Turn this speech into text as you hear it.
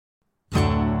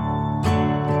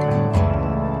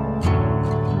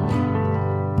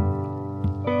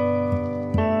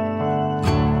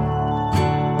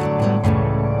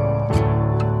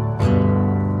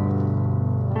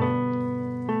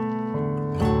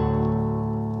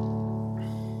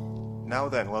Now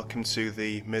then, welcome to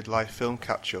the Midlife Film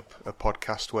Catch-Up, a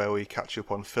podcast where we catch up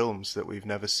on films that we've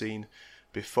never seen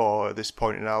before at this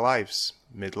point in our lives,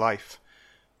 midlife.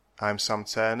 I'm Sam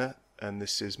Turner, and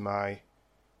this is my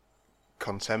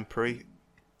contemporary,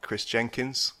 Chris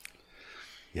Jenkins.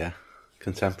 Yeah,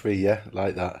 contemporary, yeah,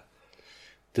 like that.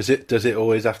 Does it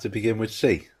always have to begin with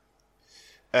C?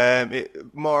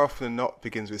 It more often than not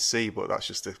begins with C, but that's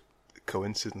just a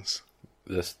coincidence.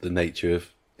 That's the nature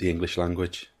of the English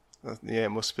language. Yeah, it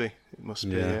must be. It must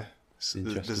be. Yeah. Yeah.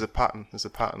 There's a pattern. There's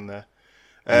a pattern there.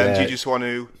 Yeah. Do you just want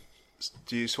to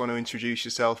introduce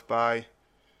yourself by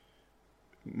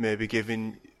maybe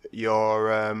giving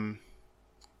your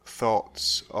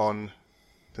thoughts on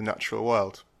the natural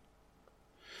world?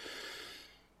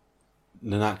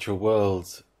 The natural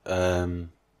world.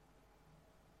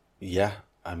 Yeah,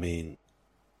 I mean,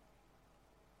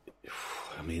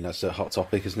 that's a hot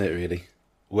topic, isn't it? Really,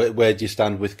 where do you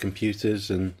stand with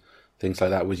computers and things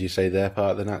like that? Would you say they're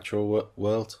part of the natural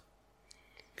world?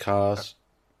 Cars?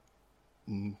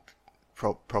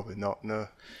 Probably not. No.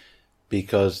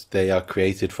 Because they are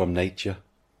created from nature.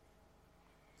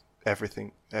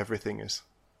 Everything is.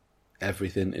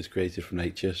 Everything is created from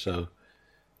nature, so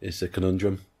it's a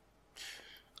conundrum.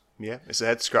 Yeah, it's a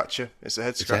head scratcher. It's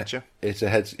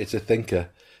a thinker.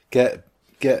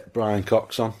 Get Brian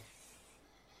Cox on.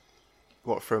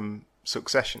 What, from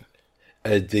Succession?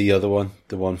 The other one,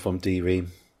 the one from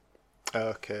D-Ream.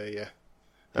 Okay, yeah.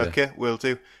 Okay, will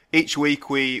do. Each week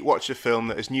we watch a film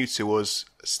that is new to us,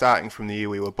 starting from the year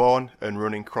we were born and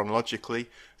running chronologically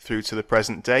through to the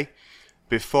present day.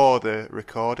 Before the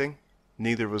recording,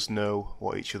 neither of us know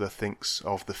what each other thinks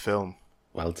of the film.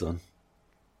 Well done.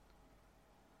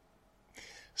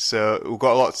 So we've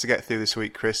got a lot to get through this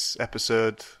week, Chris.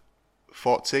 Episode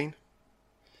 14?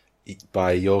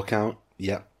 By your count,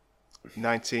 yeah.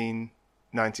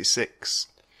 1996.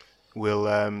 We'll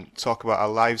talk about our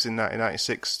lives in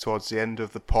 1996 towards the end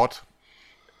of the pod.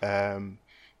 But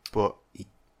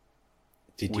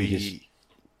did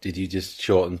you just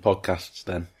shorten podcasts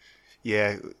then?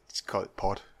 Yeah, let's call it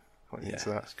pod. Yeah, that's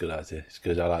a good idea. It's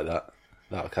good. I like that.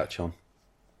 That'll catch on.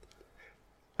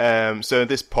 So in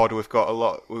this pod, we've got a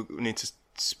lot. We need to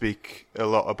speak a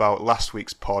lot about last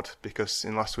week's pod, because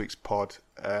in last week's pod,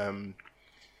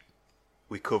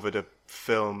 we covered a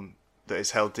film that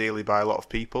is held dearly by a lot of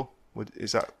people.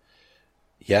 Is that?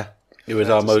 Yeah, it was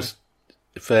our most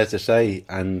fair to say,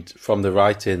 and from the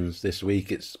write-ins this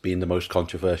week, it's been the most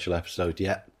controversial episode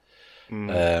yet.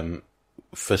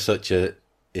 For such a,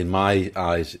 in my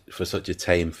eyes, for such a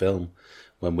tame film,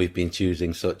 when we've been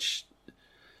choosing such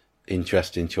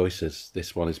interesting choices,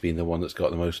 this one has been the one that's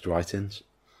got the most write-ins.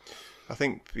 I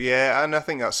think, yeah, and I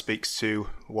think that speaks to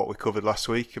what we covered last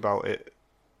week about it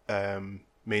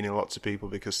meaning a lot to people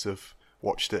because they've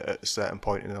watched it at a certain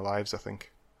point in their lives, I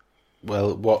think.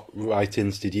 Well, what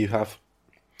write-ins did you have?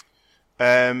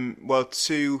 So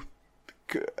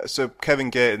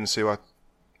Kevin Gatons, who I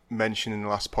mentioned in the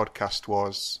last podcast,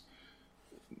 was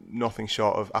nothing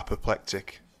short of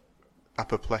apoplectic.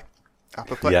 Apoplectic?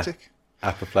 Yeah.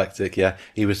 Apoplectic, yeah.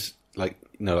 He was like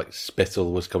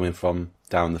spittle was coming from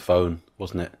down the phone,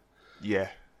 wasn't it? Yeah.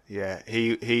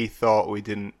 He thought we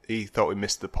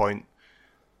missed the point.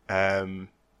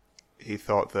 He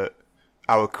thought that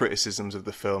our criticisms of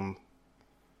the film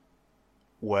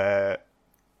were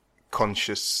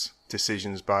conscious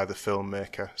decisions by the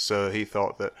filmmaker. So he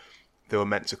thought that they were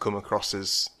meant to come across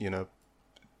as,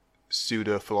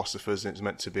 pseudo philosophers, and it was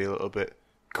meant to be a little bit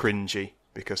cringy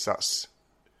because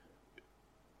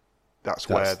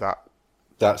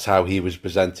that's how he was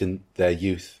presenting their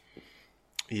youth.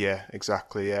 Yeah,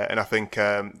 exactly. Yeah, and I think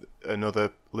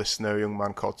another listener, a young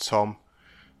man called Tom,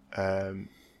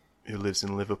 who lives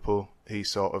in Liverpool, he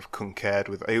sort of concurred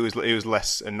with. He was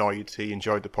less annoyed. He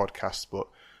enjoyed the podcast, but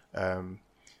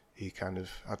he kind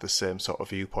of had the same sort of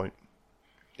viewpoint.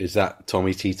 Is that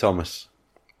Tommy T. Thomas?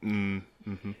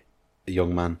 Mm-hmm. A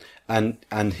young man,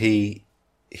 and he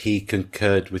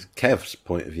concurred with Kev's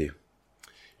point of view.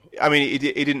 I mean, he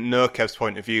didn't know Kev's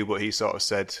point of view, but he sort of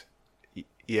said,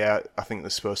 "Yeah, I think they're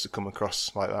supposed to come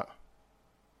across like that."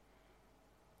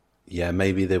 Yeah,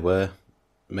 maybe they were,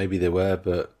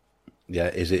 but yeah,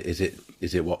 is it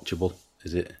watchable?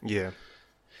 Is it? Yeah.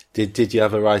 Did you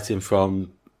have a writing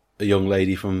from a young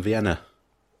lady from Vienna?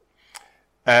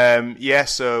 Yeah.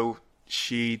 So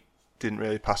she didn't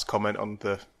really pass comment on.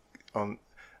 I'm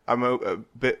a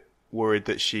bit worried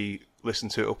that she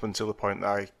listened to it up until the point that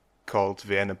I called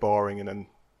Vienna boring and then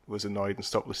was annoyed and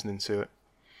stopped listening to it.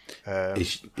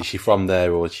 Is she from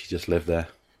there, or does she just live there?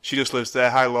 She just lives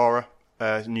there. Hi, Laura.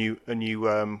 A new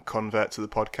convert to the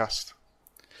podcast.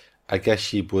 I guess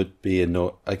she would be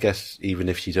annoyed. I guess even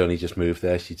if she'd only just moved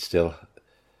there, she'd still.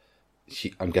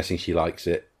 I'm guessing she likes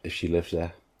it if she lives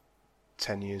there.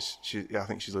 10 years. I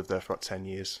think she's lived there for about 10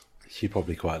 years. She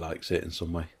probably quite likes it in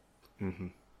some way. Mm-hmm.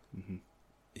 Mm-hmm.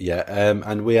 Yeah,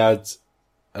 and we had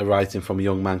a writing from a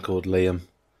young man called Liam,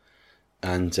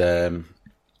 and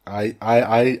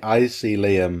I see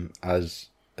Liam as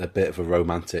a bit of a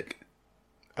romantic.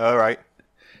 All right.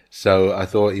 So I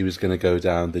thought he was going to go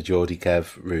down the Geordie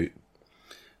Kev route,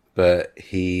 but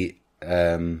he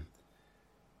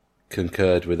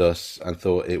concurred with us and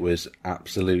thought it was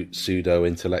absolute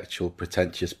pseudo-intellectual,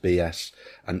 pretentious BS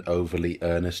and overly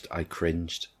earnest. I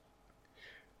cringed.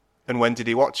 And when did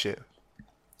he watch it?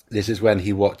 This is when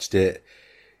he watched it.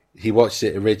 He watched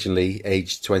it originally,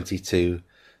 aged 22,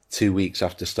 2 weeks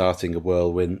after starting a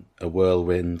whirlwind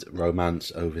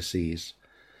romance overseas.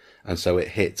 And so it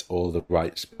hit all the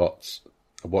right spots.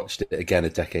 I watched it again a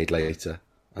decade later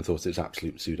and thought it was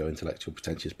absolute pseudo-intellectual,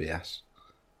 pretentious BS.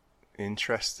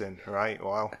 Interesting, right?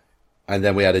 Wow. And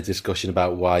then we had a discussion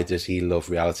about why does he love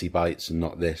Reality Bites and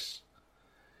not this?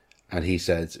 And he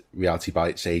said Reality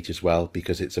Bites age as well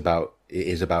because it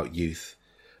is about youth,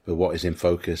 but what is in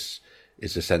focus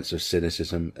is a sense of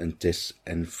cynicism and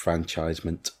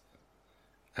disenfranchisement,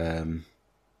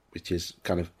 which is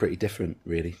kind of pretty different,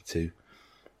 really, to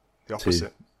the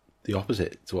opposite. The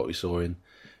opposite to what we saw in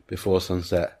Before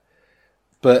Sunset.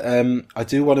 But I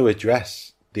do want to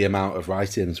address the amount of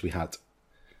write-ins we had.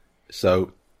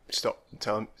 So, are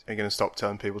you going to stop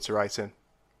telling people to write in?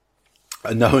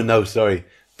 No, sorry.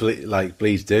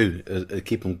 Please do.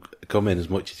 Keep them coming as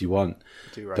much as you want.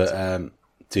 Do write in.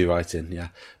 Do write in, yeah.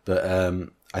 But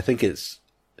I think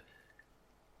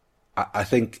I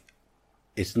think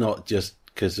it's not just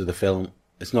because of the film.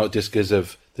 It's not just because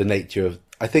of the nature of.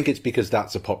 I think it's because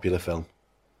that's a popular film.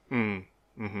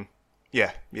 Mm-hmm.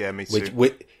 Yeah, me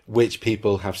too. Which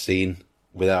people have seen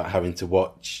without having to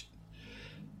watch.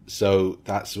 So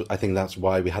I think that's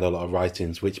why we had a lot of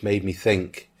write-ins, which made me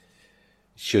think,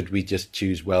 should we just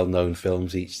choose well-known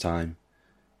films each time?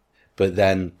 But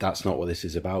then that's not what this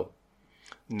is about.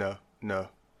 No.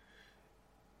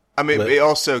 I mean, it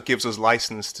also gives us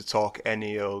license to talk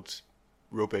any old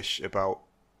rubbish about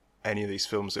any of these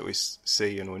films that we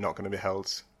see, and we're not going to be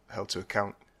held to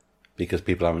account because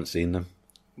people haven't seen them.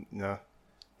 No,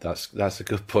 that's a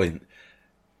good point.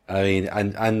 I mean,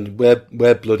 and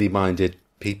we're bloody-minded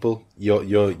people.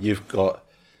 You've got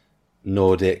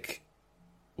Nordic.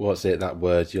 What's it? That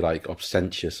word you're like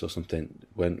obstentious or something.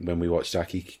 When we watched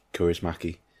Aki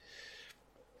Kaurismäki.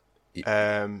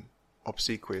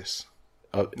 Obsequious.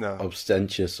 No,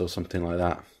 obstentious or something like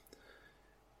that.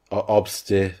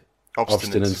 Obstinate.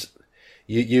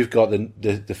 You've got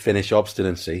the Finnish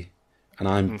obstinacy, and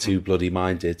I'm too bloody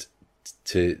minded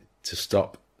to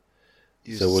stop.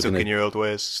 You're stuck in your old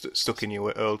ways, stuck in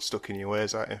your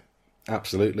ways, aren't you?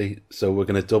 Absolutely. So we're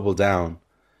going to double down,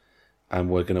 and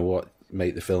we're going to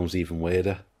make the films even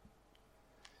weirder.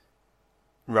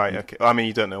 Right. Okay. I mean,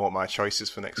 you don't know what my choice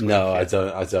is for next week. No, I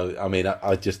don't. I mean,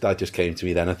 that just came to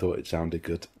me then. I thought it sounded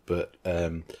good, but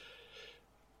the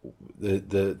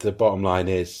bottom line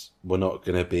is we're not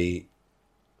going to be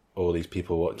all these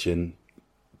people watching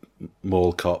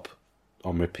Mall Cop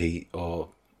on repeat or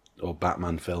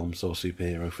Batman films or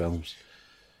superhero films.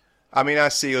 I mean, I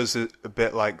see us a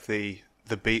bit like the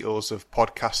Beatles of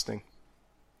podcasting.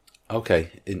 Okay.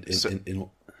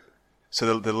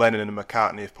 So the Lennon and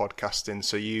McCartney of podcasting.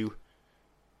 So you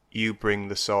bring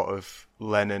the sort of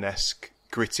Lennon-esque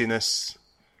grittiness.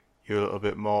 You're a little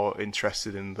bit more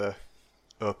interested in the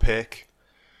opaque.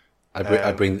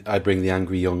 I bring the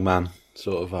angry young man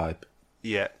sort of vibe.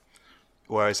 Yeah.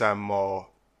 Whereas I'm more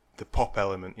the pop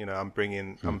element. You know, I'm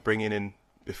bringing in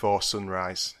Before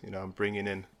Sunrise. You know, I'm bringing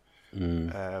in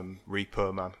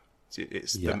Repo Man.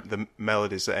 It's the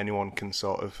melodies that anyone can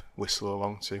sort of whistle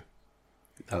along to.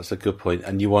 That's a good point.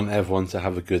 And you want everyone to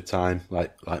have a good time,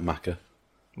 like Macca.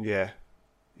 Yeah.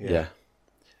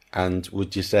 And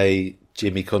would you say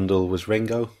Jimmy Cundall was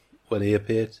Ringo when he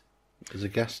appeared as a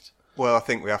guest? Well, I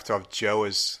think we have to have Joe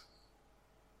as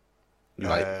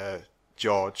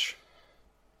George.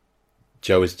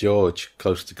 Joe is George,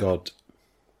 close to God.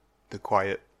 The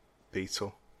quiet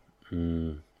Beatle.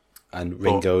 And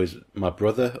Ringo is my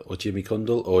brother, or Jimmy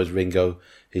Cundall, or is Ringo,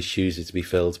 his shoes are to be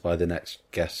filled by the next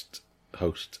guest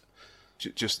host?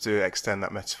 Just to extend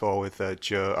that metaphor with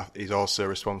Joe, he's also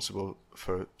responsible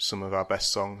for some of our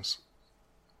best songs.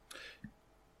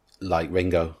 Like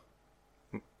Ringo?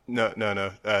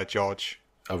 No, George.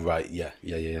 Oh, right, yeah.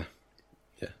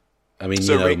 I mean,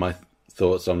 so my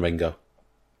thoughts on Ringo.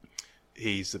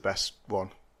 He's the best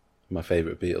one. My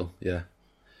favourite Beatle, yeah.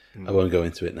 I won't go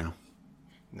into it now.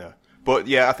 No. But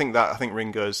yeah, I think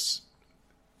Ringo's,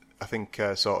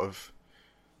 sort of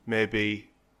maybe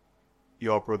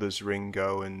your brother's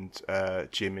Ringo and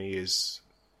Jimmy is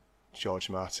George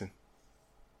Martin.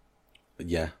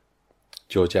 Yeah,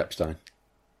 George Epstein.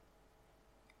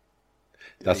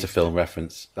 That's a film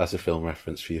reference. That's a film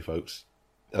reference for you folks.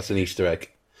 That's an Easter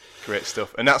egg. Great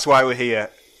stuff. And that's why we're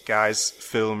here, guys,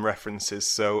 film references.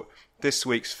 So this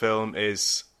week's film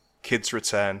is Kids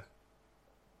Return.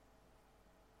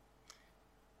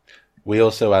 We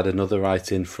also had another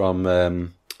write-in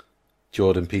from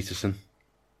Jordan Peterson.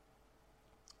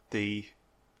 The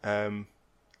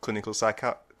clinical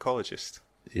psychologist.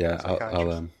 Yeah,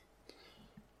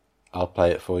 I'll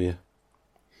play it for you.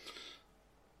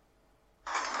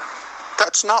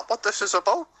 That's not what this is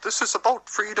about. This is about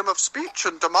freedom of speech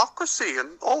and democracy, and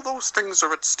all those things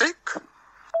are at stake.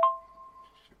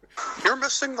 You're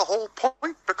missing the whole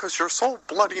point because you're so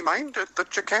bloody-minded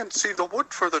that you can't see the wood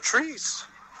for the trees.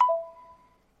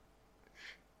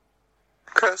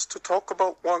 Has to talk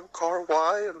about Wong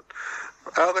Kar-wai and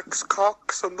Alex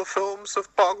Cox and the films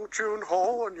of Bong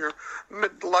Joon-ho and your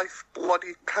midlife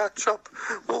bloody catch-up.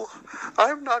 Well,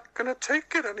 I'm not going to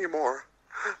take it anymore.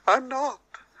 I'm not.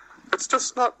 It's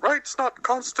just not right. It's not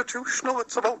constitutional.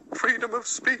 It's about freedom of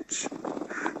speech.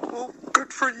 Well,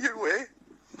 good for you, eh?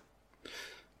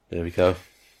 There we go.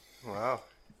 Wow.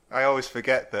 I always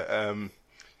forget that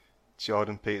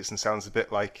Jordan Peterson sounds a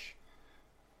bit like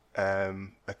a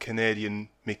Canadian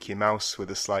Mickey Mouse with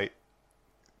a slight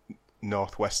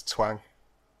Northwest twang.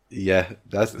 Yeah,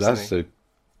 that's a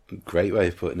great way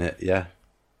of putting it. Yeah,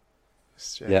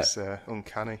 it's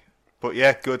uncanny. But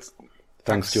yeah, good.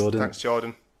 Thanks, Jordan. Thanks,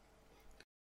 Jordan.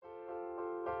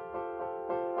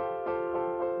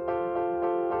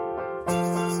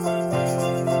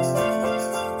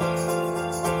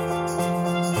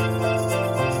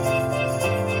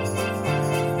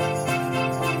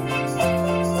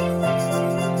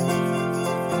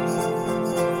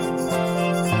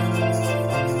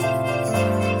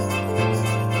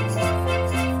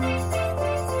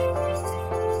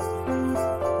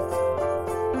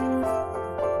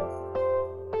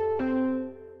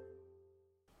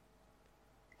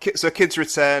 So Kids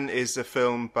Return is a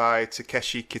film by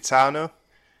Takeshi Kitano.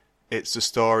 It's the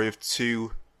story of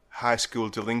two high school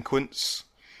delinquents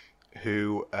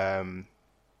who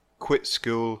quit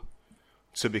school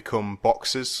to become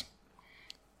boxers.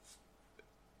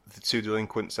 The two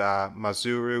delinquents are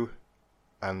Mazuru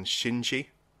and Shinji.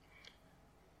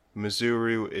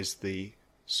 Mazuru is the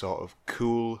sort of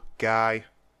cool guy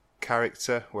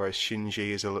character, whereas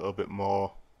Shinji is a little bit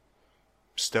more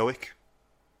stoic.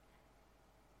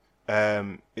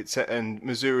 And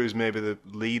Mazuru is maybe the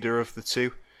leader of the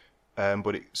two,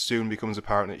 but it soon becomes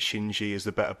apparent that Shinji is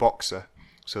the better boxer.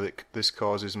 So this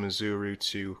causes Mazuru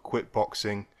to quit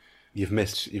boxing. You've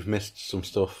missed some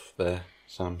stuff there,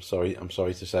 Sam. I'm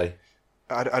sorry to say.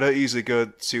 I don't usually go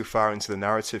too far into the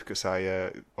narrative because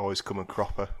I always come a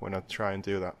cropper when I try and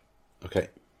do that. Okay.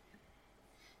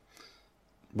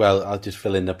 Well, I'll just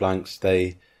fill in the blanks.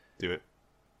 They do it.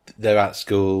 They're at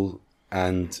school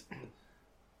and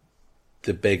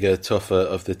the bigger, tougher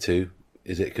of the two,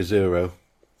 is it Kazuro?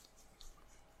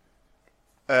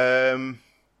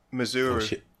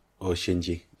 Mazuru. Or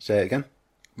Shinji. Say it again.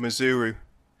 Mazuru,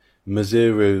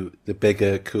 the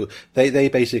bigger, cool. They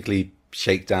basically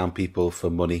shake down people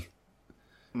for money.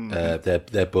 Mm-hmm.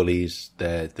 They're bullies.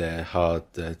 They're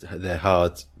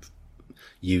hard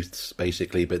youths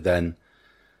basically. But then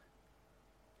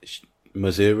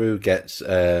Mazuru gets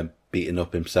beaten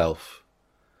up himself,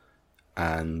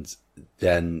 and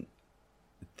then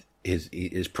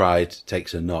his pride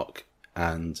takes a knock,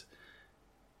 and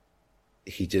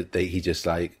he just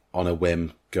like on a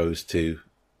whim goes to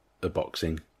a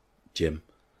boxing gym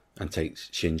and takes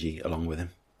Shinji along with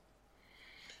him.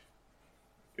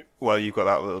 Well, you've got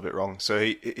that a little bit wrong. So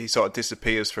he sort of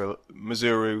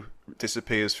Mazuru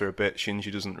disappears for a bit.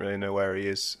 Shinji doesn't really know where he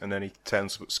is, and then he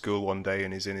turns up at school one day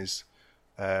and he's in his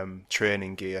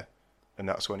training gear, and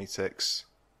that's when he takes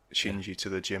Shinji to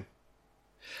the gym.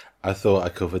 I thought I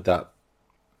covered that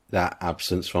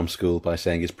absence from school by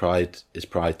saying his pride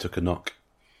took a knock.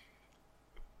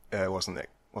 Wasn't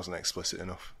explicit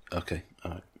enough. Okay,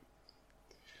 all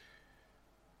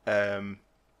right.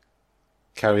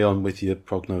 Carry on with your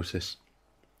prognosis.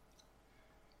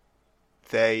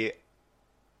 I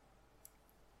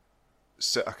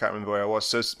can't remember where I was.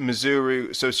 So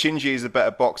Shinji is the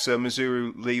better boxer.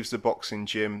 Mazuru leaves the boxing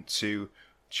gym to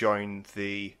join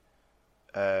the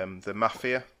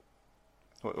mafia.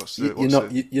 You're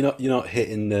not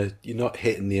hitting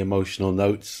the emotional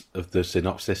notes of the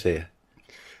synopsis here.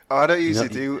 I don't usually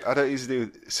do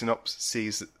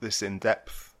synopses this in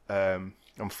depth. I'm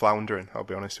floundering, I'll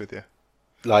be honest with you.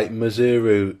 Like,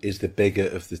 Mazuru is the bigger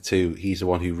of the two. He's the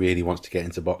one who really wants to get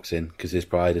into boxing because his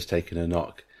pride has taken a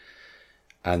knock.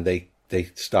 And they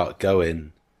start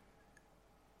going.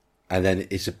 And then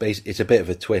it's a bit of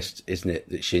a twist, isn't it,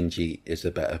 that Shinji is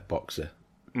the better boxer?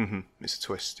 Mm-hmm. It's a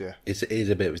twist, yeah. It is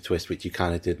a bit of a twist, which you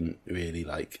kind of didn't really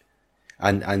like.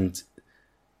 And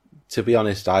to be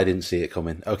honest, I didn't see it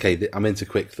coming. Okay, I'm into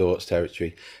quick thoughts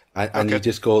territory. And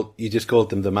Okay. you just called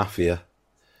them the Mafia.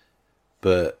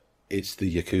 But it's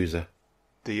the Yakuza.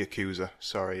 The Yakuza,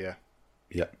 sorry, yeah.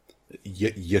 Yeah.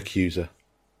 Yakuza.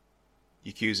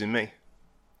 You accusing me?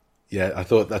 Yeah, I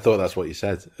thought that's what you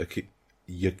said. Right,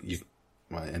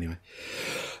 anyway.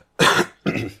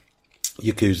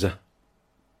 Yakuza.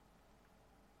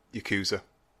 Yakuza.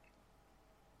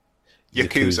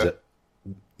 Yakuza.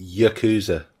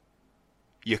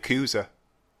 Yakuza.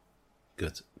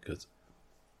 Good.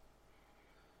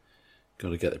 Got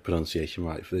to get the pronunciation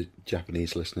right for the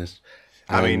Japanese listeners.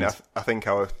 I mean, I think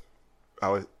our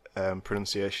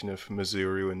pronunciation of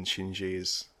Mazuru and Shinji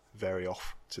is very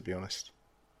off, to be honest.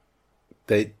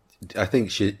 I think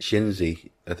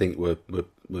Shinji. I think we're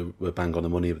bang on the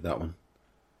money with that one.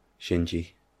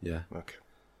 Shinji, yeah. Okay.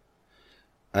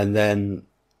 And then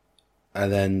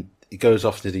he goes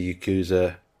off to the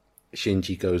Yakuza.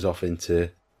 Shinji goes off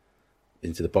into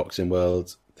the boxing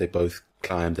world. They both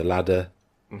climb the ladder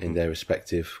in their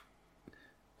respective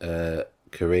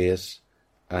careers,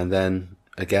 and then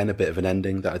again a bit of an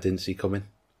ending that I didn't see coming,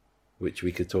 which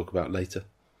we could talk about later.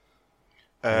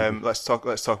 Let's talk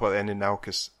about the ending now,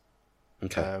 because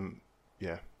Okay.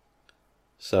 yeah.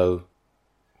 So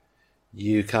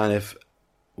you kind of,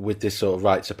 with this sort of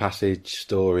rites of passage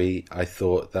story, I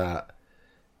thought that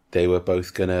they were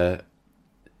both gonna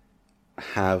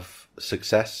have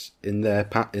success in their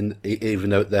even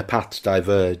though their paths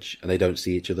diverge and they don't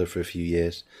see each other for a few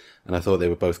years. And I thought they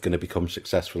were both going to become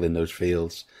successful in those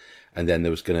fields, and then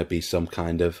there was going to be some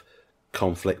kind of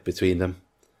conflict between them,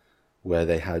 where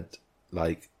they had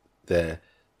like the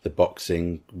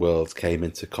boxing world came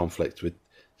into conflict with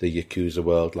the Yakuza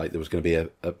world, like there was going to be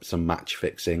some match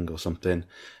fixing or something,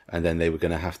 and then they were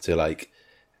going to have to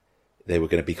they were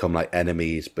going to become like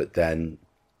enemies, but then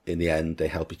in the end they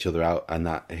help each other out, and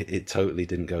that it totally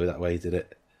didn't go that way, did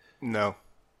it? No.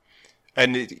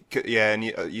 And you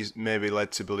maybe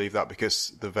led to believe that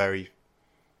because the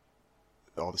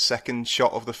second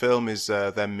shot of the film is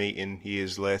them meeting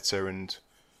years later, and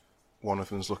one of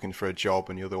them's looking for a job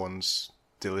and the other one's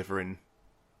delivering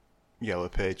yellow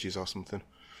pages or something.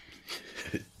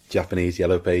 Japanese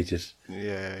yellow pages.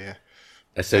 Yeah.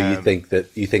 So you think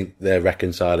they're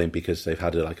reconciling because they've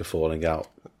had a falling out?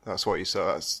 That's what you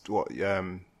saw. That's what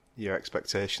your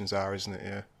expectations are, isn't it?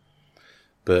 Yeah.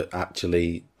 But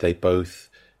actually, they both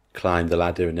climb the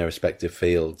ladder in their respective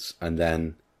fields and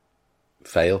then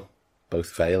fail. Both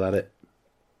fail at it.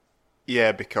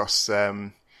 Yeah, because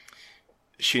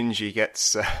Shinji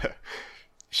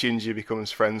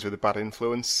becomes friends with a bad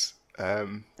influence.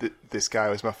 This guy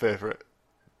was my favourite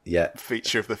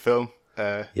feature of the film.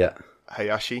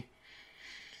 Hayashi.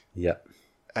 Yeah.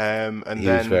 And he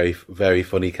then was very, very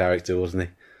funny character, wasn't he?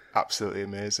 Absolutely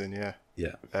amazing, yeah.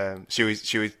 Yeah. Should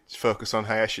we focus on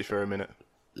Hayashi for a minute?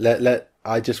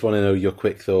 I just want to know your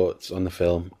quick thoughts on the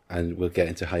film, and we'll get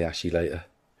into Hayashi later.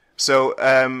 So,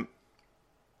 I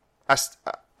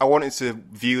wanted to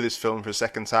view this film for a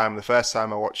second time. The first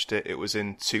time I watched it, it was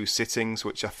in 2 sittings,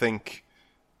 which I think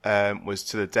was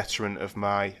to the detriment of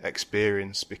my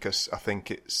experience, because I think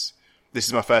this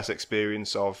is my first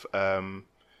experience of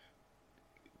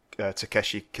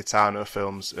Takeshi Kitano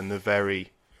films, and they're very...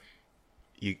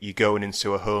 You're going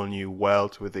into a whole new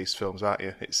world with these films, aren't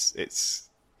you? It's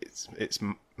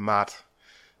mad.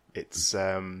 It's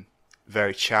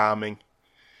very charming,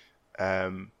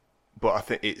 but I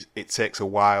think it takes a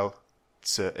while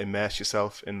to immerse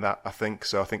yourself in that. I think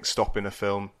stopping a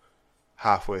film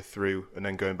halfway through and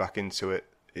then going back into it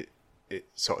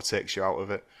sort of takes you out of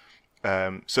it.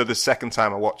 So the second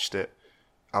time I watched it,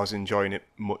 I was enjoying it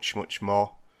much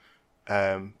more.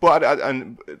 But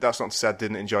and that's not to say I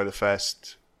didn't enjoy the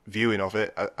first viewing of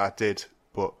it. I did,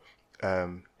 but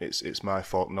it's my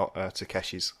fault, not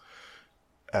Takeshi's.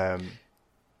 But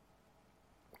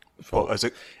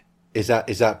is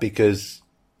that because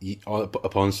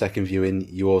upon second viewing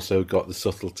you also got the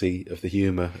subtlety of the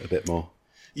humour a bit more?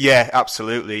 Yeah,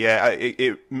 absolutely. Yeah,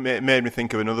 it made me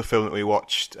think of another film that we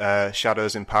watched,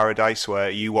 Shadows in Paradise, where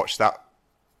you watched that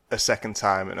a second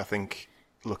time, and I think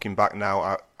looking back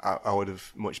now, I would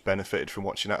have much benefited from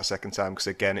watching that a second time, because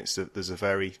again, there's a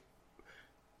very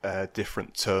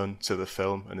different tone to the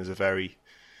film, and there's a very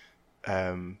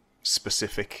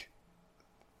specific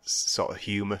sort of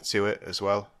humour to it as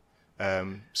well.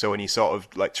 So when you sort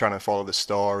of like trying to follow the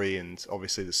story, and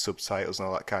obviously the subtitles and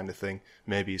all that kind of thing,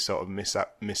 maybe you sort of miss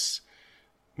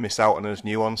out on those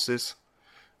nuances.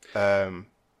 Sam,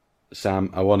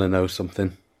 I want to know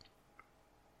something.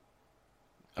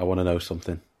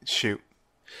 Shoot.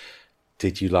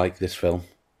 Did you like this film?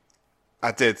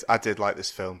 I did like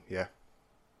this film. Yeah.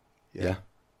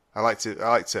 I liked it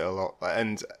a lot,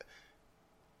 and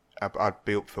I'd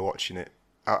be up for watching it.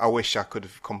 I wish I could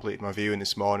have completed my viewing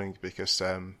this morning because,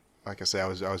 like I say, I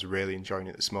was really enjoying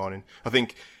it this morning. I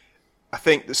think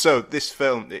so. This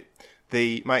film,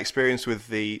 my experience with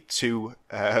the two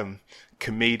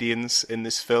comedians in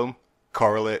this film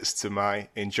correlates to my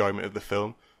enjoyment of the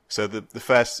film. So the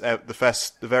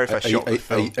very first shot of the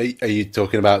film. Are you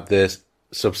talking about the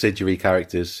subsidiary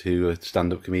characters who are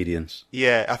stand-up comedians?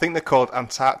 Yeah, I think they're called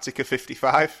Antarctica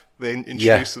 55. They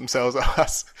introduce themselves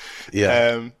as.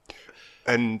 Yeah.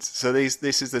 And so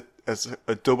this is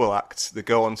a double act. They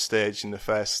go on stage in the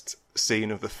first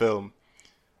scene of the film,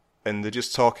 and they're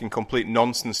just talking complete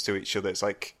nonsense to each other. It's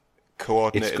like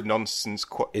coordinated nonsense,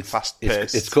 fast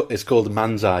paced. It's called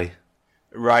Manzai.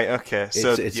 Right. Okay.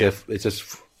 So it's a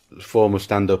form of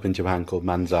stand up in Japan called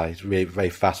Manzai. It's really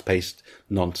very fast paced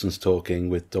nonsense talking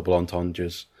with double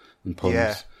entendres and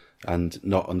puns and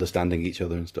not understanding each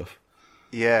other and stuff.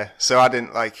 Yeah. So I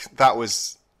didn't like that.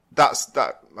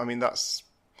 That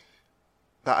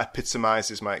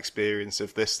epitomizes my experience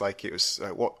of this. Like, it was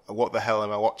like, what the hell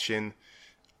am I watching?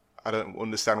 I don't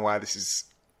understand why this is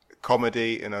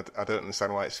comedy, and I don't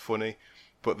understand why it's funny.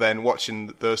 But then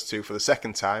watching those two for the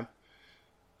second time,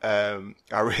 I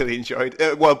really enjoyed.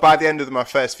 Well, by the end of my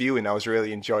first viewing, I was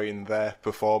really enjoying their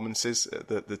performances.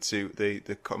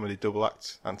 The comedy double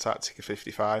act, Antarctica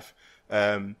 55,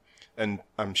 and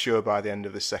I'm sure by the end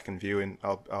of the second viewing,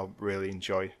 I'll really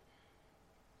enjoy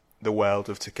the world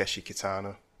of Takeshi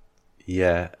Kitano.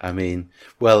 Yeah, I mean,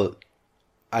 well,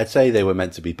 I'd say they were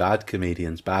meant to be bad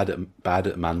comedians, bad at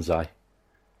Manzai.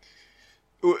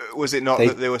 Was it not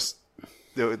that they were?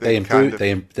 They improve.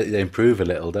 They improve a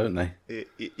little, don't they?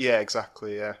 Yeah,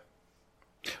 exactly. Yeah.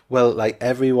 Well, like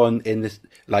everyone in this,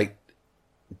 like,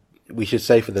 we should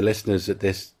say for the listeners that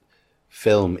this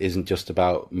film isn't just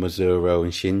about Mazuro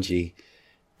and Shinji.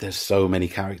 There's so many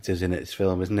characters in this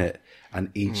film, isn't it? And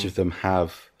each of them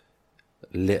have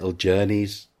little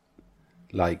journeys,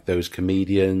 like those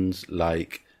comedians,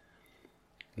 like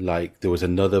there was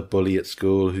another bully at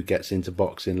school who gets into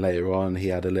boxing later on. He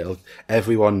had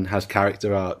everyone has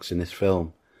character arcs in this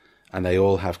film, and they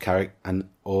all have and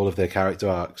all of their character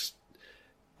arcs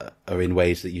are in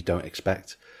ways that you don't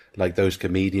expect. Like those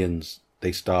comedians,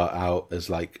 they start out as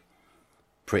like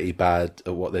pretty bad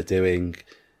at what they're doing,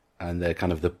 and they're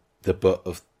kind of the butt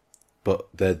of, but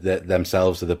they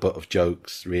themselves are the butt of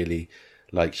jokes, really.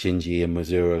 Like Shinji and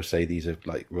Mazuro say these are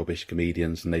like rubbish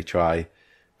comedians, and they try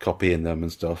copying them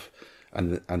and stuff.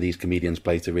 And these comedians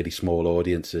play to really small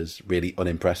audiences, really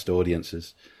unimpressed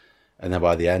audiences. And then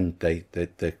by the end,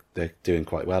 they're doing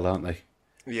quite well, aren't they?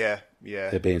 Yeah.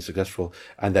 They're being successful.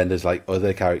 And then there's like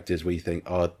other characters where you think,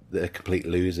 oh, they're complete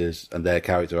losers, and their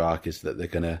character arc is that they're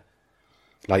gonna,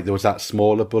 like, there was that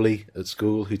smaller bully at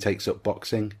school who takes up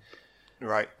boxing,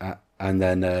 right? And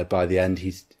then by the end,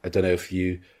 I don't know if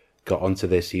you got onto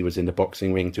this, he was in the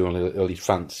boxing ring doing all these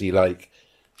fancy, like,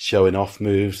 showing off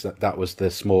moves. That was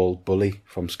the small bully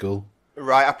from school.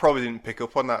 Right, I probably didn't pick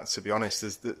up on that, to be honest.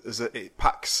 It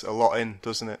packs a lot in,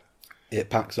 doesn't it? It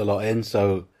packs a lot in,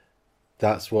 so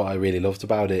that's what I really loved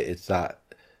about it. It's that,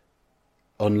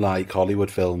 unlike Hollywood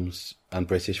films and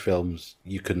British films,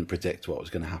 you couldn't predict what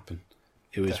was going to happen.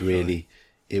 It was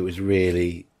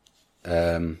really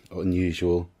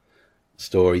unusual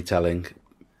storytelling.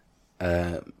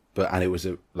 And it was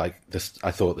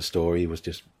I thought the story was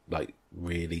just like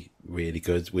really, really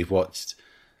good. We've watched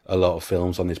a lot of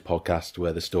films on this podcast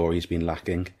where the story's been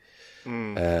lacking,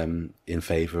 in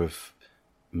favour of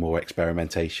more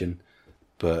experimentation.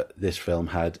 But this film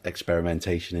had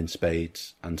experimentation in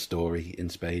spades and story in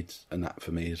spades, and that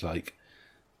for me is like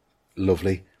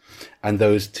lovely. And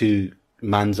those two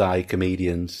Manzai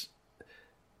comedians.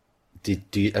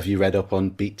 Have you read up on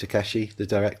Beat Takeshi, the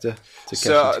director? This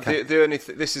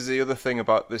is the other thing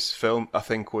about this film I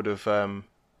think would have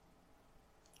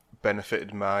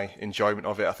benefited my enjoyment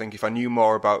of it. I think if I knew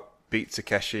more about Beat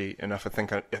Takeshi, and I think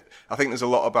there's a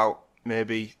lot about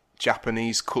maybe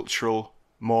Japanese cultural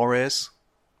mores.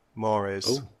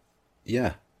 Oh,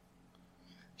 yeah.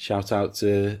 Shout out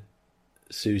to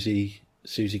Susie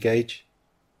Gage.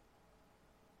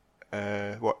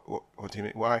 What do you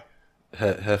mean? Why?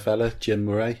 her fella Jim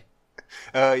Murray.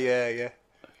 Oh yeah.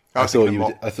 I was thought thinking you.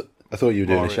 more- I thought you were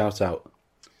doing a Maury. shout out.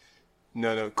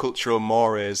 No, cultural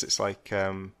mores. It's like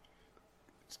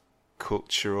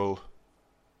cultural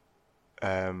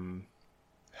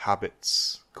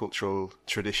habits, cultural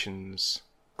traditions,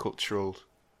 cultural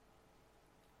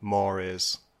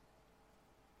mores.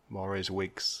 Mores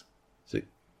wigs. So,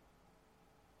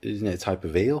 isn't it a type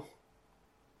of eel?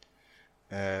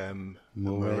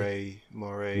 Moray.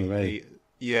 Moray.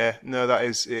 Yeah, no,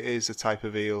 it is a type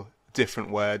of eel.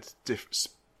 Different word,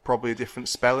 probably a different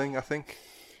spelling, I think.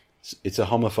 It's a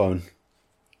homophone.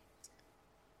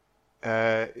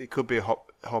 It could be a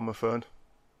homophone.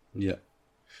 Yeah,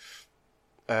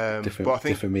 But I think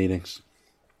different meanings.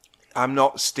 I'm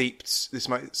not steeped. This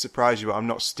might surprise you, but I'm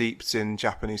not steeped in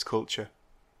Japanese culture.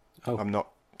 Oh. I'm not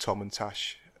Tom and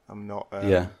Tash. I'm not.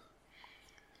 Yeah,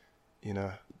 You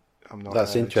know, I'm not.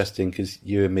 that's interesting because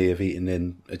you and me have eaten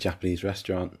in a Japanese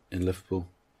restaurant in Liverpool.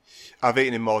 I've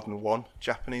eaten in more than one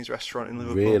Japanese restaurant in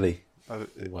Liverpool. Really? I've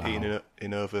Wow. eaten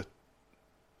in over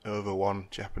one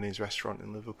Japanese restaurant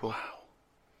in Liverpool.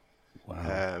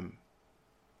 Wow.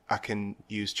 I can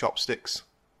use chopsticks.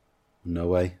 No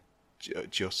way.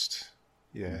 Just.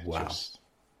 Wow. Just.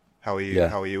 How are you? Yeah.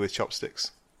 How are you with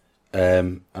chopsticks?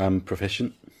 I'm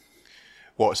proficient.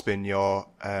 What's been your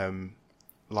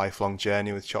lifelong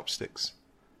journey with chopsticks?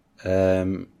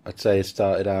 I'd say I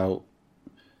started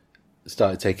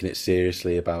taking it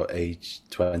seriously about age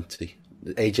 20.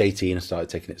 Age 18, I started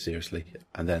taking it seriously,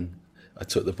 and then I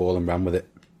took the ball and ran with it.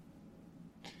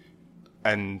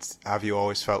 And have you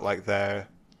always felt like they're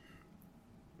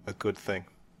a good thing?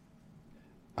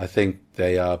 I think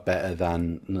they are better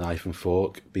than knife and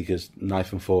fork because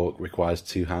knife and fork requires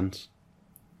two hands.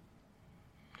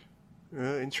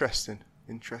 Interesting.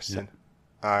 Yeah.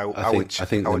 I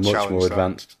think they're would much challenge more that.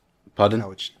 advanced. Pardon?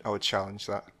 I would challenge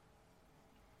that.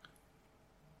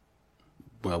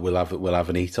 Well, we'll have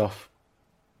an eat off.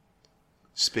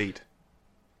 Speed.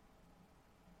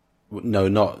 No,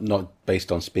 not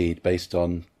based on speed, based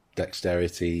on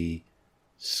dexterity,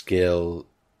 skill,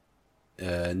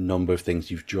 number of things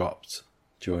you've dropped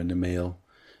during the meal,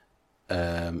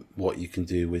 what you can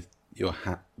do with your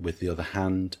with the other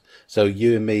hand. So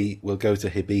you and me will go to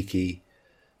Hibiki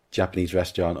Japanese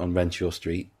restaurant on Renshaw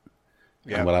Street,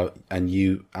 Yeah. and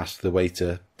you ask the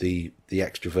waiter, the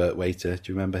extrovert waiter.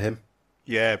 Do you remember him?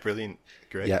 Yeah. Brilliant.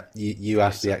 Great. Yeah, you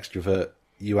ask the extrovert.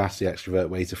 You ask the extrovert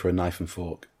waiter for a knife and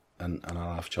fork, and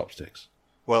I'll have chopsticks.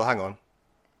 Well, hang on.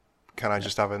 Can I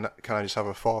just have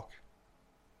a fork?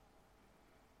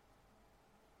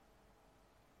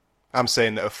 I'm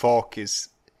saying that a fork is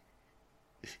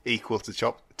equal to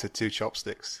two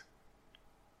chopsticks.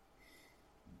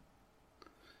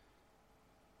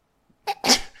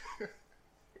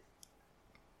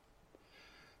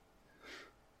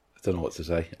 I don't know what to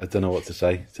say. I don't know what to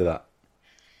say to that.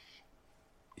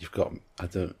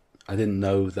 I didn't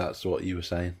know that's what you were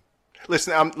saying.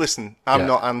 Listen. I'm Yeah.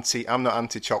 not anti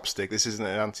chopstick. This isn't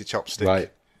an anti chopstick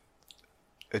Right,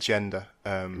 agenda.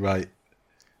 right.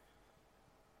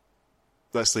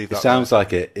 Let's leave It that. sounds there.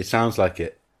 like it. It sounds like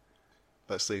it.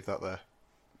 Let's leave that there.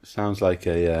 It sounds like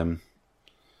a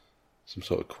some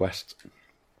sort of quest.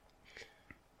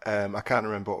 I can't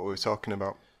remember what we were talking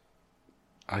about.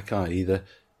 I can't either.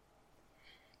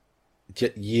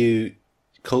 You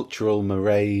cultural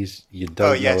mores. You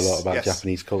don't know a lot about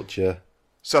Japanese culture.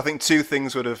 So I think two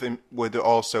things would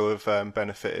also have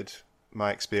benefited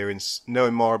my experience: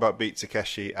 knowing more about Beat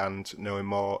Takeshi and knowing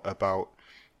more about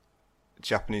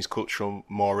Japanese cultural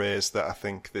mores that I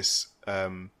think this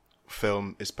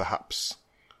film is perhaps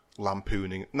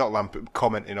commenting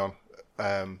on.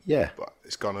 Yeah, But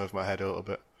it's gone over my head a little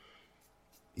bit.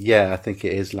 yeah. I think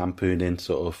it is lampooning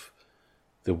sort of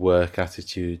the work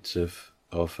attitudes of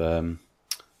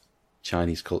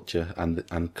Chinese culture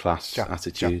and class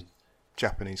attitude.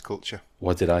 Japanese culture.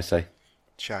 What did I say?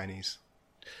 Chinese.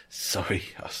 Sorry,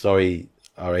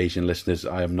 our Asian listeners.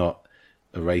 I am not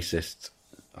a racist.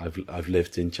 I've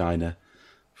lived in China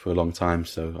for a long time,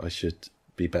 so I should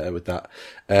be better with that.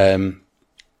 I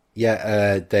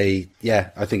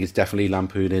think it's definitely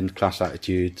lampooning class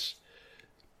attitudes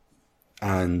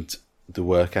and the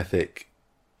work ethic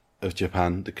of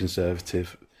Japan, the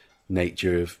conservative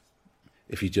nature of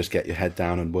if you just get your head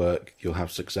down and work, you'll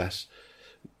have success.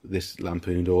 This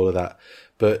lampooned all of that.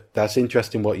 But that's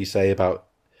interesting what you say about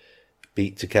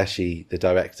Beat Takeshi, the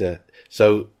director.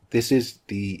 So this is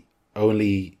the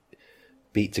only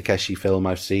Beat Takeshi film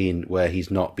I've seen where he's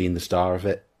not been the star of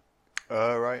it.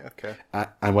 Right, okay.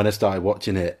 And when I started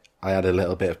watching it, I had a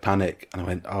little bit of panic, and I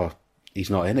went, "Oh, he's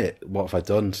not in it. What have I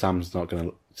done? Sam's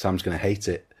gonna hate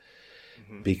it."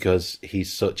 because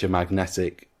he's such a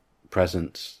magnetic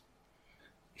presence.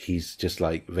 He's just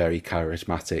like very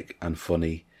charismatic and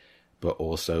funny, but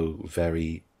also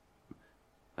very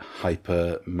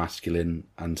hyper masculine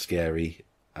and scary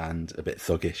and a bit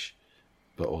thuggish,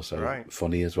 but also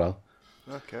funny as well.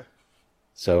 Okay.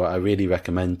 So I really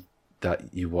recommend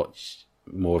that you watch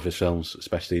more of his films,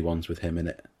 especially ones with him in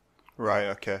it. Right,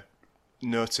 okay.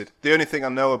 Noted. The only thing I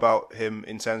know about him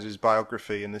in terms of his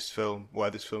biography in this film, where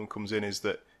this film comes in, is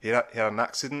that he had an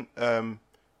accident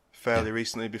fairly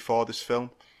recently before this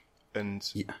film,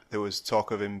 and there was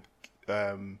talk of him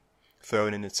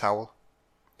throwing in a towel,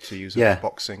 to use a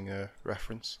boxing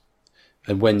reference.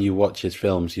 And when you watch his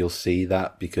films, you'll see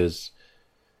that, because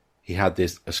he had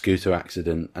a scooter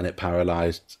accident and it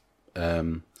paralysed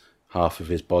half of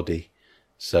his body.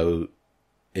 So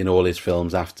in all his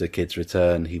films after Kids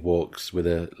Return, he walks with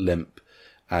a limp,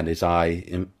 and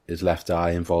his left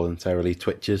eye involuntarily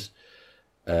twitches,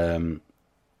 and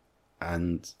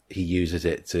he uses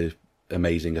it to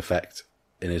amazing effect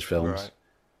in his films.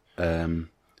 Right.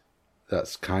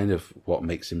 That's kind of what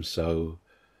makes him so...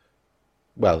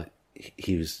 Well,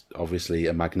 he was obviously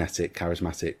a magnetic,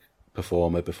 charismatic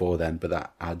performer before then, but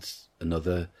that adds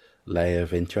another layer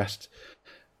of interest.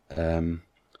 And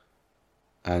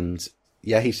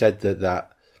yeah, he said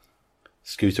that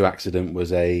scooter accident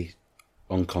was a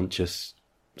unconscious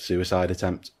suicide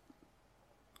attempt.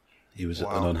 He was an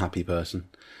unhappy person.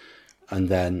 And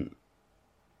then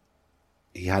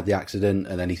he had the accident,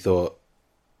 and then he thought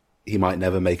he might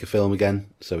never make a film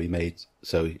again.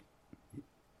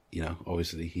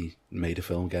 Obviously he made a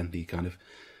film again. He kind of,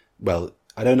 well,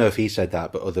 I don't know if he said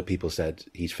that, but other people said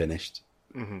he's finished.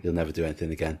 Mm-hmm. He'll never do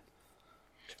anything again.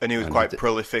 And he was quite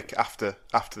prolific after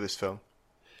this film.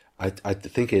 I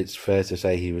think it's fair to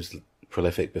say he was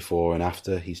prolific before and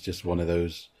after. He's just one of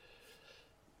those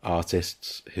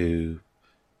artists who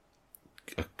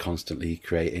are constantly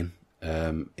creating,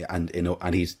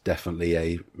 and he's definitely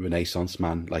a Renaissance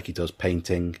man. Like, he does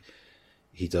painting,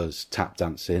 he does tap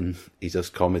dancing, he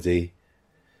does comedy,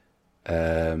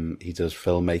 he does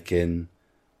filmmaking,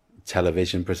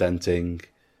 television presenting.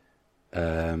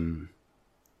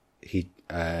 He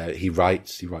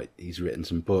writes. He's written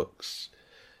some books.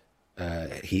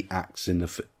 He acts in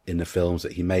the films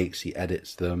that he makes. He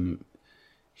edits them.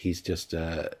 He's just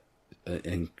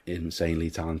an insanely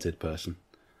talented person.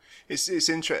 It's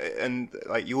interesting, and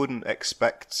like, you wouldn't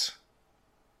expect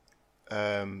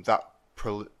that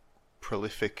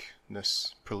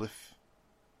prolificness.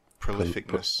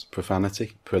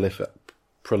 Profanity.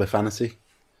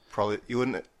 You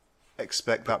wouldn't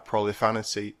expect that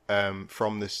prolifanity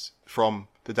from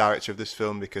the director of this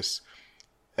film, because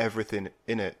everything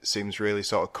in it seems really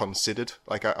sort of considered.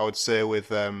 Like, I would say with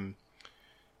Aki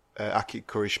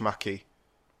Kaurismäki,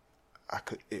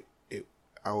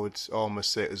 I would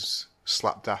almost say it was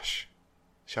slapdash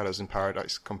Shadows in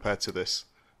Paradise compared to this.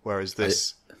 Whereas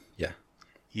this,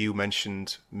 you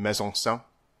mentioned mise en scène.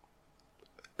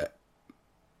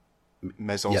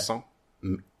 Mise en scène.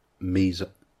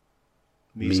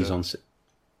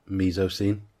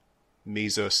 Mise-o-scene.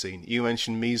 Mise-o-scene. You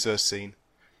mentioned mise-o-scene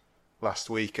last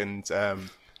week, and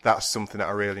that's something that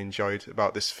I really enjoyed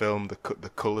about this film. The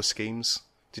color schemes.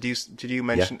 Did you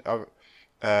mention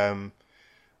the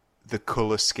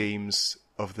color schemes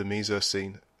of the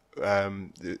mise-o-scene?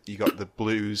 You got the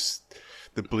blue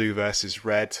versus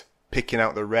red, picking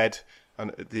out the red.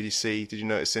 And did you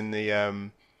notice in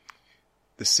the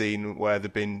scene where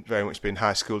they've very much been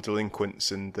high school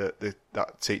delinquents, and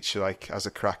that teacher like has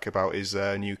a crack about his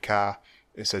new car.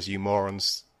 It says, "You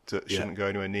morons shouldn't go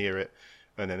anywhere near it."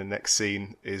 And then the next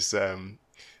scene is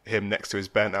him next to his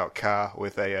burnt out car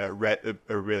with a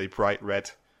really bright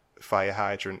red fire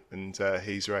hydrant, and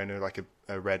he's wearing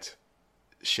a red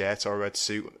shirt or a red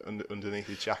suit underneath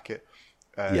his jacket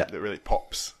that really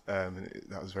pops. And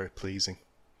that was very pleasing.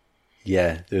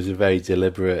 Yeah, there was a very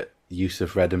deliberate use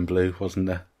of red and blue, wasn't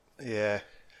there? Yeah,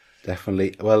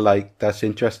 definitely. Well, like, that's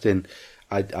interesting.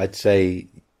 I'd say,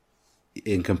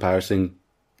 in comparison,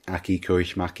 Aki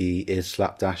Kaurismäki is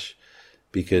slapdash,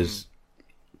 because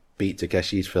Beat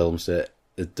Takeshi's films that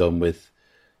are done with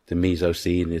the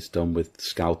mise-o-scene is done with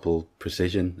scalpel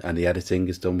precision, and the editing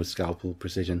is done with scalpel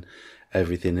precision.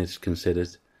 Everything is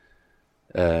considered,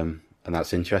 and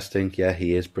that's interesting. Yeah,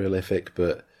 he is prolific,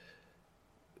 but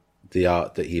the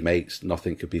art that he makes,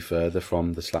 nothing could be further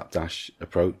from the slapdash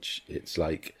approach. It's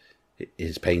like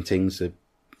his paintings are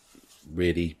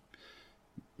really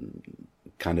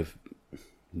kind of,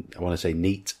 I want to say,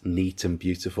 neat and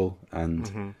beautiful,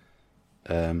 and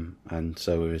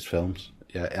so are his films.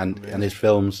 Yeah, and his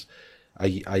films,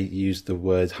 I use the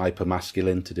word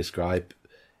hypermasculine to describe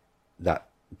that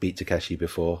Beat Takeshi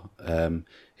before.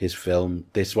 His film,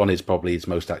 this one is probably his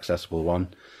most accessible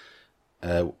one.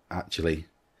 Actually,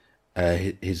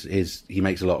 he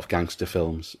makes a lot of gangster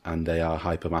films, and they are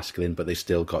hyper masculine, but they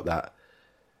still got that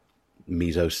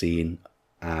meso scene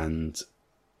and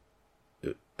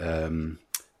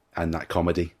that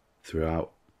comedy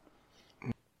throughout.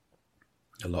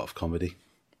 A lot of comedy.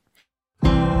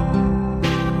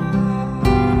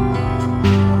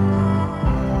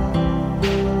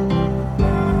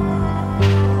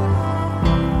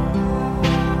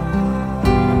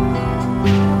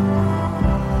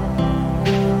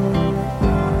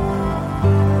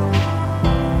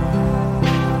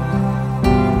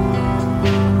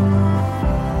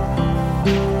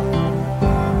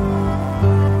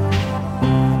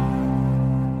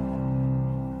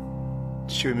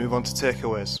 Should we move on to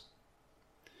takeaways?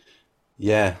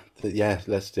 Yeah,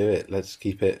 let's do it. Let's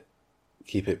keep it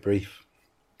brief.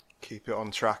 Keep it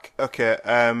on track. Okay.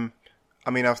 I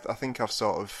mean, I think I've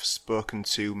sort of spoken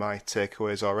to my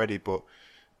takeaways already, but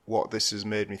what this has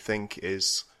made me think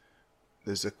is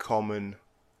there's a common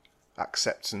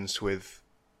acceptance with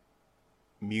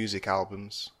music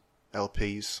albums,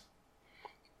 LPs,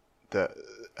 that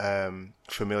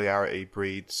familiarity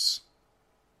breeds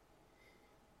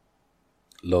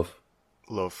love.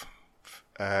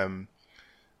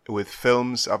 With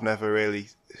films, I've never really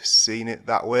seen it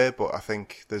that way, but I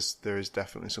think there is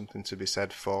definitely something to be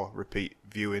said for repeat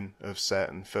viewing of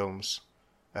certain films.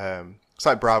 It's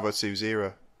like Bravo 2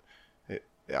 Zero. It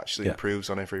actually improves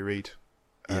on every read.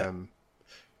 And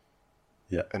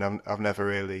I've never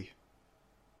really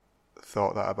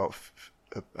thought that about.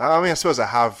 I mean, I suppose I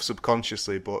have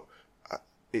subconsciously, but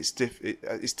it's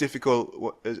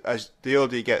difficult. As the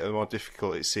older you get, the more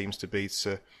difficult it seems to be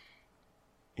to,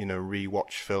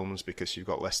 rewatch films because you've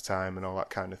got less time and all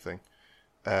that kind of thing.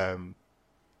 But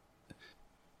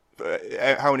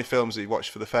how many films have you watched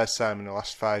for the first time in the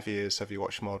last 5 years? Have you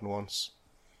watched more than once?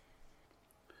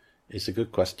 It's a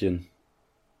good question.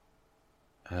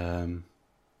 The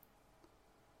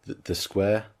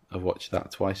Square, I've watched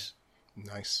that twice.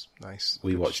 Nice.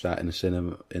 We watched that in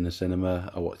a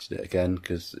cinema. I watched it again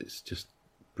because it's just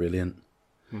brilliant.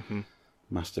 Mm-hmm.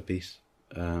 Masterpiece.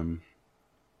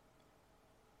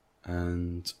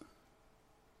 And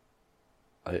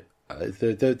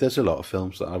there's a lot of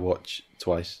films that I watch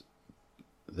twice.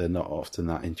 They're not often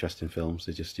that interesting films.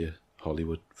 They're just your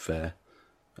Hollywood fare,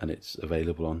 and it's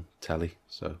available on telly.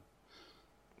 So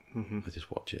I just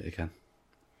watch it again.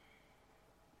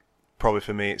 Probably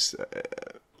for me, it's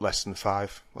less than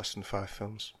five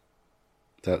films.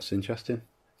 That's interesting.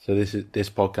 So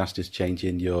this podcast is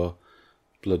changing your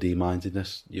bloody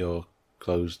mindedness, your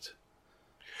closed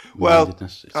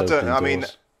mindedness. I don't. I mean,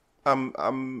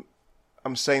 I'm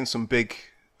saying some big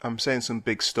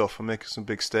stuff. I'm making some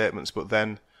big statements, but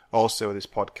then also with this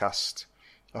podcast,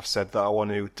 I've said that I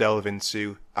want to delve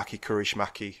into Aki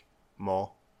Kaurismäki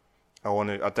more.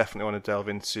 I definitely want to delve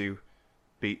into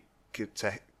Beat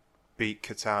Kitano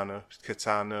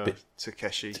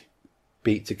Takeshi.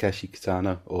 Beat Takeshi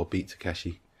Kitano or Beat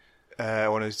Takeshi. I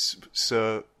want to.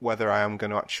 So whether I am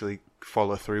going to actually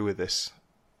follow through with this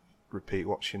repeat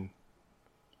watching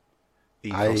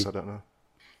ethos, I don't know.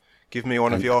 Give me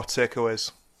one of your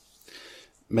takeaways.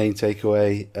 Main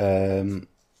takeaway.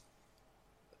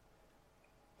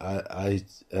 I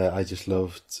just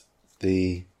loved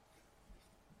there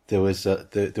were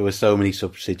so many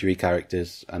subsidiary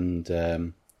characters, and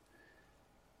I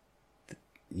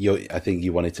think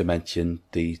you wanted to mention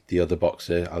the other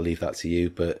boxer. I'll leave that to you.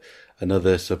 But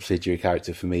another subsidiary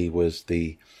character for me was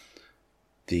the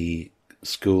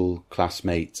school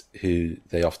classmate who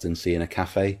they often see in a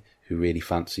cafe, who really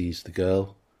fancies the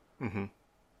girl. Mm-hmm.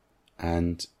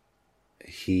 And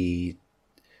he's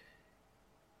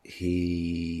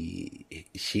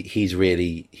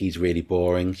really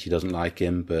boring. She doesn't like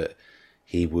him, but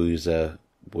he woos her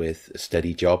with a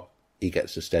steady job. He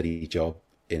gets a steady job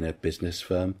in a business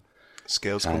firm.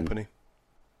 Scales company.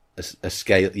 A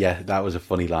scale, yeah, that was a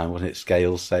funny line, wasn't it?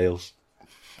 Scales sales.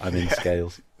 I'm in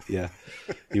Scales. Yeah.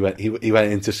 He went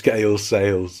into Scales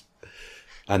sales.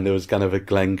 And there was kind of a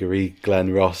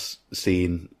Glenn Ross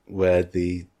scene where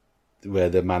the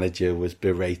manager was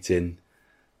berating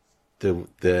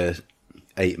the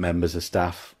 8 members of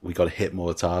staff. We got to hit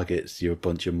more targets. You're a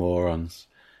bunch of morons.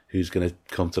 Who's going to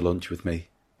come to lunch with me?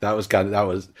 There was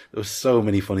so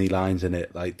many funny lines in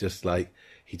it.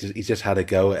 He just had a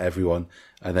go at everyone,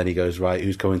 and then he goes, right,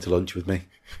 who's coming to lunch with me?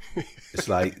 It's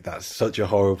like, that's such a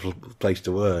horrible place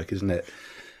to work, isn't it?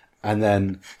 And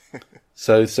then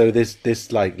so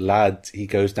this like lad, he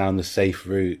goes down the safe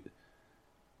route.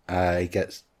 He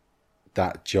gets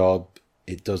that job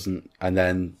it doesn't. And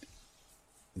then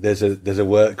there's a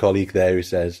work colleague there who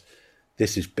says,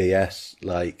 "This is BS.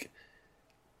 Like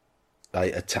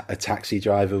a taxi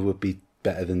driver would be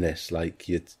better than this. Like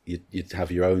you'd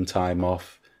have your own time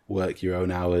off, work your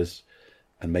own hours,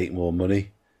 and make more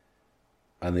money."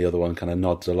 And the other one kind of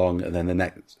nods along, and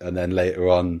then later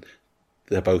on,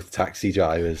 they're both taxi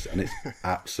drivers, and it's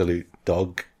absolute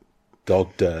dog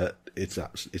dirt.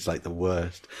 It's like the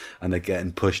worst, and they're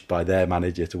getting pushed by their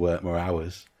manager to work more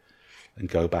hours and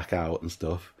go back out and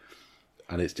stuff,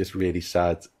 and it's just really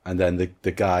sad. And then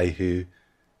the guy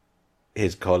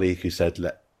his colleague who said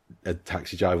a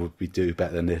taxi driver would do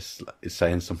better than this is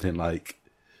saying something like,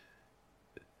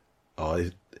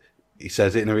 he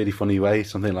says it in a really funny way,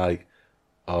 something like,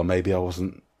 "Oh, maybe I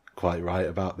wasn't quite right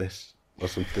about this," or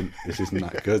something. "This isn't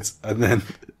that good." And then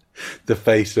the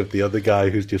face of the other guy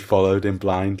who's just followed him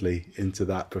blindly into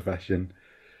that profession.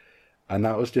 And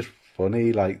that was just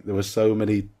funny. Like, there were so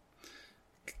many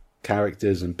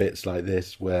characters and bits like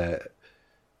this where,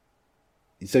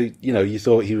 so, you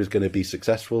thought he was going to be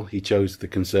successful. He chose the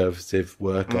conservative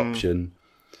work option,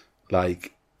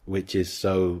 like, which is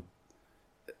so,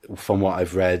 from what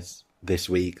I've read this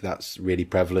week, that's really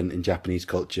prevalent in Japanese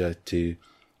culture, to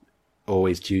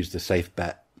always choose the safe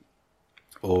bet.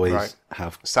 Always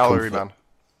have salaryman.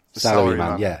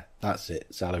 Salaryman, yeah, that's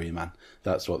it. Salaryman,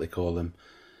 that's what they call them.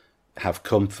 Have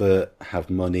comfort,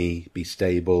 have money, be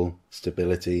stable,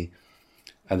 stability,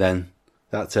 and then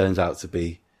that turns out to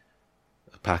be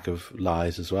a pack of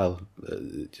lies as well.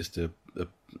 Just a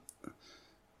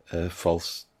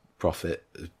false prophet,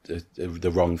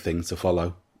 the wrong thing to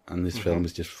follow. And this film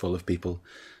is just full of people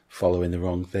following the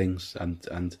wrong things,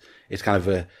 and it's kind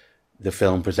of the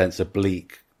film presents a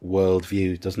bleak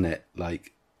worldview, doesn't it?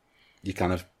 Like, you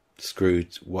kind of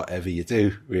screwed whatever you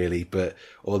do, really. But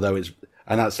although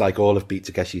and that's like all of Beat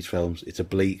Takeshi's films, it's a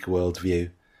bleak worldview,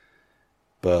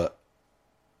 but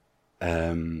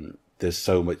there's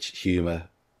so much humour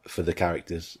for the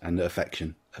characters and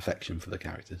affection for the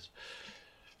characters.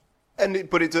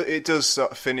 But it does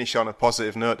sort of finish on a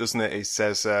positive note, doesn't it? He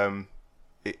says, I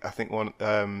think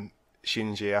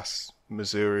Shinji asks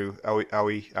Mizuru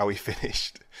how he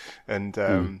finished, and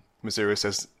Mizuru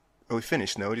says, "Are we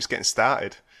finished? No, we're just getting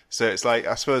started." So it's like,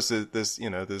 I suppose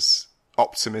there's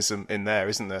optimism in there,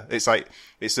 isn't there? It's like,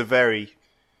 it's a very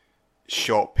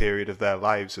short period of their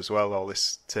lives as well, all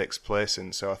this takes place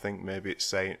in. So I think maybe it's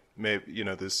saying, there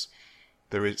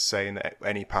is saying that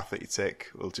any path that you take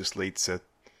will just lead to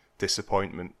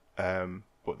disappointment,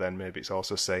 but then maybe it's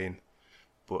also saying,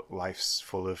 but life's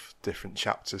full of different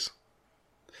chapters.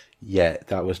 Yeah,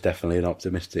 that was definitely an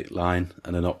optimistic line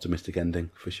and an optimistic ending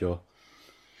for sure.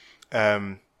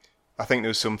 I think there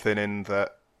was something in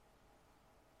that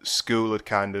school had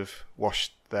kind of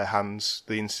washed their hands.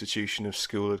 The institution of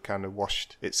school had kind of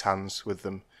washed its hands with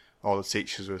them. All the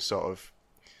teachers were sort of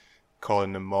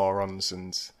calling them morons,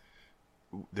 and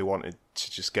they wanted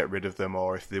to just get rid of them,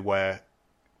 or if they were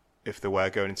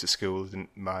going into school, they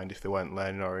didn't mind if they weren't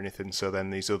learning or anything. So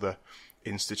then these other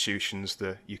institutions,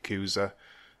 the Yakuza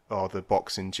or the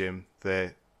boxing gym,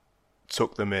 they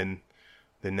took them in,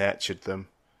 they nurtured them,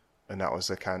 and that was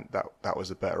that was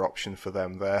a better option for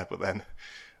them there. But then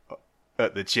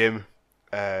at the gym,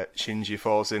 Shinji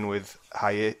falls in with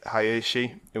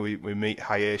Hayashi. We meet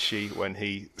Hayashi when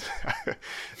he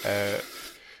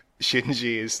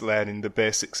Shinji is learning the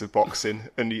basics of boxing,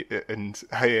 and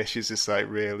Hayashi's this like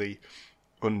really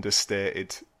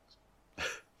understated,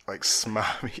 like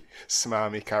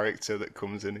smarmy character that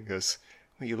comes in and goes,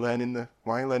 "Why are you learning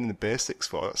the basics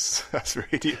for? That's for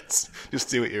idiots. Just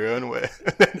do it your own way."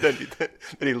 And then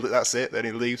that's it. Then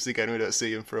he leaves again. We don't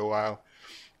see him for a while.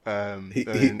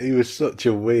 He was such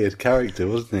a weird character,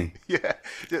 wasn't he? Yeah,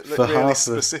 really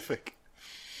specific.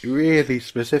 Really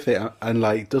specific, and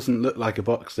like doesn't look like a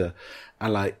boxer,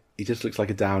 and like he just looks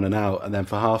like a down and out. And then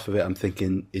for half of it, I'm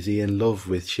thinking, is he in love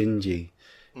with Shinji?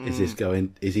 Is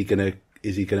he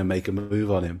gonna make a move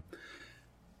on him?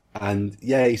 And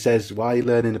yeah, he says, "Why are you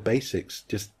learning the basics?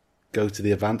 Just go to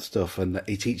the advanced stuff." And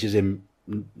he teaches him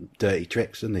dirty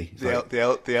tricks, doesn't he?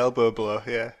 The elbow blow,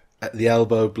 yeah. The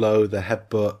elbow blow, the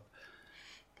headbutt,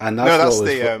 and that's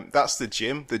the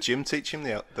gym. The gym teach him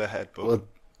the headbutt. Well,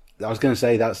 I was going to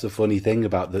say that's the funny thing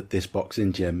about this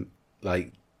boxing gym.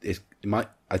 Like,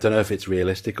 I don't know if it's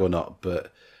realistic or not,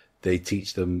 but they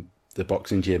teach them, the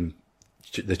boxing gym,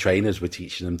 the trainers were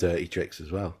teaching them dirty tricks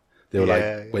as well. They were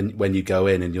like, when you go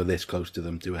in and you're this close to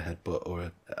them, do a headbutt or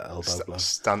an elbow blow.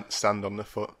 Stand on the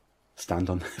foot. Stand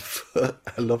on the foot.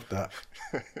 I love that.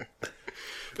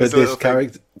 But this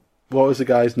character, what was the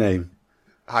guy's name?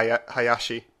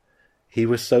 Hayashi. He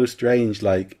was so strange.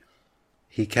 Like,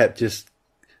 he kept just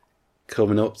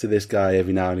coming up to this guy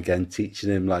every now and again, teaching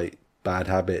him like bad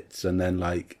habits, and then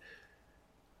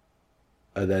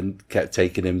kept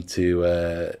taking him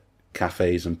to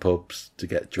cafes and pubs to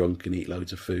get drunk and eat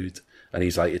loads of food. And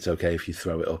he's like, it's okay if you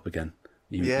throw it up again.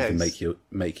 You can make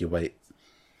your weight.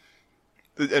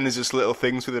 And there's just little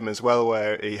things with him as well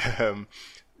where he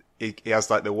has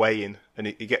like the weigh-in, and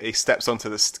he steps onto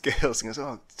the scales and goes,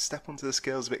 "Oh, step onto the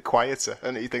scales a bit quieter."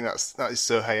 And you think that is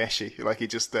so Hayeshi. Like he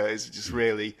just is just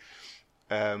really,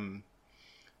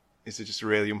 is just a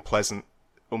really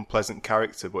unpleasant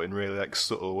character, but in really like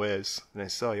subtle ways. And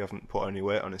it's, "Oh, you haven't put any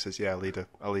weight on." He says, "Yeah,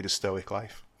 I lead a stoic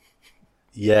life."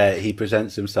 Yeah, he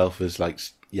presents himself as like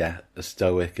a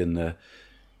stoic and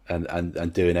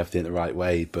doing everything the right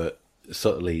way, but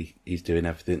subtly he's doing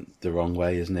everything the wrong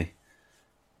way, isn't he?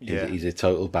 Yeah, he's a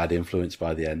total bad influence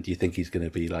by the end. You think he's going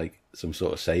to be like some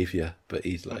sort of savior, but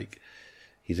he's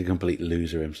a complete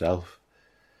loser himself.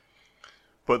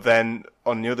 But then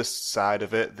on the other side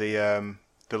of it, the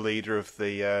leader of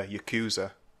the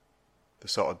Yakuza, the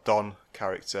sort of Don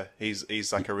character,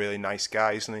 he's like a really nice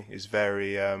guy, isn't he? He's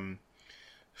very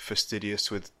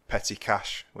fastidious with petty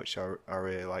cash, which I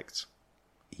really liked.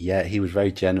 Yeah, he was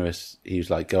very generous. He was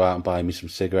like, go out and buy me some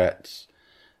cigarettes,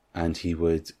 and he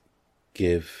would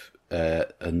give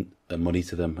money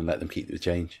to them and let them keep the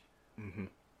change. Mm-hmm.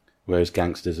 Whereas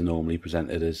gangsters are normally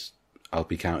presented as, I'll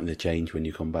be counting the change when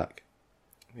you come back.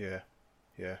 Yeah.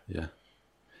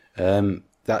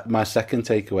 That my second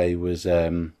takeaway was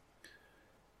a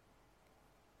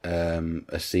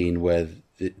scene where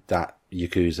that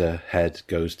Yakuza head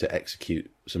goes to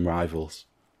execute some rivals.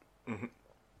 Mm-hmm.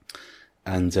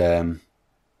 And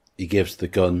he gives the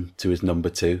gun to his number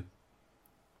two.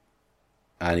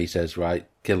 And he says, right,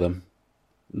 kill him.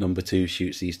 Number two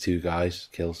shoots these two guys,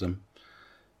 kills them.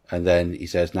 And then he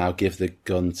says, now give the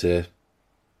gun to,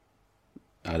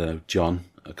 I don't know, John.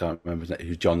 I can't remember his name.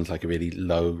 Who John's like a really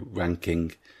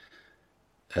low-ranking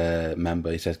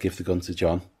member. He says, give the gun to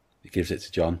John. He gives it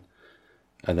to John.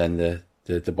 And then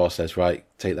the boss says, right,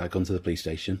 take that gun to the police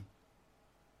station. Do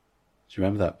you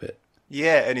remember that bit?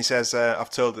 Yeah, and he says, I've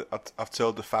told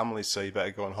the family, so you better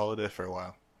go on holiday for a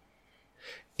while.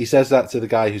 He says that to the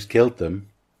guy who's killed them.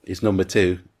 It's number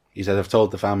two. He says, I've told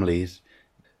the families.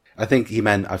 I think he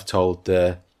meant I've told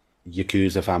the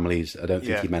Yakuza families. I don't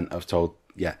think he meant I've told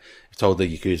the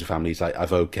Yakuza families, like, I've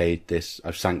okayed this,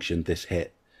 I've sanctioned this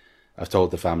hit. I've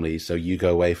told the families, so you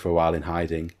go away for a while in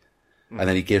hiding. Mm. And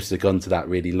then he gives the gun to that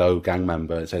really low gang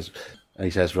member and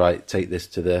he says, right, take this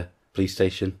to the police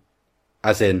station.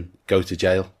 As in, go to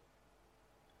jail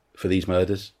for these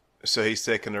murders. So he's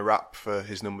taken a rap for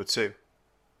his number two.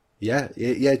 Yeah,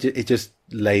 it just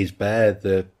lays bare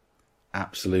the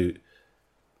absolute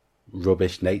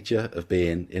rubbish nature of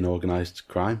being in organised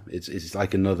crime. It's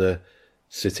like another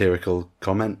satirical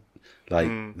comment.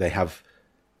 Like, they have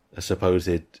a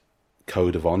supposed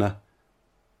code of honour,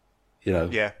 you know.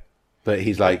 Yeah. But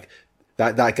he's like,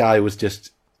 that guy was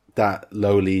just, that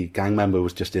lowly gang member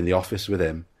was just in the office with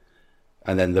him.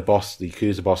 And then the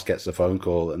Yakuza boss gets the phone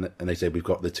call and they say, we've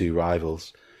got the two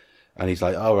rivals. And he's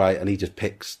like, all right. And he just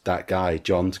picks that guy,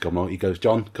 John, to come along. He goes,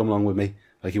 John, come along with me.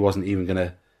 Like, he wasn't even going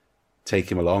to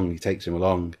take him along. He takes him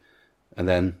along and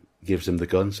then gives him the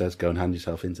gun, says, go and hand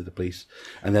yourself into the police.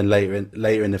 And then later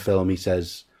in the film, he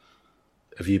says,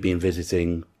 have you been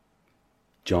visiting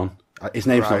John? His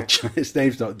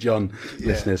name's not John,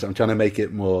 listeners. I'm trying to make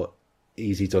it more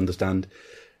easy to understand.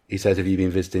 He says, have you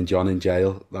been visiting John in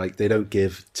jail? Like, they don't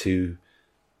give two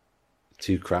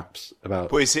craps about.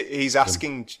 But he's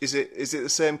asking, is it the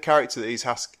same character that he's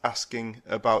asking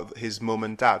about his mum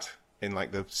and dad in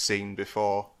like the scene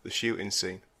before the shooting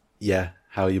scene? Yeah,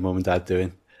 how are your mum and dad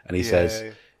doing? And he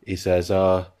says,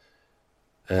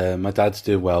 my dad's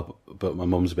doing well, but my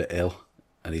mum's a bit ill.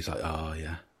 And he's like, oh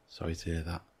yeah, sorry to hear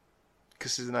that.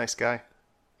 Because he's a nice guy.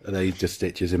 And then he just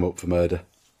stitches him up for murder.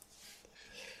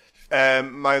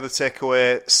 My other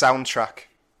takeaway, soundtrack.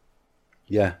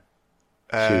 Yeah.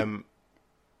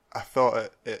 I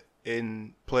thought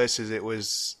in places it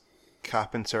was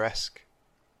Carpenter-esque.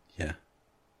 Yeah.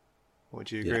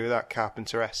 Would you agree with that?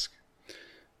 Carpenter-esque?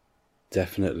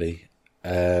 Definitely.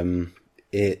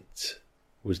 It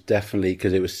was definitely,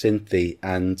 because it was synthy,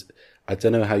 and I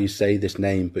don't know how you say this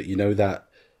name, but you know that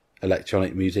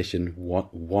electronic musician,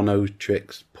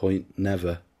 Oneohtrix Point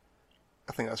Never?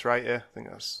 I think that's right, yeah. I think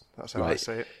that's how I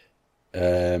say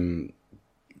it.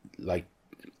 Like,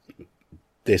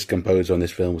 this composer on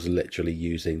this film was literally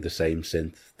using the same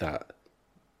synth that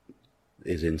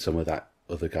is in some of that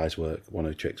other guy's work,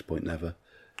 Oneohtrix Point Never.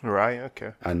 Right,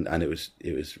 okay. And it was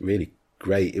really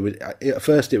great. It was, at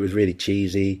first it was really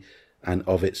cheesy and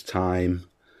of its time,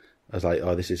 I was like,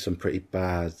 oh, this is some pretty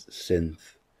bad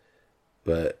synth,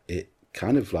 but it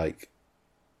kind of like,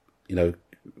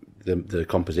 the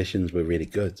compositions were really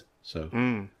good. So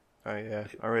I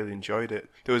really enjoyed it.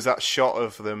 There was that shot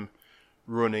of them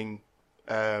running.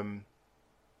 I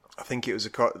think it was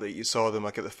that you saw them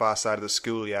like at the far side of the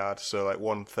schoolyard. So like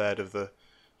 1/3 of the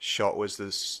shot was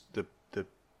the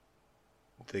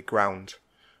ground,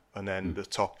 and then the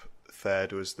top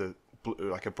third was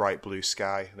like a bright blue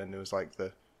sky. And then there was like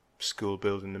the school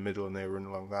building in the middle, and they were running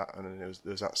along that. And then there was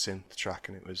that synth track,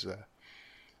 and it was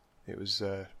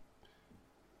a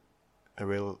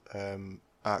real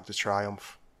Arc de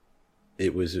Triomphe.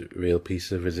 It was a real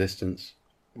piece of resistance.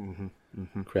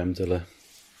 Creme de la.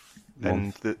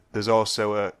 And there's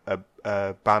also a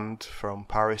band from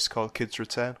Paris called Kids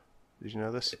Return. Did you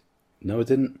know this? No, I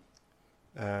didn't.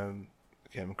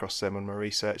 Came across them on my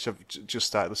research. I've just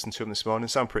started listening to them this morning. They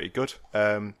sound pretty good.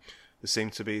 They seem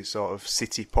to be sort of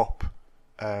city pop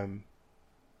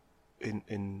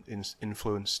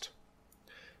influenced.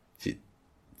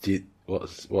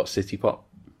 What city pop?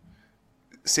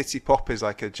 City pop is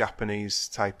like a Japanese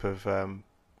type of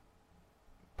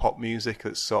pop music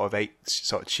that's sort of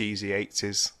cheesy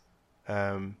 80s.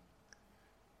 I'll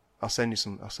send you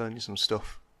some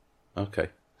stuff. Okay.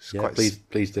 It's yeah,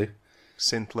 please do.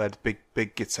 Synth led,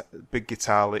 big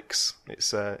guitar licks.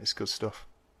 It's good stuff.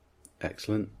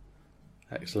 Excellent.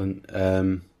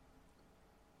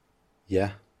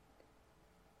 Yeah.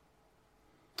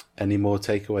 Any more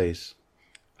takeaways?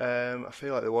 I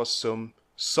feel like there was some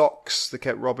socks. They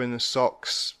kept robbing the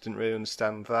socks. Didn't really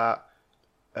understand that.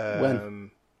 When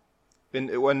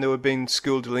they were being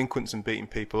school delinquents and beating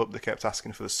people up, they kept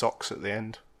asking for the socks at the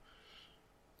end.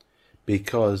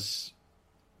 Because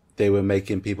they were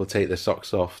making people take their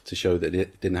socks off to show that they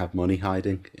didn't have money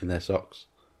hiding in their socks.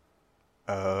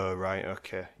 Oh, right.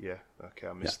 Okay. Yeah. Okay.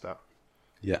 I missed that.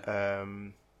 Yeah.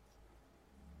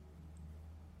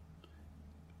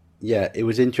 Yeah, it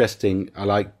was interesting.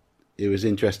 It was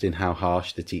interesting how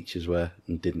harsh the teachers were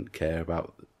and didn't care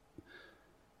about.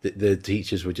 The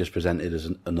teachers were just presented as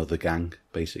another gang,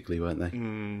 basically, weren't they?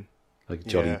 Like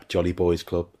Jolly Boys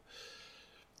Club.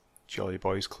 Jolly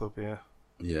Boys Club, yeah.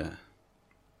 Yeah.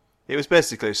 It was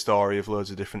basically a story of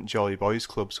loads of different Jolly Boys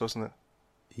clubs, wasn't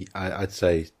it? I'd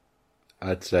say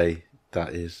that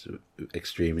is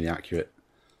extremely accurate.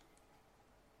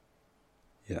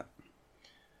 Yeah.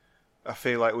 I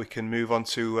feel like we can move on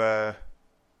to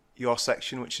your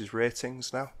section, which is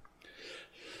ratings now.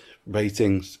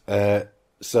 Ratings.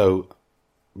 So,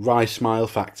 Rye Smile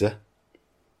Factor.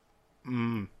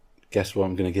 Guess what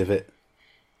I'm going to give it?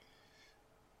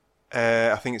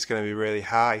 I think it's going to be really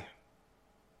high.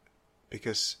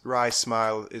 Because Rye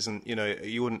Smile isn't, you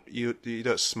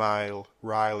don't smile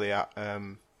wryly at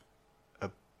a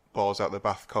balls out the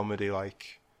bath comedy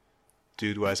like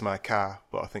Dude, Where's My Car?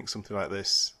 But I think something like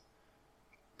this,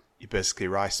 you basically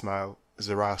Rye Smile. There's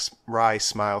a Rye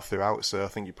Smile throughout, so I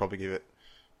think you probably give it,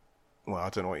 well, I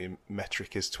don't know what your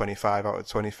metric is, 25 out of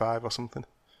 25 or something.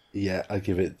 Yeah, I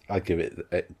give it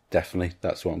definitely.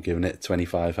 That's what I'm giving it,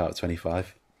 25 out of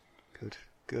 25.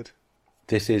 Good.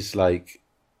 This is like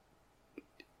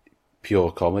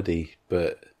pure comedy,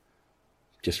 but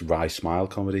just Rye Smile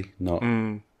comedy, not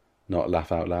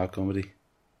laugh out loud comedy.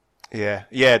 Yeah,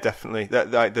 definitely.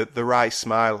 The Rye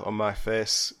Smile on my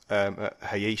face at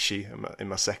Hayashi in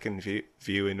my second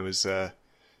viewing was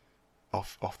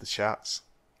off the charts.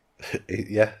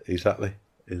 Yeah, exactly,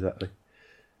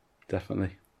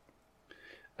 definitely.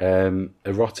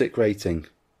 Erotic rating.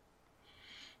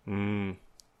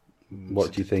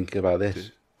 What do you think about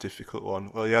this? Difficult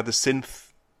one. Well, you had the synth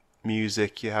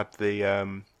music, you had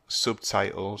the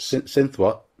subtitles. Synth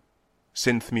what?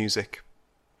 Synth music.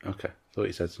 Okay, thought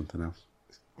you said something else.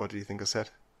 What do you think I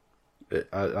said?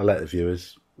 I'll let the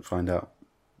viewers find out,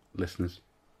 listeners.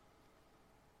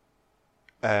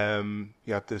 You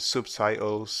had the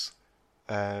subtitles,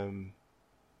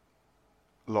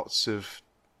 lots of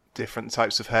different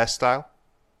types of hairstyle.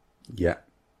 Yeah,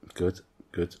 good.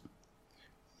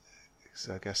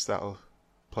 So I guess that'll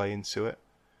play into it.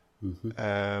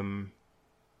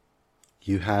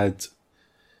 You had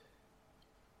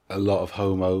a lot of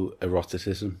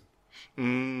homoeroticism.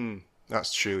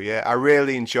 That's true, yeah. I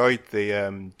really enjoyed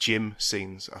the gym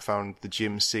scenes. I found the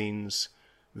gym scenes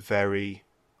very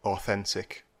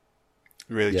authentic.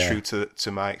 Really true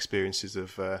to my experiences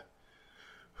of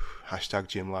hashtag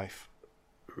gym life.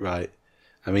 Right.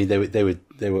 I mean, they were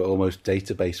almost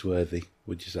database worthy,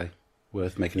 would you say?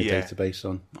 Worth making a database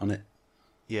on it?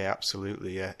 Yeah,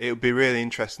 absolutely, yeah. It would be really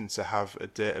interesting to have a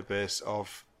database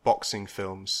of boxing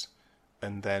films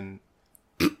and then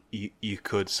you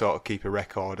could sort of keep a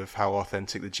record of how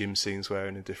authentic the gym scenes were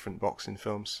in the different boxing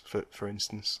films, for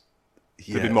instance.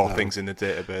 There'd be more things in the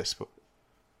database, but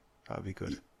that'd be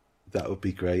good. That would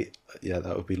be great. Yeah,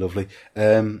 that would be lovely.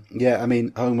 Yeah, I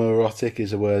mean, homoerotic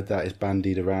is a word that is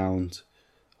bandied around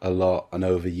a lot and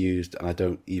overused, and I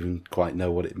don't even quite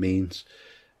know what it means.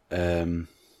 But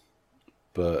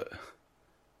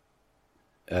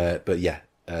yeah,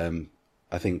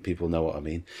 I think people know what I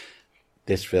mean.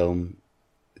 This film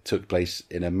took place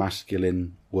in a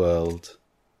masculine world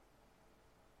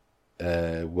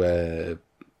where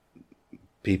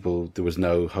there was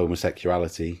no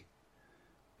homosexuality,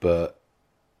 but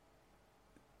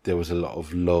there was a lot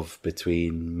of love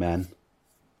between men.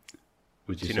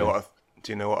 Do you know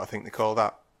what I think they call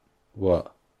that?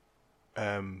 What?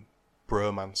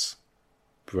 Bromance.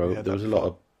 There was a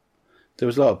lot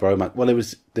of bromance. Well,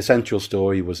 the central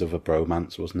story was of a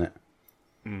bromance, wasn't it?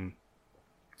 Mm.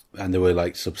 And there were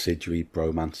like subsidiary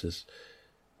bromances.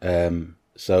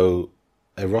 So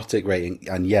erotic rating,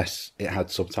 and yes, it had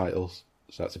subtitles,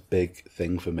 so that's a big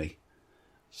thing for me.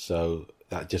 So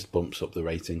that just bumps up the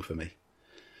rating for me.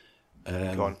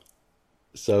 Go on.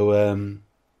 So I'm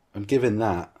giving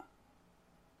that.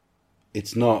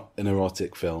 It's not an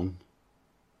erotic film,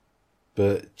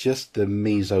 but just the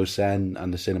mise-en-scène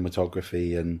and the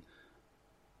cinematography and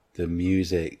the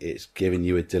music, it's giving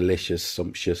you a delicious,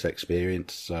 sumptuous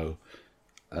experience. So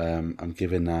I'm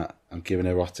giving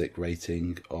erotic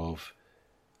rating of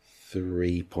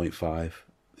 3.5.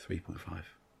 3.5.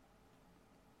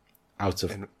 Out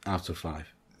of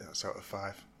 5. That's out of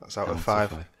 5. That's out of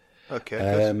 5. Okay.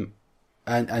 Good.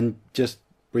 And just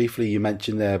briefly, you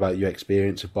mentioned there about your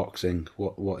experience of boxing.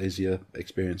 What is your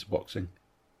experience of boxing?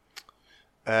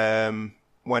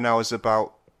 When I was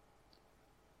about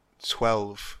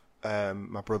 12,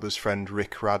 my brother's friend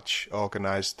Rick Raj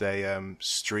organised a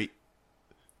street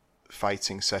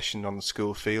fighting session on the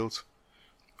school field.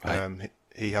 Right.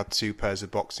 He had 2 pairs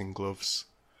of boxing gloves.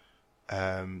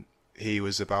 He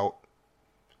was about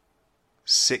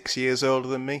 6 years older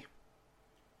than me.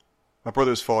 My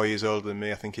brother was 4 years older than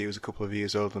me. I think he was a couple of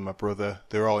years older than my brother.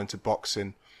 They were all into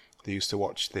boxing. They used to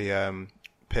watch the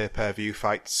pay-per-view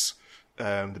fights,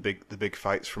 the big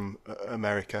fights from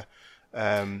America.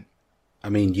 I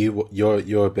mean,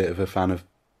 you're a bit of a fan of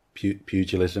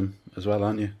pugilism as well,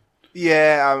 aren't you?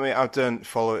 Yeah, I mean, I don't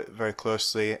follow it very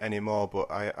closely anymore, but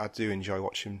I do enjoy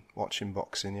watching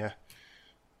boxing. Yeah.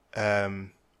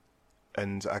 And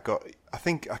I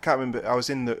can't remember. I was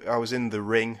in the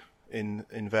ring in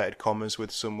inverted commas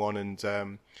with someone,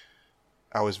 and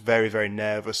I was very, very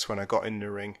nervous when I got in the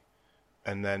ring,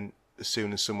 and then as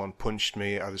soon as someone punched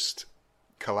me, I just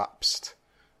collapsed.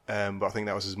 But I think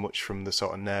that was as much from the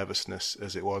sort of nervousness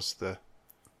as it was the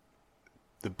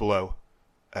blow.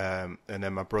 And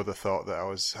then my brother thought that I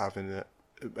was having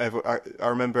I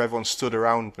remember everyone stood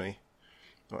around me.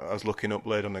 I was looking up,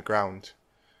 laid on the ground,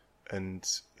 and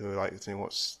they were like, they were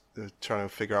trying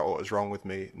to figure out what was wrong with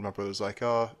me. And my brother was like,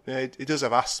 "Oh, yeah, he does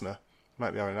have asthma. He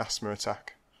might be having an asthma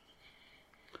attack."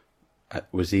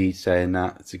 Was he saying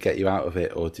that to get you out of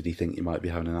it, or did he think you might be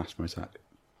having an asthma attack?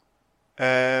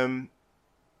 I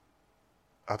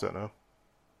don't know.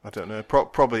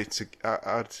 Probably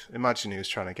I'd imagine he was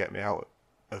trying to get me out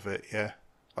of it. Yeah.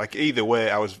 Like either way,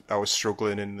 I was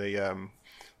struggling in the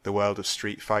world of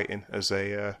street fighting as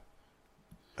an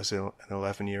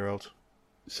 11-year-old.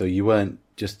 So you weren't,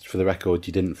 just for the record,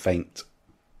 you didn't faint.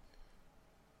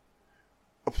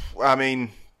 I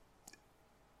mean,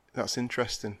 that's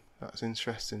interesting.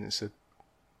 It's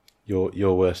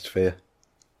your worst fear.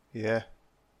 Yeah.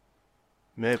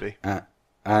 Maybe.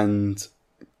 And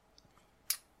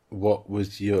what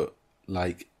was your,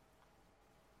 like,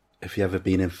 have you ever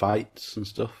been in fights and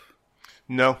stuff?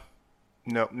 No,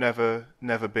 never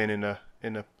been in a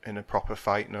proper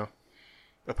fight. No,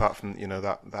 apart from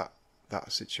that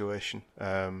situation.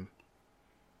 But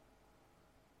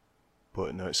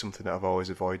no, it's something that I've always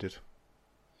avoided.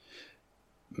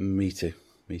 Me too.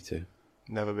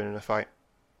 Never been in a fight.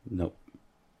 Nope.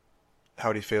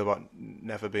 How do you feel about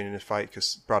never being in a fight?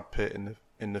 Because Brad Pitt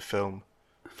in the film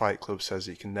Fight Club says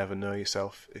you can never know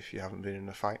yourself if you haven't been in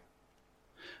a fight.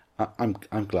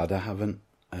 I'm glad I haven't.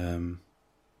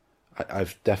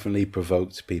 I've definitely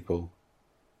provoked people.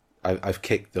 I've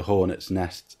kicked the hornet's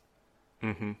nest.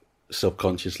 Mm-hmm.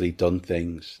 Subconsciously done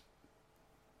things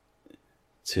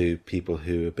to people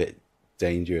who are a bit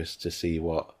dangerous to see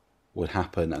what would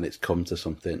happen, and it's come to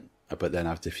something. But then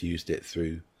I've diffused it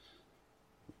through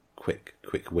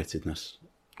quick-wittedness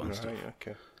and stuff.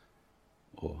 Okay.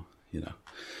 Or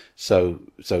so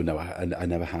no, I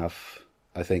never have.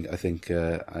 I think, I think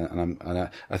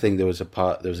there was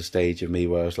a stage of me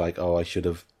where I was like, oh, I should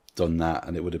have done that,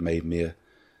 and it would have made me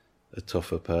a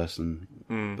tougher person.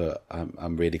 But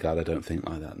I'm really glad I don't think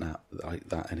like that now, like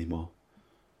that anymore.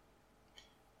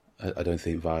 I don't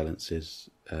think violence is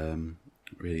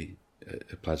really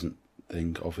a pleasant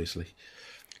thing, obviously.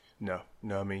 No,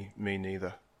 me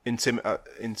neither.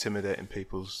 Intimidating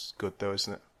people's good though,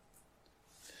 isn't it?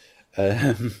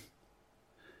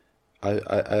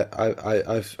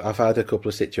 I've had a couple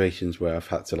of situations where I've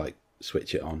had to like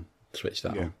switch that on.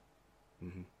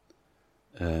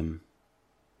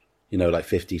 You know, like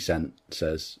 50 Cent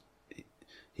says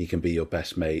he can be your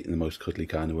best mate in the most cuddly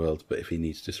kind of world, but if he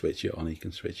needs to switch it on, he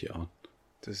can switch it on.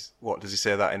 Does he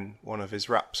say that in one of his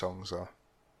rap songs or?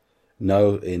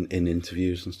 No, in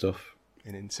interviews and stuff.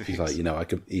 In interviews, he's like, you know,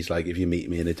 he's like, if you meet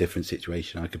me in a different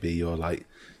situation, I could be your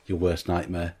worst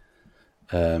nightmare.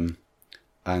 And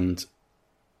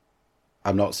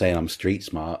I'm not saying I'm street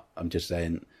smart. I'm just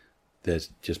saying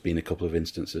there's just been a couple of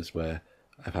instances where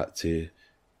I've had to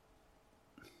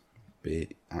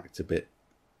act a bit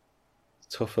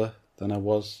tougher than I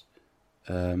was,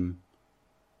 in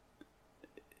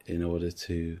order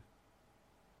to,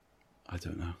 I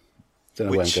don't know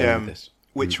where I'm going with this.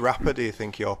 Which rapper do you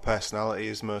think your personality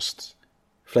is most?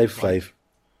 Flavor Flav.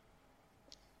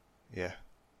 Yeah,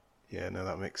 no,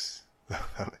 that makes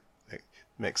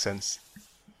sense.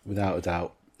 Without a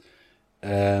doubt.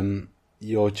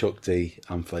 You're Chuck D,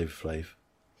 I'm Flavor Flav.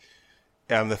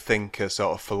 Yeah, I'm the thinker,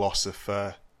 sort of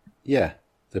philosopher. Yeah,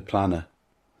 the planner,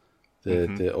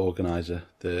 the organizer,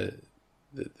 the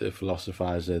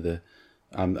philosophizer.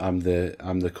 I'm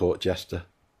the court jester.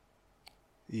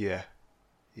 Yeah,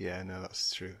 no,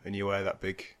 that's true. And you wear that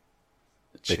big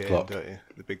chain, clock, don't you?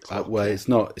 The big clock. Well, it's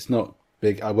not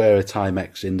big. I wear a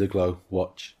Timex Indiglo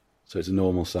watch, so it's a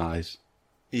normal size.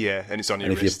 Yeah, and it's on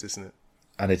your wrist, isn't it?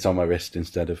 And it's on my wrist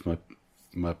instead of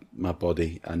my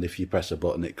body. And if you press a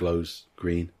button, it glows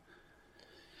green.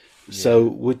 Yeah. So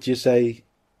would you say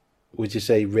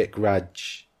Rick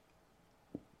Raj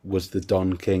was the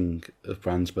Don King of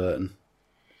Bransburton?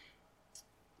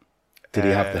 Did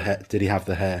he have the hair? Did he have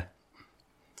the hair?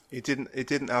 He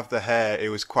didn't have the hair. It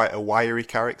was quite a wiry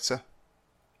character.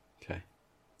 Okay.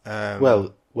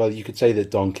 Well, you could say that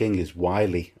Don King is a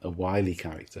wily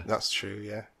character. That's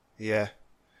true. Yeah.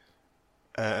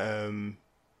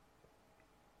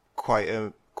 Quite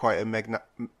a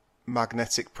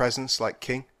magnetic presence, like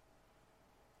King.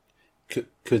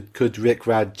 Could Rick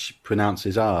Raj pronounce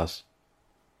his R's?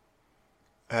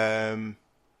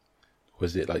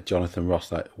 Was it like Jonathan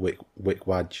Ross, like Wick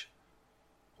Wadge?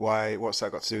 Why? What's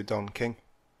that got to do with Don King?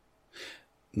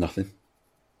 Nothing.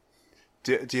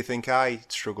 Do you think I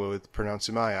struggle with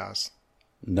pronouncing my R's?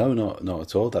 No, not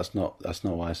at all. That's not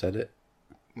why I said it.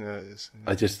 No, it is.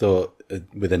 I just thought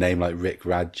with a name like Rick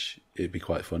Raj, it'd be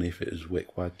quite funny if it was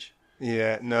Wick Wadge.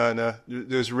 Yeah, no.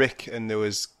 There was Rick and there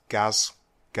was Gaz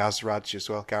Raj as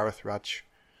well, Gareth Raj.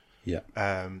 Yeah.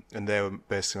 And they were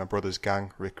basically my brother's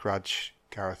gang, Rick Raj,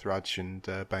 Gareth Raj, and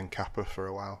Ben Kappa for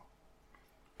a while.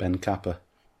 Ben Kappa.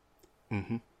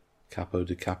 Mm-hmm. Capo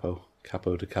de Kappa.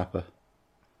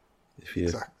 If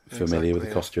you're familiar with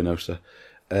the Costa Nostra.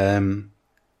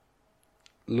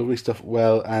 Lovely stuff.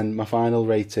 Well, and my final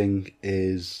rating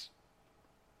is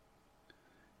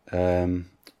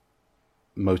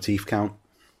motif count.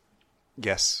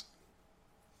 Yes.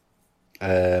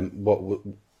 What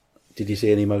did you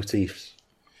see any motifs?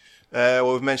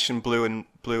 Well, we've mentioned blue and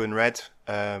red.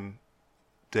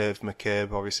 Dave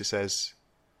McCabe obviously says,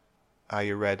 "Are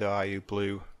you red or are you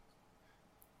blue?"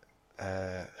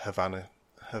 Havana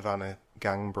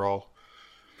gang brawl.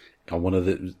 On one of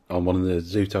the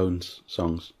Zootones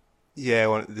songs. Yeah,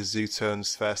 one of the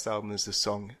Zootones' first album is the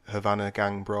song Havana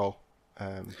Gang Brawl.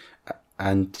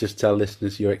 And just tell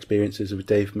listeners your experiences with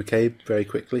Dave McCabe very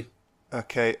quickly.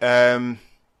 Okay,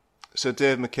 so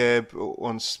Dave McCabe,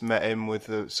 once met him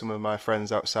with some of my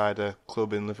friends outside a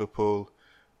club in Liverpool.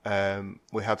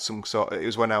 We had it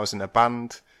was when I was in a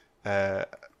band.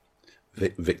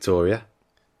 Victoria,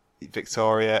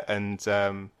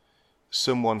 and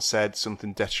someone said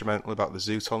something detrimental about the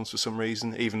Zootons for some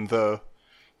reason, even though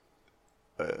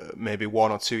maybe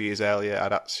 1 or 2 years earlier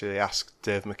I'd actually asked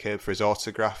Dave McCabe for his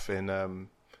autograph in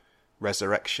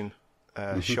Resurrection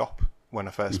shop when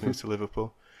I first moved to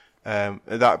Liverpool.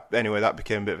 That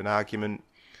became a bit of an argument.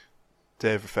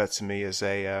 Dave referred to me as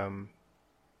a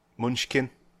munchkin.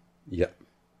 Yep.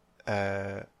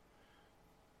 And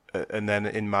then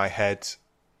in my head,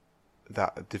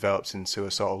 that developed into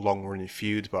a sort of long-running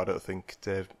feud. But I don't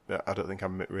think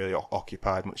I'm really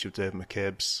occupied much of Dave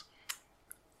McCabe's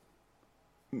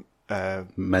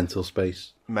mental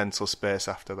space. mental space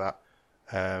after that.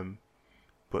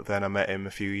 But then I met him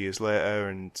a few years later,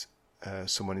 and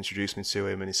someone introduced me to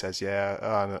him, and he says,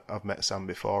 "Yeah, I've met Sam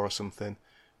before or something."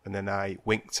 And then I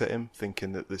winked at him,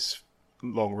 thinking that this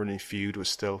long-running feud was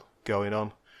still going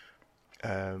on.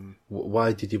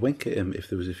 Why did you wink at him if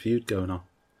there was a feud going on?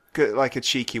 Like a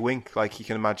cheeky wink, like you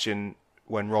can imagine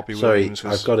when Robbie Sorry, Williams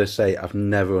was... I've got to say, I've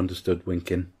never understood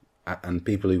winking, and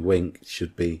people who wink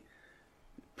should be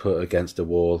put against a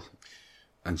wall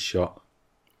and shot.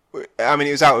 I mean,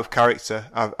 it was out of character.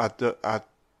 I'd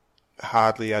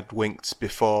hardly had winked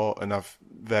before, and I've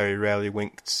very rarely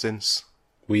winked since.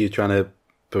 Were you trying to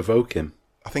provoke him?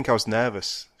 I think I was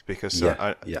nervous because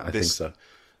I think so.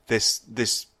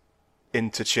 This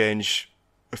interchange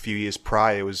a few years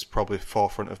prior was probably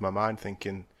forefront of my mind,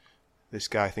 thinking this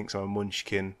guy thinks I'm a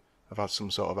munchkin. I've had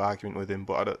some sort of argument with him,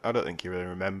 but I don't think he really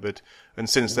remembered. And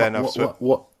since then,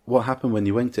 what happened when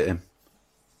you winked at him?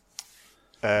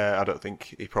 I don't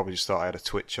think he probably just thought I had a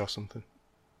twitch or something.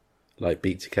 Like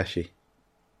Beat Takeshi?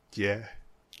 Yeah.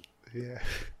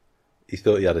 He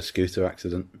thought he had a scooter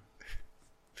accident.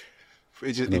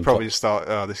 He probably just thought,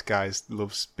 oh, this guy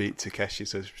loves Beat Takeshi,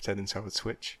 so he's pretending to have a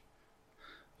twitch.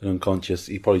 He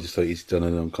probably just thought he's done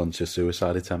an unconscious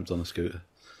suicide attempt on a scooter.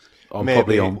 Maybe.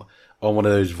 Probably on one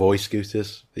of those Voice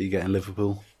scooters that you get in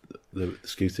Liverpool, the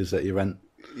scooters that you rent.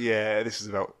 Yeah, this is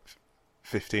about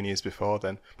 15 years before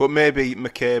then. But maybe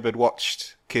McCabe had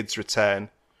watched Kids Return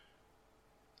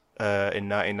in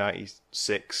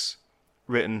 1996,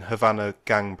 written Havana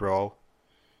Gang Brawl,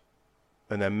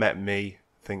 and then met me.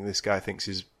 Think this guy thinks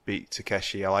he's Beat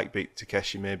Takeshi. I like Beat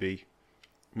Takeshi. Maybe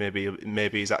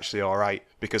he's actually all right.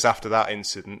 Because after that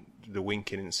incident, the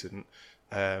winking incident,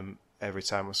 every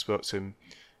time I spoke to him,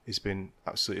 he's been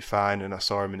absolutely fine. And I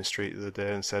saw him in the street the other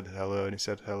day and said hello, and he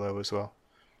said hello as well.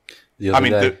 The other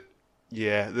day?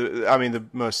 The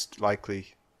most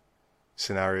likely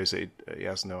scenario is that he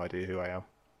has no idea who I am.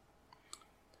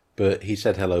 But he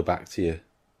said hello back to you.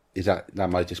 Is that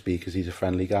might just be because he's a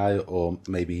friendly guy, or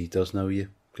maybe he does know you?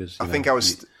 Because I think I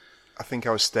was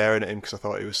staring at him because I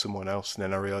thought he was someone else, and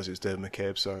then I realised it was Dave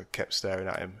McCabe, so I kept staring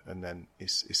at him, and then he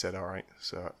said, "All right."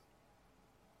 So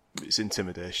it's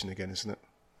intimidation again, isn't it?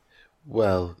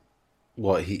 Well,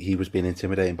 what he was being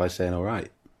intimidating by saying "all right"?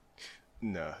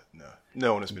 No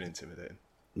one has been intimidating.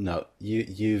 No,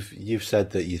 you've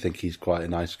said that you think he's quite a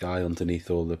nice guy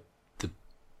underneath all the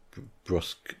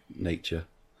brusque nature.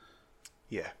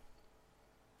 Yeah.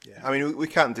 I mean, we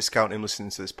can't discount him listening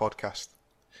to this podcast.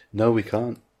 No, we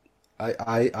can't.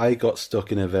 I got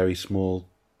stuck in a very small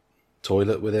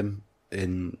toilet with him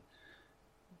in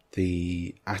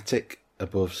the attic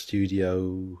above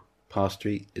Studio Parr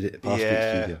Street. Is it Parr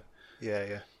Street Studio?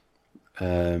 Yeah.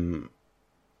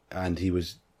 And he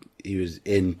was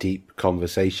in deep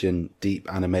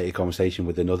animated conversation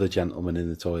with another gentleman in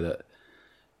the toilet.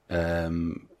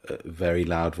 Very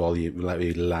loud volume,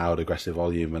 very loud, aggressive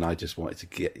volume, and I just wanted to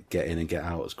get in and get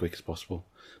out as quick as possible.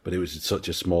 But it was such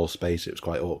a small space; it was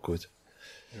quite awkward.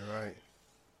 You're right.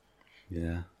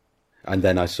 Yeah, and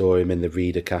then I saw him in the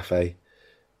Reader Cafe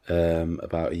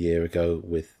about a year ago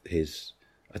with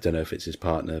I don't know if it's his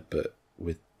partner, but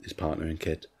with his partner and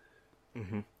kid.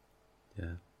 Mm-hmm.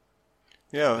 Yeah.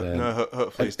 Yeah.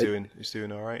 Hopefully he's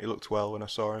doing all right. He looked well when I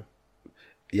saw him.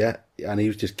 Yeah, and he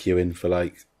was just queuing for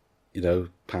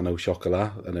pain au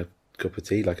chocolat and a cup of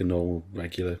tea like a normal,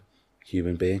 regular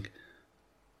human being.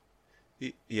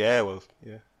 Yeah.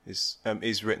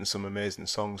 He's written some amazing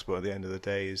songs, but at the end of the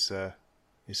day, he's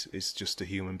just a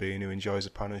human being who enjoys a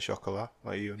pain au chocolat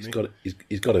like you and me. He's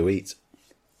got to eat.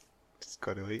 He's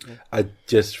got to eat. Yeah.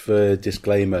 Just for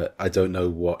disclaimer, I don't know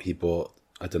what he bought.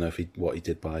 I don't know what he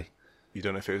did buy. You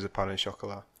don't know if it was a pain au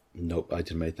chocolat? Nope, I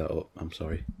just made that up. I'm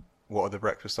sorry. What are the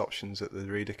breakfast options at the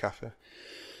Reader Cafe?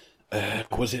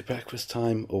 Was it breakfast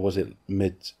time or was it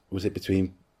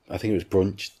between? I think it was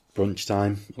brunch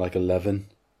time, like 11.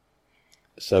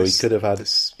 So he could have had.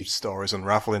 This story's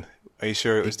unravelling. Are you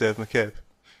sure it was Dave McCabe?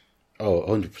 Oh,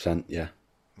 100%, yeah.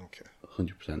 Okay.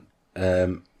 100%.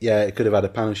 Yeah, it could have had a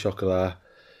pain au chocolat,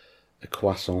 a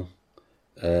croissant.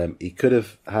 He could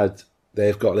have had.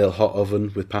 They've got a little hot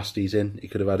oven with pasties in. He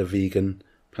could have had a vegan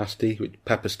pasty, with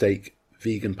pepper steak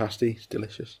vegan pasty. It's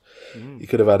delicious. He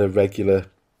could have had a regular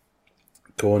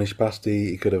Cornish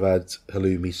pasty. He could have had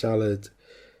halloumi salad.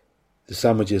 The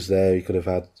sandwiches there, he could have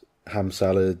had ham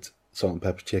salad, salt and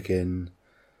pepper chicken,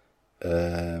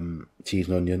 cheese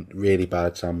and onion. Really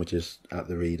bad sandwiches at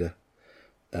the Reader.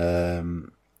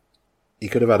 He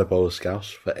could have had a bowl of scouse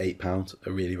for £8. I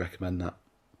really recommend that.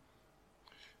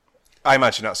 I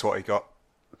imagine that's what he got.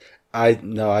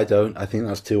 No, I don't. I think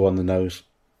that's too on the nose.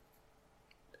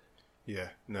 Yeah,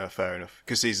 no, fair enough.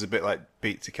 Because he's a bit like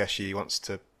Beat Takeshi. He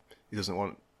doesn't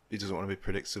want to be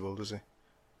predictable, does he?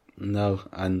 No,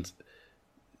 and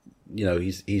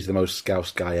he's the most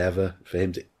scouse guy ever. For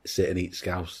him to sit and eat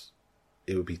scouse,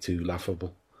 it would be too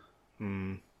laughable. I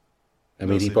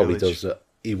mean, he probably does.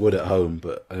 He would at home,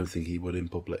 but I don't think he would in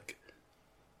public.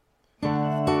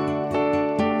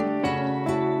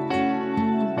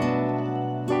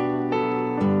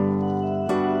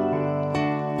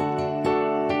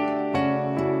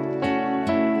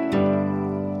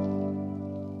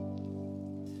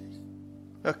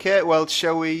 Okay, well,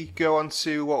 shall we go on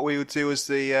to what we would do as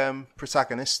the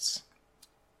protagonists?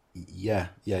 Yeah,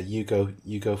 you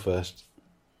go first.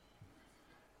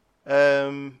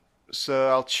 So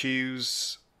I'll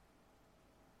choose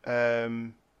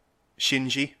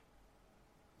Shinji.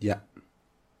 Yeah.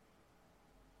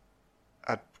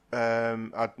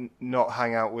 I'd not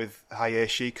hang out with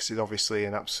Hayashi because he's obviously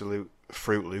an absolute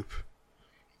Fruit Loop,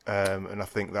 and I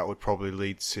think that would probably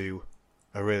lead to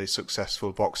a really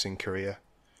successful boxing career.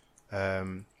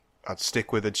 I'd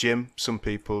stick with a gym. Some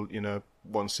people,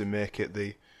 once they make it,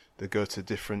 they go to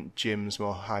different gyms,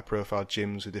 more high-profile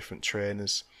gyms with different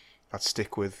trainers. I'll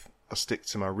stick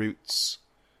to my roots.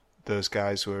 Those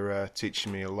guys were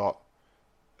teaching me a lot.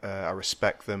 I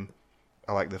respect them.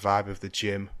 I like the vibe of the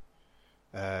gym.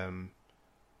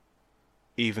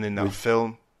 Even in that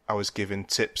film, I was giving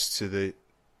tips to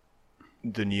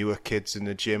the newer kids in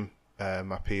the gym,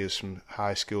 my peers from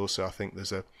high school. So I think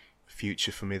there's a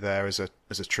future for me there as a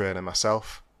trainer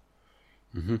myself.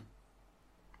 Mm-hmm.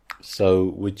 So,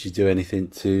 would you do anything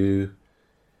to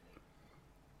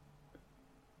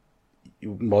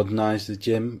modernise the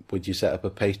gym? Would you set up a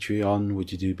Patreon?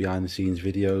 Would you do behind the scenes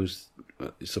videos,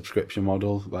 subscription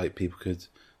model, like people could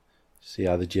see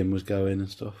how the gym was going and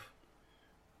stuff?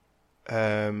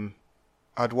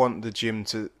 I'd want the gym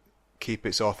to keep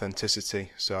its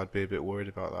authenticity, so I'd be a bit worried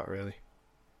about that, really.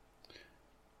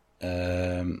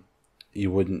 You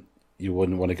wouldn't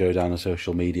want to go down a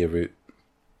social media route?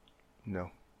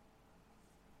 No.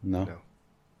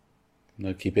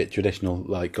 No, keep it traditional,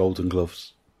 like Golden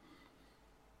Gloves.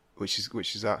 Which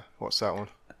is that? What's that one?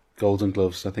 Golden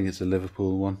Gloves, I think it's a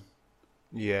Liverpool one.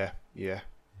 Yeah. I'd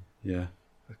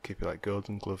keep it like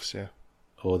Golden Gloves, yeah.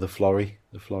 Or the Florrie.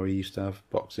 The Florrie used to have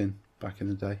boxing back in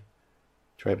the day.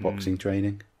 Boxing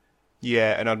training.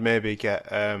 Yeah, and I'd maybe get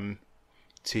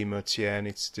Timo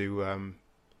Tierney to do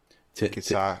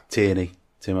guitar. Timo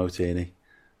Tierney.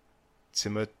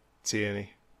 Timo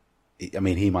Tierney. I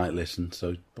mean, he might listen,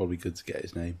 so probably good to get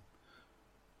his name.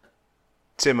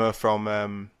 Timo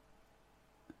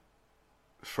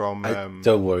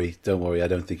don't worry. I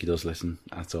don't think he does listen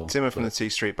at all. Timo from the T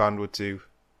Street Band would do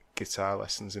guitar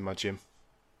lessons in my gym.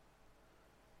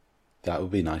 That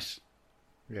would be nice.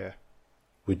 Yeah.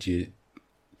 Would you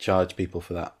charge people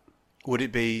for that? Would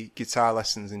it be guitar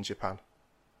lessons in Japan?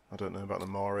 I don't know about the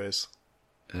Mores.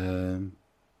 Jim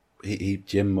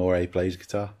Moray plays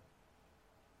guitar.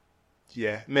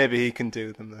 Yeah, maybe he can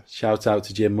do them though. Shout out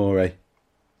to Jim Moray.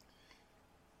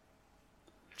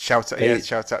 Shout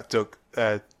out Doug,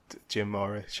 Jim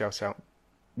Moray. Shout out.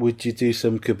 Would you do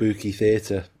some kabuki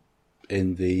theatre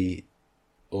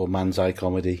or Manzai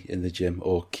comedy in the gym,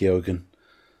 or Kyogen,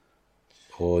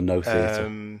 or no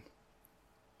theatre?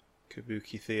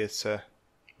 Kabuki theatre.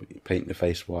 Paint the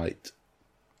face white.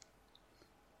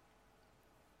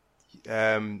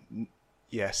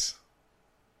 Yes.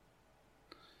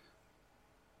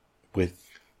 With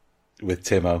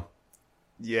Timo.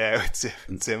 Yeah, with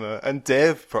Timo and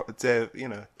Dave. Dave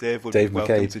would be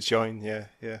welcome McCabe to join. Yeah.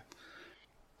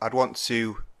 I'd want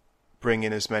to bring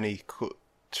in as many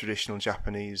traditional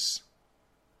Japanese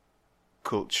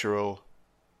cultural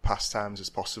pastimes as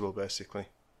possible, basically.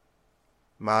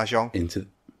 Mahjong.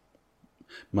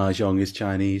 Mahjong is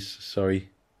Chinese, sorry.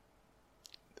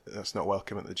 That's not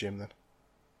welcome at the gym then.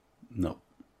 No.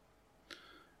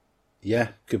 Yeah,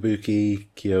 kabuki,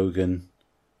 Kyogen,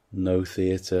 no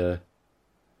theatre,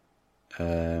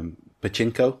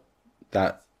 pachinko,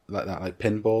 that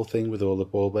pinball thing with all the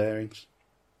ball bearings.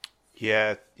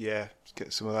 Yeah,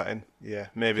 get some of that in. Yeah,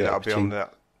 maybe that'll be on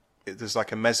that. There's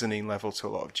like a mezzanine level to a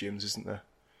lot of gyms, isn't there?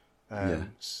 Yeah.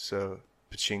 So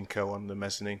pachinko on the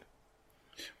mezzanine.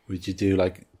 Would you do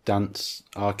like dance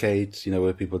arcades?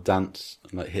 Where people dance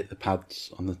and like hit the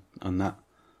pads on that?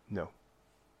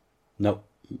 No.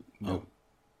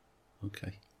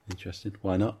 Okay, interesting.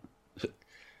 Why not?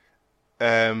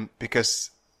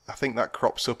 Because I think that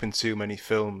crops up in too many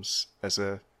films as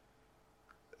a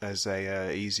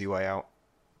easy way out.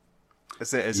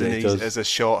 As a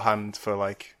shorthand for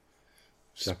like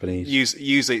Japanese.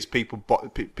 Usually it's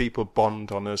people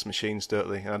bond on those machines, don't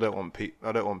they? And I don't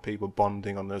want people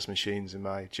bonding on those machines in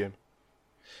my gym.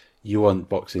 You want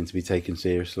boxing to be taken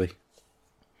seriously.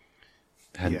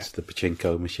 Hence the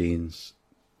pachinko machines,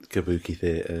 kabuki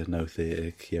theatre, no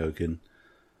theatre, Kyogen.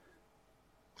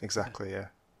 Exactly, yeah.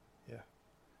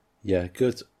 Yeah,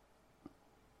 good.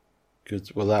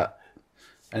 Well,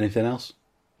 anything else?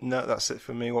 No, that's it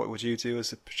for me. What would you do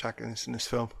as a protagonist in this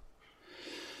film?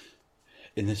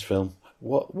 In this film,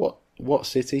 what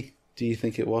city do you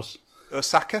think it was?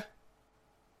 Osaka?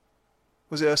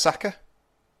 Was it Osaka?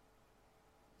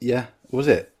 Yeah, was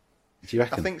it? Do you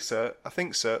reckon? I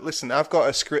think so. Listen, I've got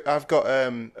a script. I've got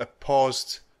a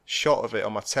paused shot of it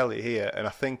on my telly here, and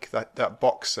I think that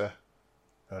boxer.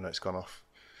 Oh no, it's gone off.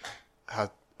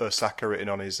 Had Osaka written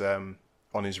on his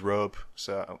robe,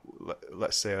 so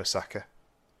let's say Osaka.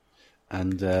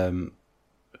 And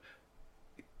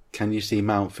can you see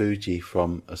Mount Fuji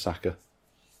from Osaka?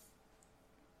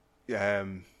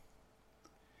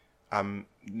 I'm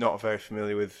not very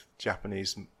familiar with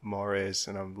Japanese mores,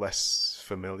 and I'm less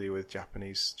familiar with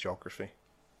Japanese geography.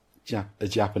 A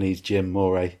Japanese Jim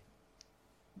Moray.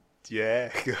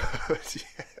 Yeah, good.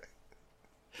 Yeah.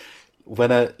 When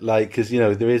because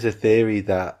there is a theory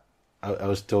that I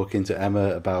was talking to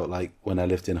Emma about, like, when I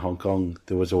lived in Hong Kong,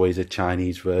 there was always a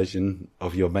Chinese version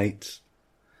of your mates,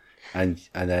 and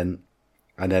then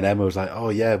Emma was like, oh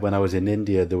yeah, when I was in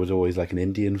India, there was always like an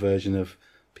Indian version of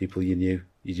people you knew.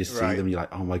 You just see them, you're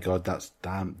like, oh my god, that's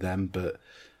them, but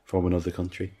from another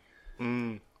country.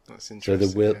 That's interesting. So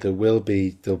there'll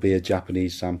be a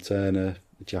Japanese Sam Turner,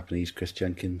 a Japanese Chris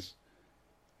Jenkins.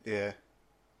 Yeah.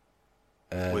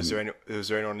 Was there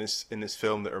anyone in this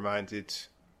film that reminded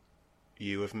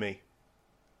you of me?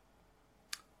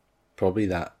 Probably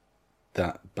that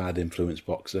bad influence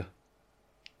boxer.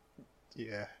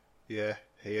 Yeah. He or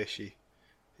she.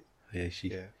 Yeah,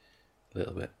 Yeah. A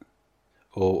little bit.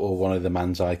 Or one of the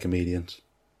Manzai comedians.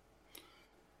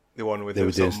 The one with they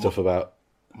were doing stuff about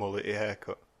mullety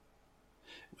haircut.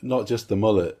 Not just the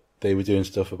mullet. They were doing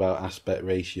stuff about aspect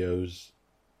ratio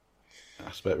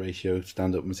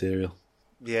stand-up material.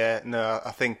 Yeah, no, I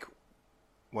think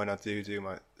when I do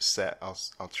my set,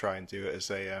 I'll try and do it as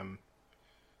a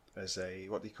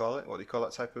what do you call it? What do you call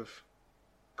that type of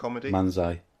comedy?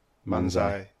 Manzai.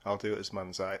 I'll do it as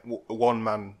Manzai. One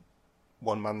man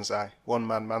Manzai. One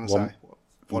man Manzai.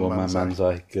 One man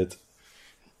Manzai.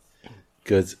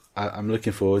 Good. I'm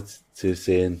looking forward to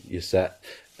seeing your set.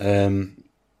 No,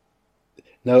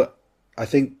 I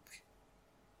think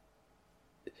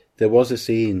there was a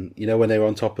scene, when they were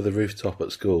on top of the rooftop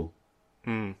at school.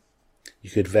 You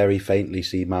could very faintly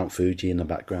see Mount Fuji in the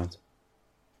background.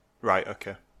 Right.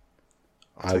 Okay.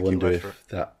 I wonder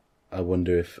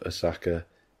if Osaka,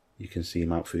 you can see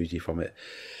Mount Fuji from it.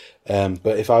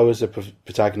 But if I was a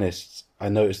protagonist, I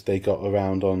noticed they got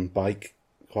around on bike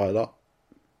quite a lot.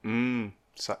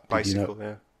 Bicycle,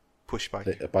 yeah. Push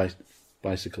bike. A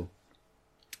bicycle.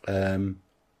 I'd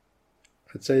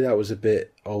say that was a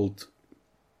bit old,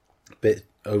 a bit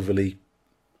overly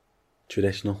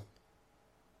traditional.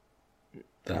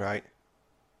 Right.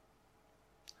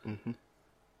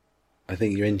 I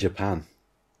think you're in Japan.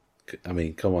 I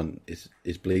mean, come on, it's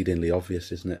bleedingly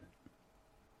obvious, isn't it?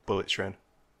 Bullet train.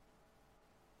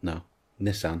 No.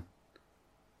 Nissan.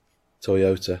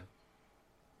 Toyota.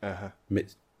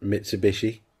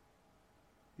 Mitsubishi.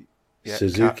 Yeah,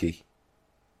 Suzuki.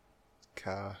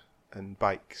 Car and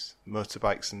bikes.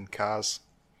 Motorbikes and cars.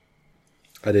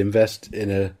 I'd invest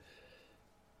in a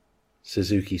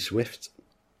Suzuki Swift.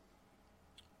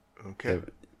 Okay.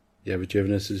 You ever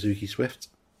driven a Suzuki Swift?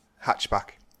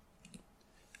 Hatchback.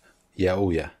 Yeah,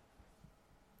 oh yeah.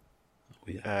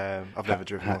 I've never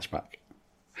driven hatchback.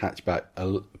 Hatchback.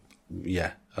 A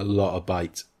lot of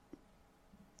bite.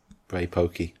 Very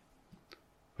pokey.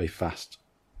 Very fast.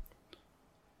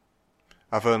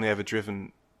 I've only ever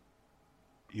driven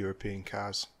European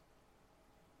cars.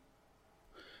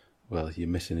 Well, you're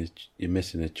missing a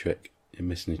trick. You're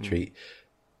missing a treat.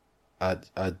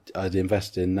 I'd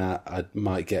invest in that. I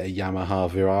might get a Yamaha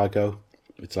Virago.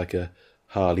 It's like a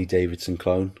Harley Davidson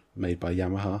clone made by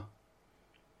Yamaha.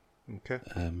 Okay.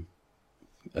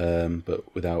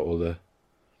 But without all the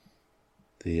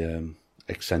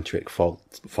eccentric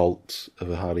faults of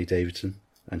a Harley Davidson,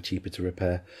 and cheaper to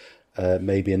repair.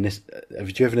 Maybe have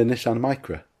you driven a Nissan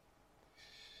Micra?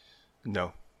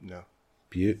 No.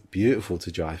 Beautiful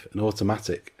to drive, an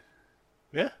automatic.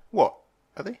 Yeah. What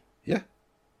are they? Yeah.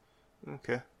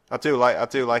 Okay. I do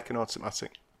like an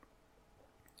automatic.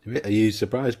 Are you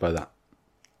surprised by that?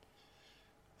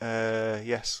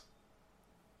 Yes.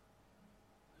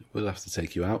 We'll have to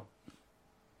take you out.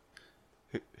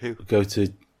 Who?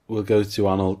 We'll go to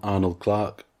Arnold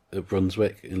Clark at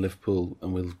Brunswick in Liverpool,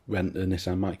 and we'll rent a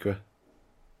Nissan Micra.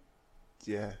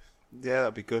 Yeah,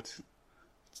 that'd be good.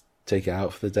 Take it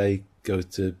out for the day. Go up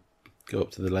to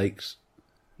the lakes.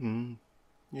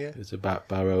 Yeah, Go to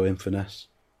Barrow, Inverness,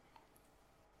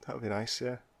 that'd be nice.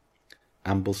 Yeah,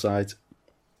 Ambleside,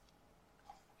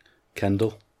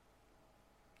 Kendal.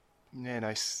 yeah,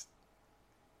 nice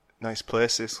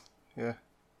places. Yeah.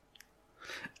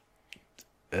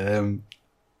 And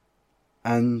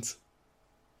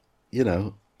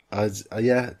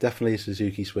definitely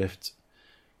Suzuki Swift.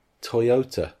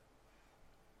 Toyota.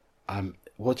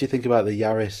 What do you think about the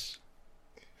Yaris?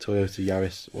 Toyota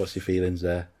Yaris. What's your feelings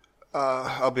there?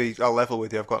 I'll level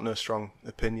with you. I've got no strong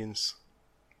opinions.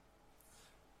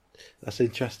 That's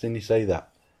interesting you say that.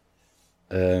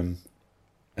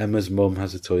 Emma's mum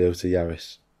has a Toyota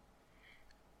Yaris.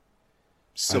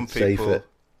 Some I'd say people,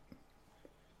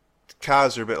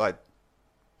 cars are a bit like,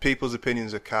 people's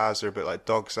opinions of cars are a bit like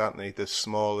dogs, aren't they? The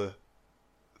smaller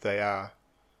they are,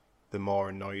 the more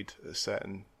annoyed a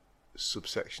certain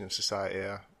subsection of society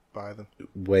are by them.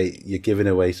 Wait, you're giving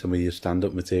away some of your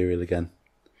stand-up material again.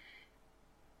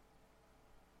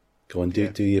 Go on,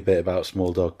 do your bit about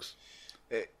small dogs.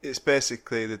 It's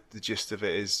basically, the gist of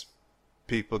it is,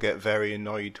 people get very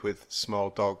annoyed with small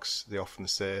dogs. They often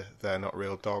say they're not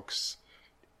real dogs.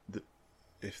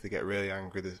 If they get really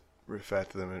angry, they refer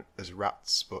to them as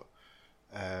rats. But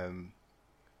the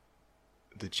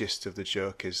gist of the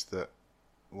joke is that,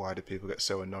 why do people get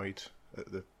so annoyed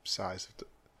at the size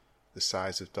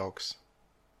of dogs?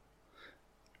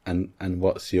 And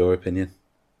what's your opinion?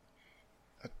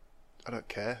 I don't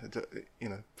care.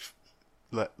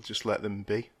 Let them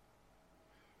be.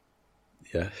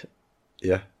 Yeah.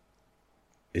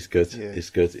 It's good. Yeah.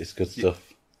 It's good. It's good stuff.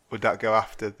 Would that go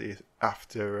after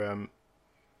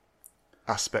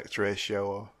aspect ratio?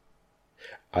 Or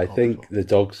I think the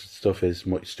dogs stuff is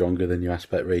much stronger than your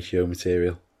aspect ratio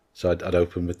material. So I'd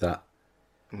open with that.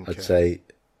 Okay. I'd say,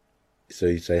 so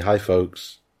you'd say, hi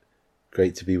folks,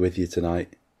 great to be with you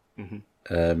tonight.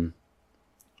 Mm-hmm.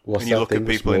 What's and you that look thing at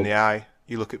people small... in the eye.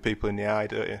 You look at people in the eye,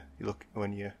 don't you? You look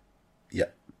Yeah.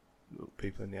 Look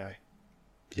people in the eye.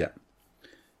 Yeah.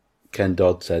 Ken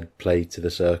Dodd said play to the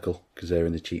circle because they're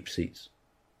in the cheap seats.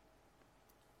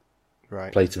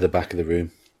 Right. Play to the back of the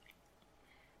room.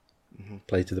 Mm-hmm.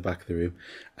 Play to the back of the room.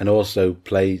 And also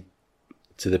play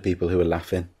to the people who are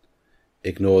laughing.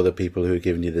 Ignore the people who are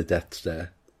giving you the death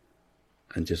stare.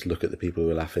 And just look at the people who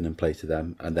are laughing and play to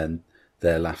them. And then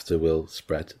their laughter will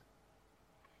spread.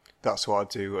 That's what I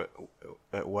do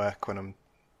at work when I'm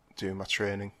doing my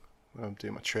training. When I'm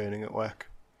doing my training at work.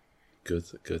 Good.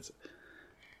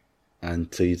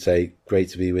 And so you'd say, great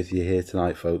to be with you here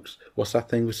tonight, folks. What's that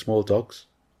thing with small dogs?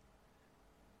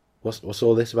 What's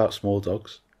all this about small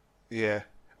dogs? Yeah.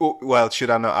 Oh, well,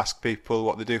 should I not ask people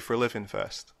what they do for a living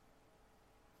first?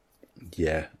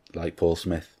 Yeah, like Paul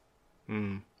Smith.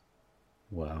 Mm.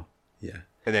 Wow. Yeah.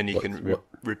 And then you can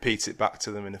repeat it back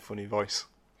to them in a funny voice.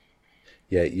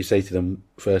 Yeah, you say to them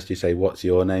first. You say, "What's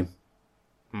your name?"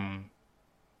 Mm.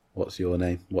 What's your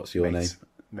name? What's your name?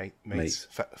 Mate.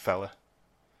 Fella.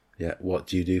 Yeah. What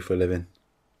do you do for a living?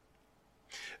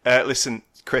 Listen,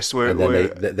 Chris, and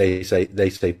then they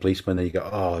say policeman, and you go,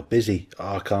 "Oh, busy.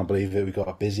 Oh, I can't believe it. We got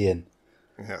a busy in."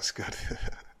 That's good.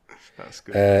 That's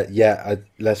good.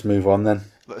 Let's move on then.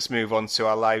 Let's move on to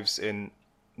our lives in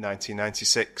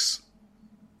 1996.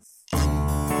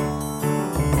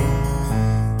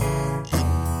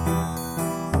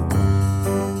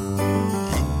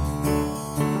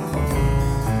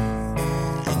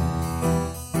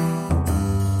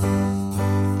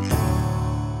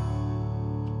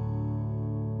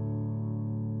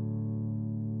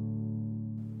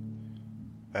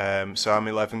 So I'm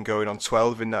 11 going on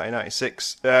 12 in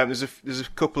 1996. There's a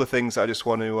couple of things that I just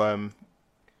want to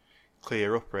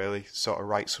clear up, really, sort of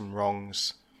right some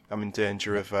wrongs. I'm in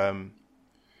danger of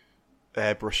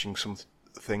airbrushing some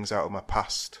things out of my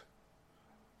past.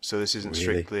 So this isn't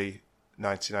strictly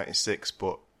 1996,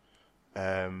 but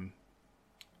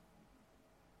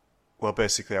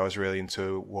basically I was really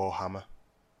into Warhammer.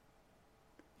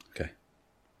 Okay.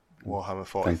 Warhammer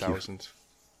 40,000.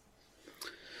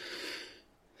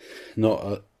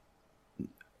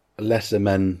 Lesser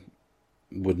men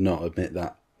would not admit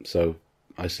that, so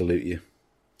I salute you.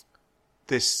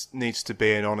 This needs to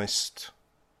be an honest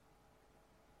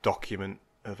document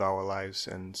of our lives,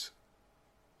 and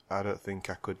I don't think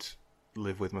I could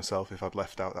live with myself if I'd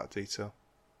left out that detail.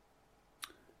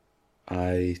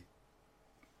 I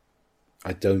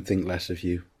don't think less of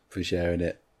you for sharing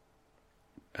it,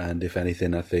 and if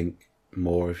anything, I think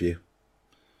more of you.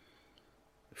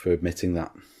 for admitting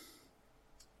that.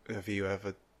 Have you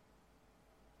ever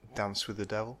danced with the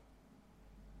devil?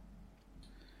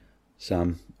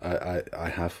 Sam, I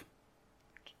have.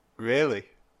 Really?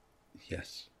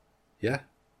 Yes. Yeah.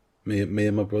 Me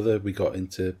and my brother, we got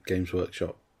into Games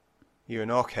Workshop. You're an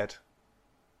orkhead.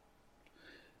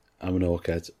 I'm an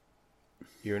orchid.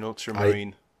 You're an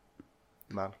ultramarine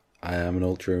man. I am an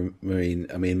ultramarine.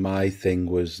 I mean, my thing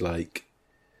was like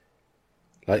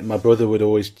my brother would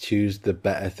always choose the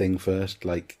better thing first.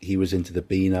 Like he was into the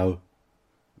Beano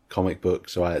comic book,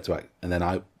 so I had to act. And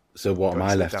then so what am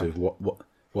I left with?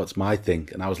 What's my thing?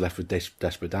 And I was left with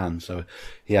Desperate Dan. So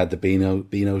he had the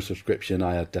Beano subscription.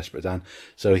 I had Desperate Dan.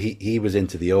 So he was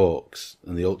into the orcs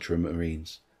and the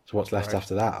ultramarines. So what's left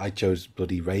after that? I chose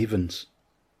bloody ravens.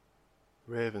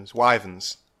 Ravens,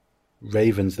 wyverns.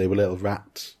 Ravens. They were little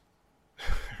rats.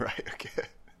 Right. Okay.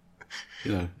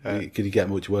 You know, could you get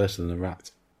much worse than a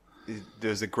rat? There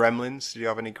was the gremlins. Did you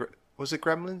have any? Was it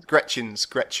gremlins? Gretchins.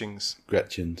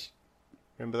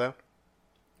 Remember them?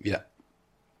 Yeah.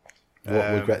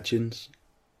 What were Gretchins?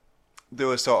 They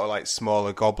were sort of like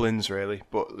smaller goblins, really.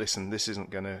 But listen, this isn't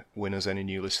going to win us any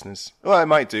new listeners. Well, it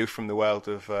might do from the world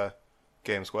of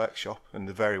Games Workshop, and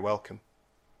they're very welcome.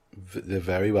 They're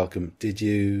very welcome. Did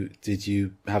you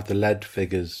have the lead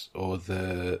figures or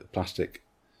the plastic?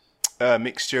 A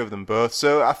mixture of them both.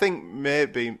 So I think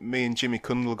maybe me and Jimmy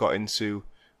Cundle got into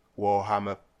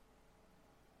Warhammer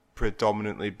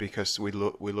predominantly because we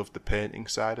loved the painting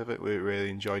side of it. We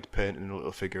really enjoyed painting the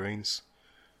little figurines.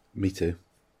 Me too.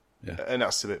 Yeah. And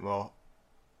that's a bit more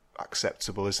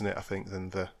acceptable, isn't it? I think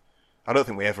I don't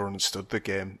think we ever understood the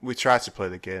game. We tried to play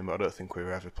the game, but I don't think we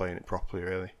were ever playing it properly,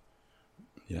 really.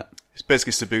 Yeah. It's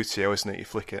basically Sabutio, isn't it? You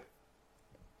flick it.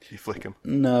 You flick them.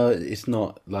 No, it's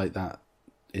not like that.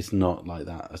 It's not like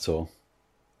that at all.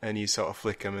 And you sort of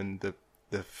flick them, and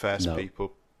the first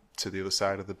people to the other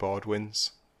side of the board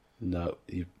wins. No.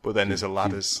 But then there's a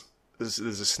ladders. There's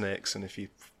a snakes, and if you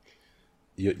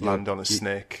land on a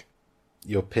snake...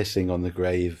 You're pissing on the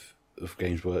grave of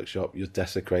Games Workshop. You're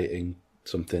desecrating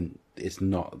something. It's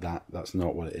not that. That's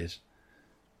not what it is.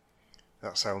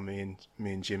 That's how me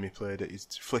and Jimmy played it. You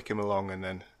flick him along and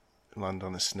then land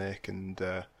on a snake, and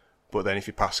but then if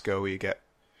you pass go, you get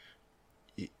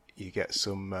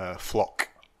some flock,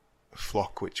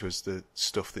 which was the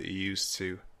stuff that you used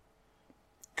to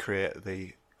create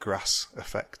the grass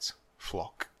effect.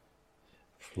 Flock.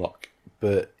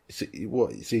 But you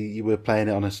were playing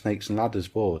it on a snakes and ladders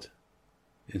board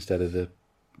instead of the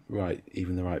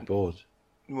right board.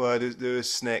 Well, there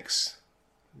was snakes.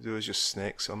 There was just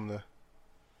snakes on the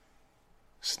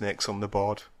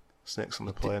board, snakes on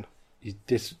the plane. You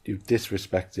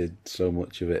disrespected so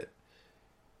much of it.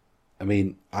 I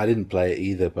mean, I didn't play it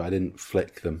either, but I didn't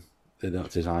flick them. They're not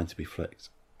designed to be flicked.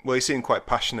 Well, you seem quite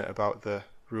passionate about the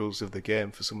rules of the game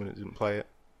for someone who didn't play it.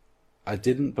 I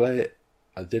didn't play it.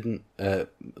 I didn't,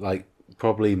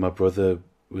 probably my brother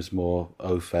was more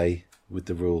au fait with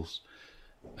the rules.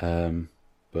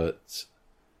 But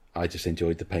I just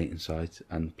enjoyed the painting side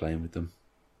and playing with them.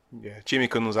 Yeah, Jimmy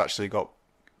Cundle's actually got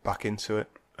back into it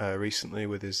recently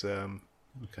with his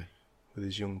with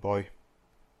his young boy.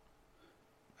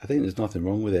 I think there's nothing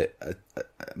wrong with it.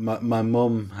 My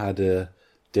mum had a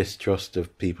distrust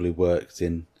of people who worked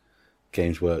in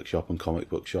Games Workshop and comic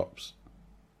book shops.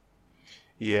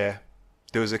 Yeah,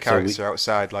 there was a character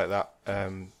outside like that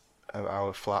at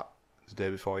our flat the day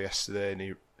before yesterday,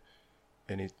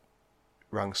 and he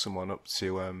rang someone up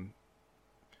to.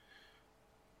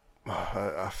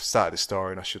 I've started a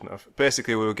story and I shouldn't have.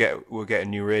 Basically, we'll get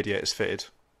new radiators fitted.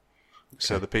 Okay.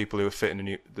 So the people who were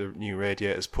fitting the new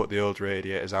radiators put the old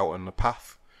radiators out on the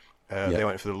path. They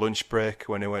went for the lunch break.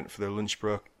 When they went for the lunch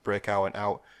break, I went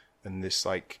out, and this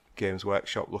like Games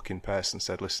Workshop looking person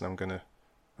said, "Listen, I'm gonna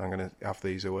have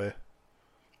these away."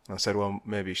 And I said, "Well,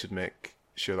 maybe you should make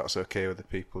sure that's okay with the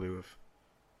people who have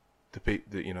the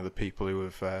people who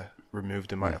have removed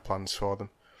them might have plans for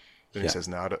them." Then he says,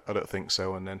 "No, I don't think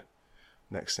so." And then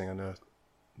next thing I know,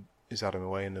 he's had him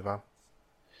away in the van.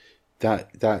 That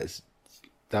is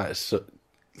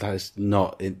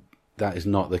not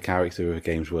the character of a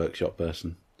Games Workshop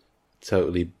person.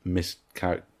 Totally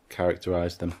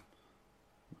mischaracterized them.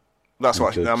 That's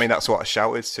what that's what I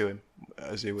shouted to him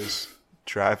as he was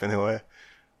driving away.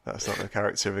 That's not the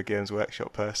character of a Games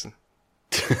Workshop person.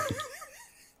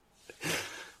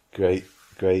 Great.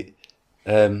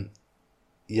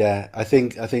 Yeah, I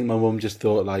think my mum just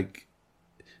thought like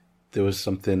there was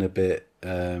something a bit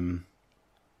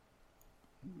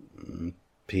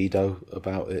pedo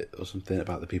about it, or something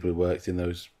about the people who worked in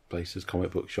those places,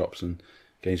 comic book shops and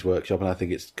Games Workshop, and I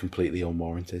think it's completely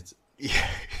unwarranted. Yeah,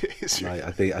 Like,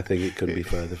 I think it couldn't be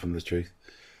further from the truth.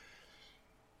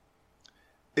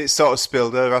 It's sort of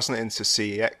spilled over, hasn't it, into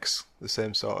CEX? The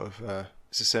same sort of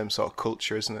it's the same sort of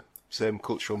culture, isn't it? Same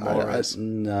cultural mores.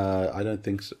 No, I don't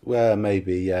think so. Well,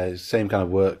 maybe, yeah. Same kind of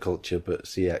work culture, but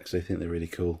CX, they think they're really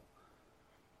cool.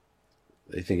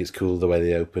 They think it's cool the way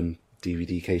they open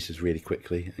DVD cases really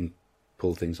quickly and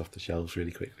pull things off the shelves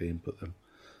really quickly and put them.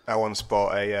 I once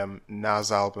bought a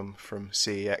Nas album from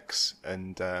CEX,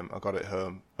 and I got it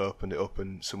home, opened it up,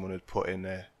 and someone had put in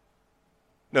a...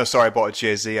 No, sorry, I bought a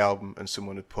Jay-Z album, and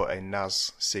someone had put a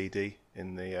Nas CD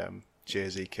in the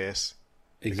Jay-Z case.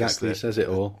 Exactly, says it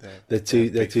all. They're too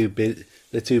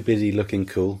busy looking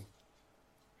cool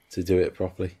to do it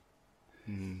properly.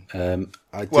 I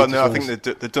think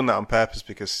they've done that on purpose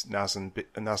because Nas and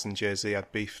Jay-Z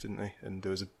had beef, didn't they? And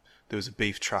there was a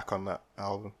beef track on that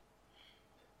album.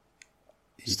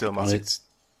 Stillmatic.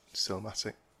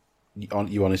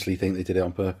 You honestly think they did it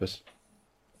on purpose?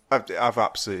 I've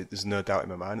absolutely. There's no doubt in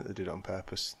my mind that they did it on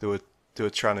purpose. They were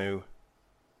trying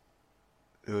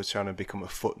to become a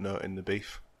footnote in the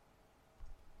beef.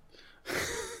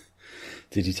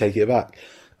 Did you take it back?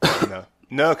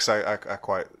 No, because I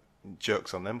quite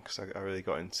jokes on them because I really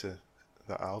got into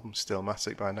that album,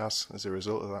 Stillmatic by Nas, as a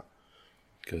result of that.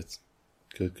 Good.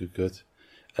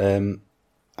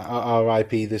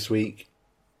 R.I.P. this week.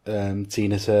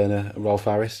 Tina Turner and Rolf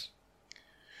Harris.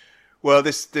 Well,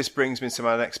 this brings me to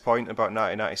my next point about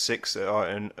 1996,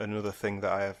 another thing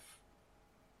that I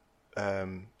have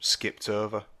skipped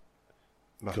over.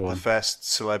 The first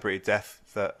celebrity death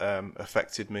that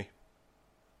affected me.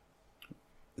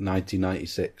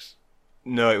 1996.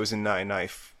 No, it was in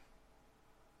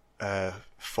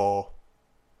 1994.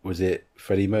 Was it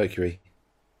Freddie Mercury?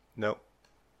 No.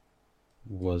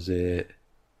 Was it...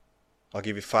 I'll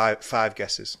give you five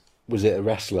guesses. Was it a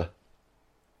wrestler?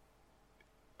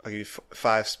 I'll give you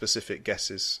five specific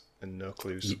guesses and no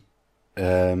clues.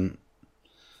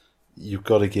 You've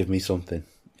got to give me something.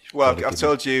 Well, I've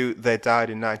told you they died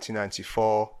in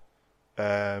 1994.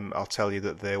 I'll tell you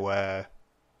that they were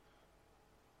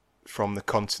from the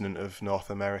continent of North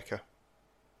America.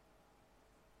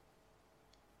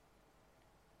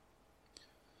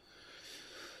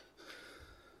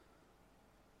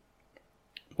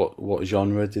 What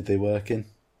genre did they work in?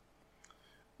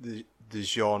 The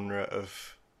genre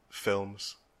of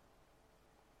films.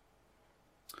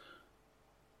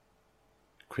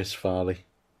 Chris Farley.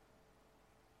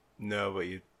 No, but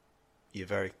you're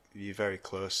very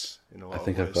close in a lot of ways. I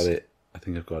think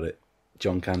I've got it.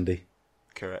 John Candy.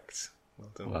 Correct. Well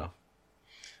done. Wow.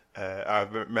 I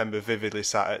remember vividly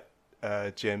sat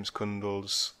at James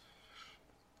Cundall's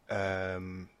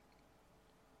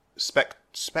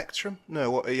Spectrum?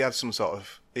 No, what he had some sort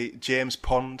of James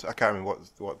Pond. I can't remember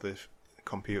what the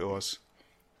computer was.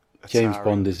 James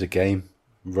Bond is a game.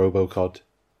 RoboCod.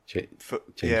 For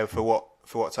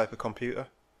what type of computer?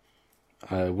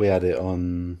 We had it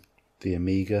on the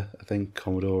Amiga, I think,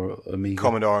 Commodore Amiga.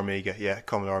 Commodore Amiga,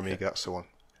 that's the one.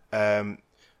 And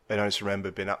I just remember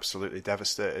being absolutely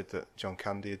devastated that John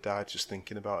Candy had died, just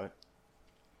thinking about it.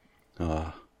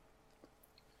 Ah.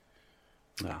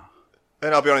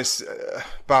 And I'll be honest,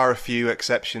 bar a few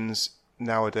exceptions,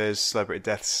 nowadays celebrity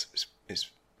deaths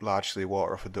is largely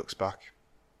water off a duck's back.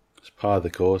 It's part of the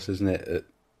course, isn't it?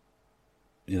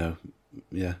 Yeah.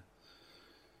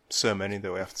 So many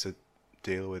that we have to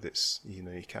deal with. It's you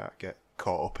can't get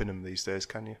caught up in them these days,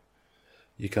 can you?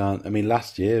 You can't. I mean,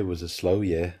 last year was a slow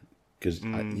year because,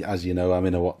 as you know, I'm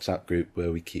in a WhatsApp group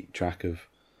where we keep track of.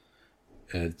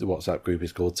 The WhatsApp group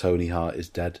is called Tony Hart is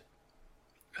Dead.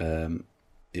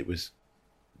 It was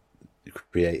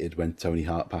created when Tony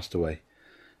Hart passed away,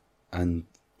 and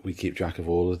we keep track of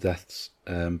all the deaths.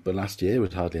 But last year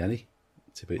was hardly any.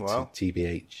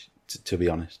 TBH. To be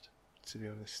honest.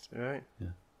 Right. Yeah.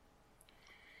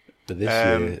 But this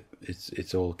year,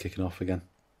 it's all kicking off again.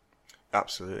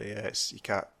 Absolutely, yeah. You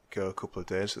can't go a couple of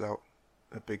days without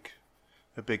a big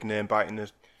name biting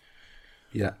the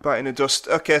dust.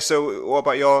 Okay, so what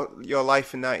about your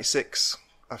life in '96?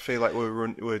 I feel like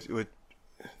we're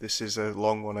this is a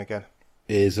long one again.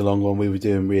 It is a long one. We were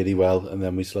doing really well, and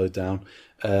then we slowed down.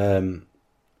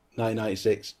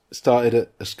 1996 started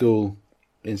at a school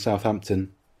in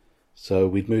Southampton, so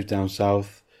we'd moved down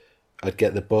south. I'd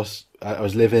get the bus. I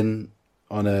was living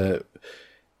in a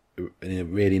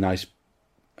really nice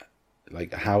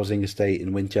housing estate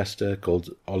in Winchester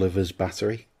called Oliver's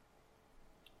Battery.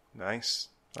 Nice,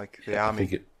 like the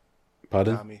army.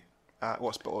 Pardon? Army.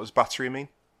 What does battery mean?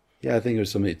 Yeah, I think it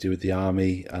was something to do with the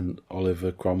army and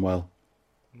Oliver Cromwell.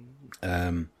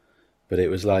 But it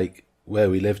was like where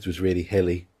we lived was really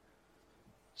hilly,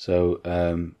 so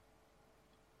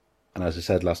And as I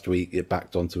said last week, it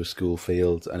backed onto a school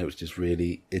field, and it was just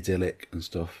really idyllic and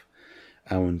stuff.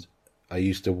 And I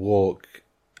used to walk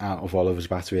out of Oliver's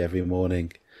Battery every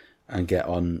morning and get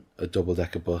on a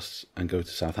double-decker bus and go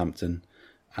to Southampton.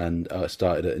 And I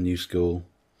started at a new school.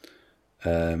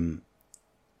 And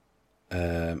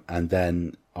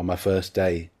then on my first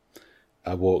day,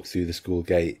 I walked through the school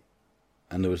gate,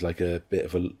 and there was like a bit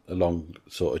of a long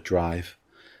sort of drive,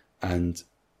 and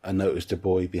I noticed a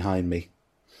boy behind me,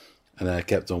 and I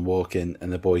kept on walking,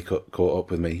 and the boy caught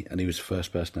up with me, and he was the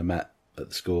first person I met at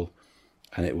the school,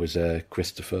 and it was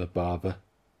Christopher Barber.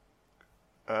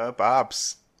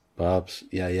 Barbs. Barbs,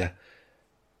 yeah.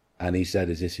 And he said,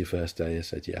 "Is this your first day?" I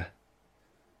said, "Yeah."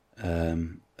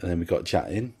 And then we got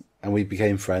chatting, and we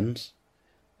became friends.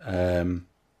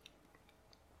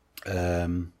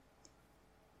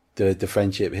 The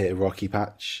friendship hit a rocky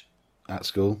patch at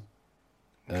school.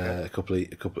 Okay.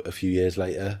 A few years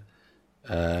later,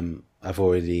 I've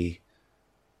already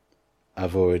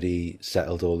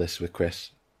settled all this with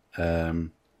Chris. I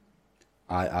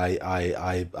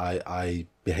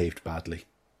behaved badly,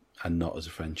 and not as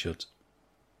a friend should.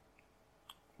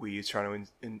 Were you trying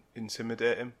to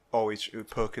intimidate him? Always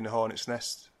poking the hornet's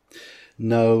nest?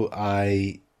 No,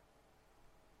 I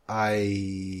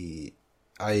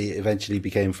eventually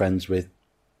became friends with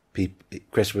people.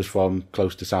 Chris was from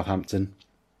close to Southampton.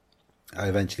 I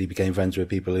eventually became friends with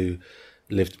people who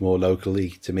lived more locally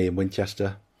to me in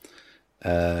Winchester,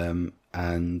 and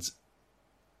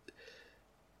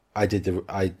I did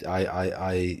I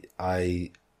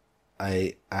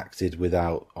acted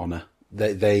without honour.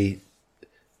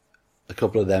 A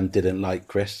couple of them didn't like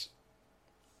Chris.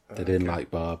 They didn't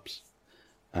like Barbs,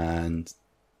 and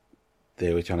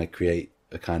they were trying to create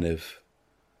a kind of.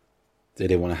 They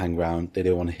didn't want to hang around. They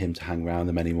didn't want him to hang around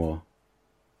them anymore.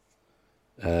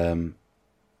 And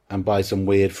by some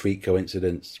weird freak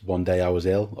coincidence, one day I was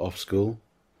ill off school,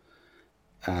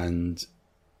 and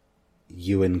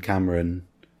Ewan Cameron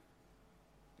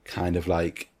kind of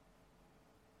like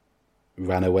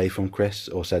ran away from Chris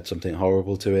or said something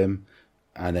horrible to him,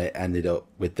 and it ended up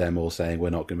with them all saying,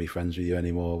 "We're not going to be friends with you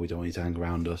anymore. We don't want you to hang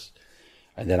around us."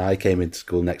 And then I came into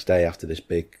school next day after this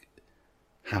big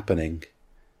happening,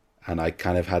 and I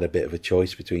kind of had a bit of a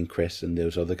choice between Chris and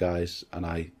those other guys, and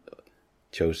I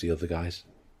chose the other guys.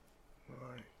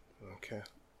 Right. Okay.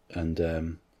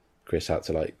 And Chris had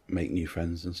to like make new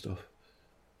friends and stuff.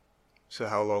 So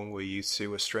how long were you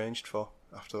two estranged for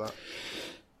after that?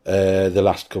 The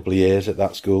last couple of years at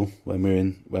that school when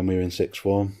we were in sixth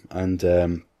form,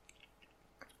 and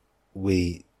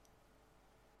we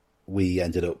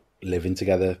ended up living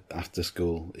together after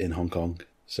school in Hong Kong,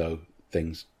 so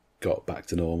things got back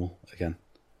to normal again.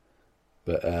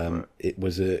 But right.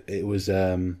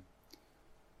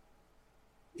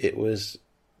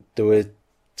 There were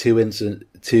two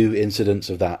incidents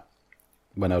of that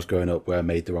when I was growing up where I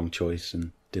made the wrong choice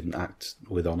and didn't act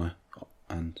with honour,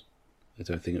 and I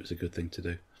don't think it was a good thing to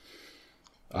do.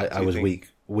 I was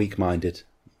weak-minded,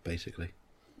 basically.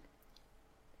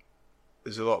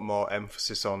 There's a lot more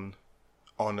emphasis on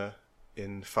honour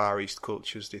in Far East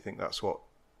cultures. Do you think that's what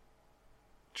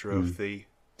drove the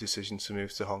decision to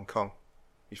move to Hong Kong?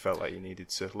 You felt like you needed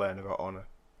to learn about honour?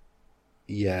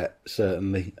 Yeah,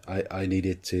 certainly. I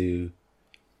needed to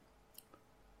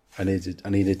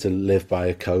live by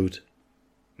a code.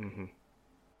 Mm-hmm.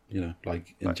 You know,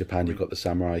 like in Japan, you've got the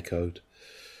samurai code.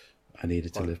 I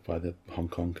needed to live by the Hong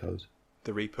Kong code.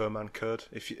 The Repo Man Code.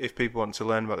 If people want to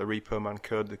learn about the Repo Man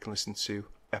Code, they can listen to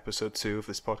episode 2 of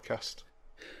this podcast.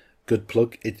 Good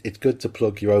plug. It's good to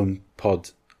plug your own pod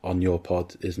on your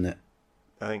pod, isn't it?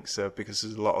 I think so, because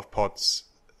there's a lot of pods,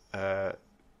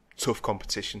 tough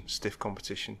competition, stiff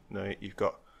competition. You know, you've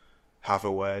got Have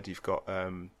a Word, you've got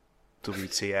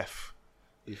WTF,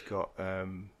 you've got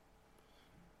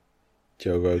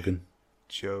Joe Rogan.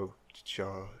 Joe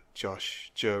Rogan.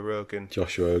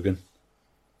 Josh Rogan.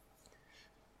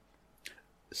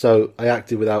 So I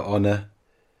acted without honour.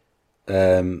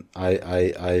 I've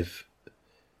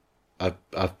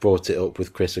brought it up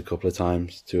with Chris a couple of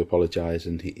times to apologise,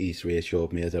 and he's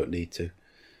reassured me I don't need to,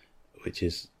 which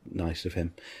is nice of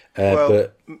him.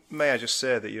 But may I just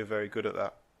say that you're very good at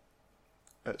that,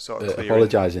 at sort of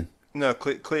apologising. No,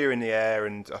 clearing the air,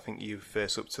 and I think you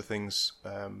face up to things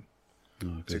to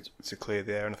clear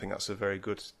the air, and I think that's a very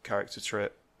good character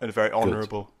trait and a very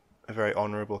honourable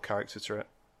character trait.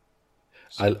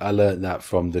 So, I learned that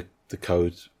from the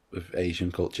code of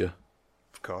Asian culture.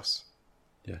 Of course.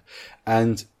 Yeah,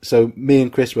 and so me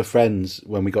and Chris were friends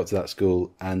when we got to that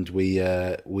school, and we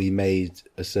made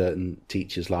a certain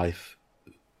teacher's life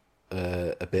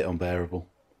a bit unbearable.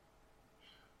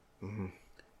 Mm-hmm.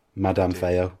 Madame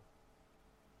Feo.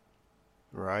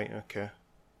 Right. Okay.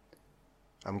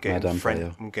 I'm Madame getting French.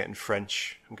 Fayot. I'm getting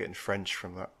French. I'm getting French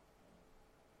from that.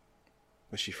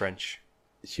 Was she French?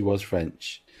 She was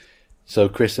French. So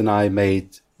Chris and I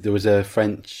there was a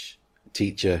French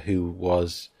teacher who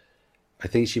was, I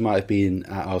think she might have been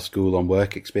at our school on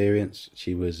work experience.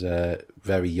 She was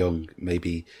very young,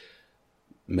 maybe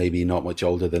not much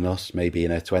older than us, maybe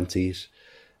in her 20s.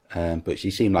 But she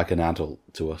seemed like an adult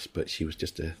to us, but she was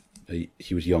just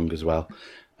she was young as well.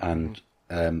 And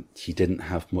she didn't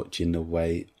have much in the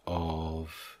way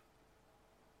of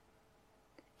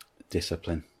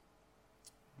discipline.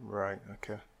 Right.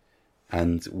 Okay.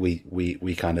 And we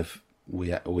kind of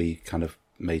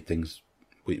made things,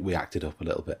 we acted up a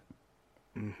little bit.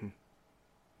 Mm-hmm.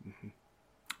 Mm-hmm.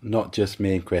 Not just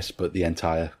me and Chris, but the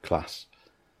entire class.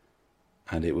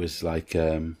 And it was like,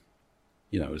 it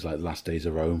was like the last days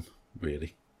of Rome,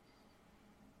 really.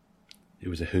 It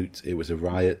was a hoot. It was a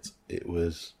riot. It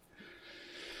was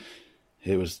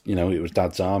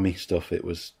Dad's army stuff. It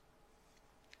was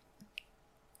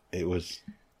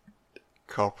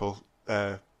Corporal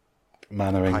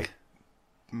Mannering.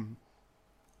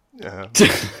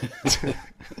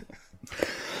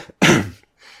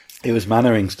 It was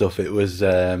Mannering stuff. It was,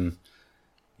 it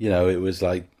was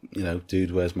like,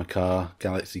 Dude, Where's My Car?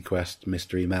 Galaxy Quest,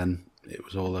 Mystery Men. It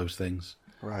was all those things.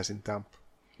 Rising Damp.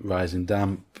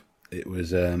 It was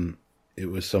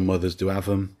Some Others Do Have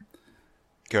 'Em.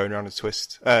 Going round a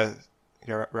twist. Round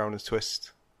a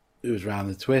twist. It was Round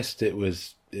the Twist. It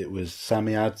was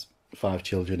Sammy 5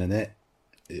 Children in It.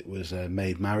 It was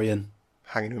Maid Marian.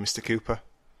 Hanging with Mr. Cooper.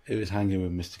 It was Hanging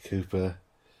with Mr. Cooper.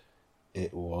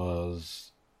 It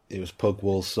was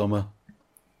Pugwall Summer.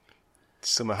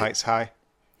 Summer Heights High.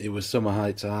 It was Summer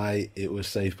Heights High. It was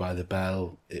Saved by the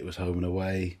Bell. It was Home and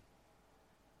Away.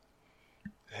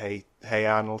 Hey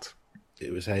Arnold.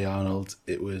 It was Hey Arnold.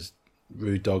 It was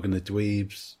Rude Dog and the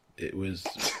Dweebs. It was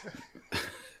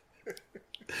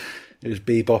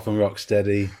Bebop and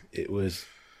Rocksteady. It was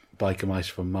Biker Mice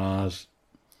from Mars.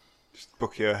 Just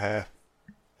Bucky O'Hare.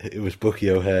 It was Bucky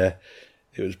O'Hare.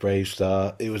 It was Brave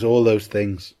Star. It was all those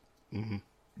things. Mm-hmm.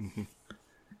 Mm-hmm.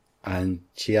 And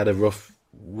she had a rough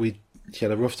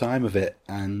time of it,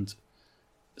 and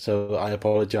so I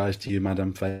apologise to you,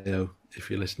 Madame Fayot,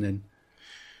 if you're listening.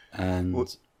 And well,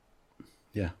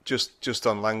 yeah, just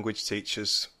on language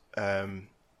teachers,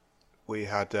 we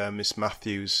had Miss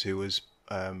Matthews, who was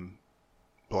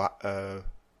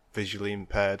visually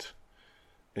impaired,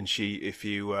 and if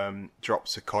you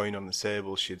dropped a coin on the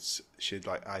table, she'd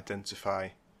like identify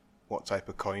what type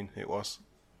of coin it was.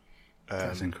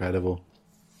 That's incredible.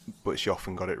 But she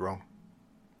often got it wrong.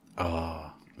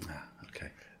 Oh, okay.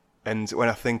 And when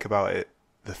I think about it,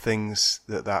 the things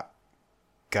that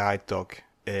guide dog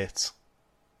ate,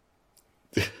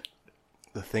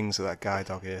 the things that guide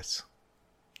dog ate.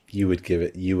 You would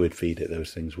feed it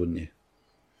those things, wouldn't you?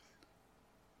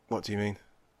 What do you mean?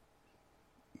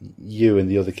 You and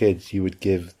the other kids, you would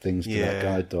give things to that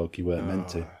guide dog you weren't meant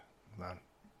to. Man.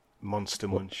 Monster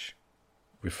Munch.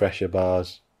 Refresher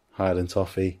bars, Highland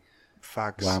Toffee.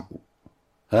 Fags.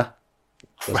 Huh?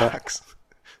 Fags.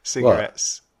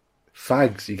 Cigarettes. What?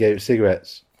 Fags, you gave it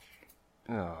cigarettes.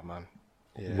 Oh, man.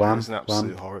 Yeah, Wham, it was an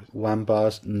absolute horror. Wham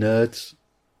bars, nerds,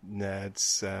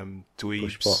 dweebs.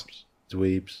 Push pops,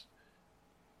 dweebs,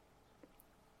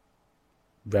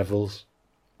 revels.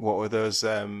 What were those?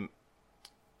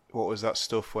 What was that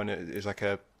stuff when it was like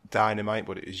a dynamite,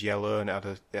 but it was yellow and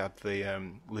it had the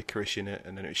licorice in it,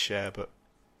 and then it was sherbet.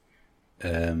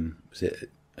 Was it?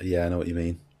 Yeah, I know what you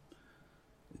mean.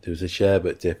 There was a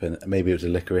sherbet dip, and maybe it was a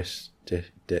licorice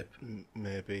dip.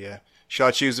 Maybe, yeah. Shall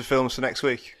I choose the films for next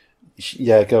week?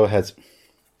 Yeah, go ahead.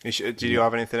 Do you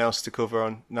have anything else to cover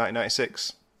on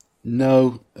 1996?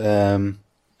 No,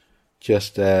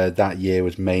 just that year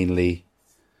was mainly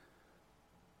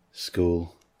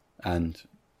school, and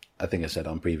I think I said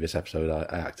on previous episode I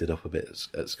acted up a bit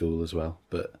at school as well,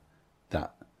 but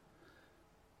that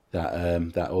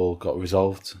all got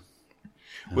resolved.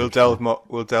 We'll delve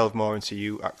more into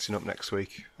you acting up next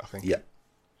week, I think. Yeah.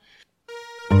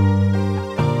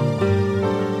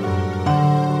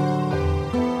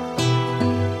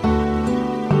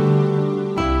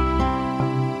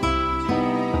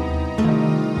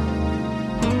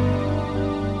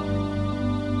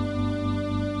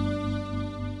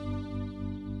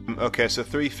 Okay, so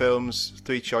 3 films,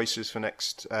 3 choices for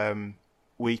next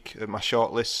week at my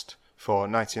shortlist for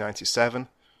 1997.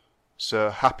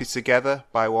 So, Happy Together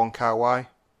by Wong Kar-wai.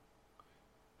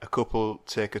 A couple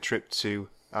take a trip to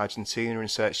Argentina in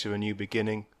search of a new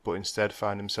beginning, but instead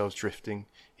find themselves drifting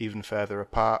even further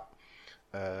apart.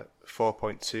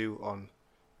 4.2 on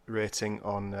rating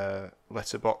on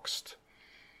Letterboxd.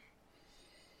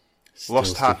 Still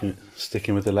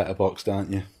sticking with the letterbox,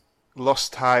 aren't you?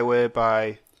 Lost Highway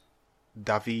by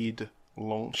David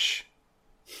Lunch.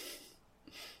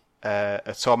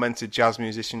 A tormented jazz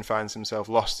musician finds himself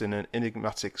lost in an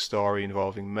enigmatic story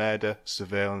involving murder,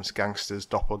 surveillance, gangsters,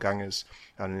 doppelgangers,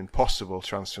 and an impossible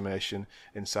transformation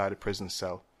inside a prison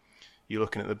cell. You're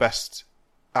looking at the best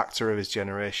actor of his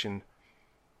generation,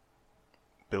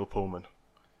 Bill Pullman.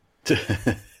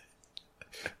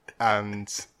 And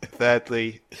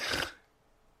thirdly,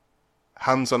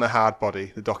 Hands on a Hard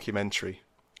Body, the documentary.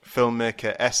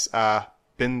 Filmmaker S.R.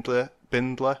 Bindler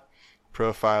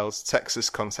profiles Texas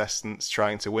contestants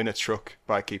trying to win a truck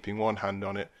by keeping one hand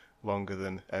on it longer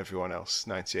than everyone else.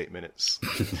 98 minutes.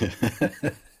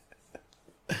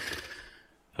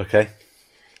 Okay.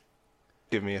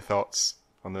 Give me your thoughts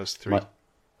on those three.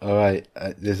 All right.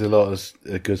 There's a lot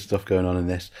of good stuff going on in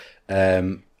this.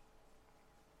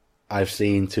 I've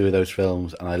seen 2 of those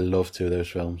films, and I love 2 of those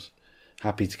films.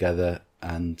 Happy Together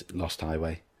and Lost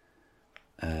Highway.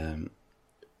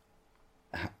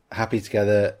 Happy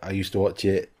Together, I used to watch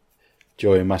it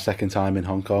during my second time in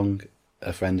Hong Kong.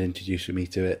 A friend introduced me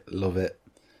to it. Love it.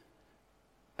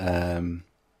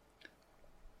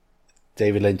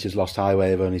 David Lynch's Lost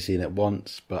Highway, I've only seen it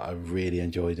once, but I really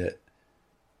enjoyed it.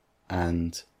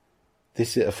 And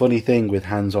this is a funny thing with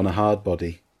Hands on a Hard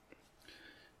Body.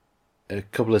 A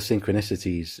couple of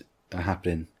synchronicities are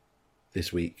happening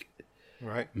this week.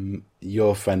 Right.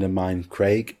 Your friend of mine,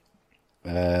 Craig,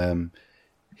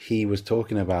 he was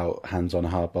talking about Hands on a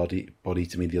Hard Body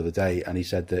to me the other day, and he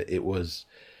said that it was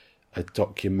a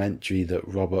documentary that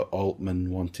Robert Altman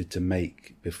wanted to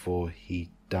make before he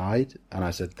died. And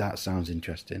I said, that sounds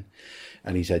interesting.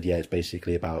 And he said, yeah, it's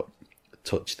basically about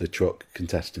Touch the Truck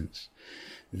contestants.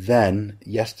 Then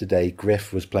yesterday,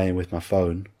 Griff was playing with my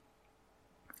phone,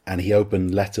 and he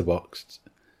opened Letterboxd,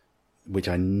 which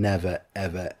I never,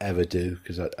 ever, ever do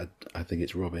because I think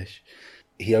it's rubbish.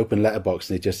 He opened Letterboxd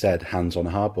and it just said Hands on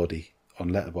a Hard Body on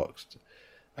Letterboxd.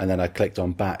 And then I clicked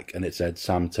on back and it said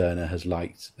Sam Turner has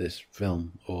liked this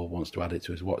film or wants to add it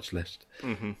to his watch list.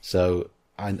 Mm-hmm. So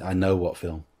I know what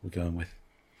film we're going with.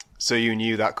 So you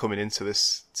knew that coming into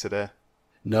this today?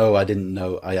 No, I didn't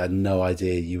know. I had no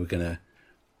idea you were going to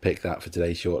pick that for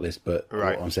today's shortlist. But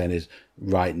right. What I'm saying is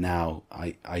right now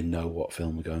I know what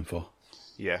film we're going for.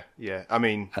 Yeah, yeah. I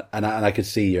mean... And I could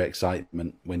see your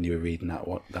excitement when you were reading that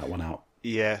one out.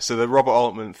 Yeah, so the Robert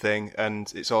Altman thing,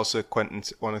 and it's also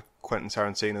one of Quentin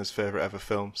Tarantino's favourite ever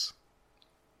films.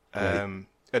 Right.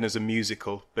 And there's a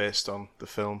musical based on the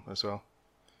film as well.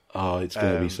 Oh, it's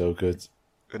going to be so good.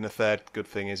 And the third good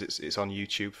thing is it's on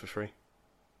YouTube for free.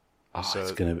 Oh, so,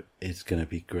 it's gonna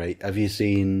be great. Have you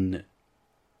seen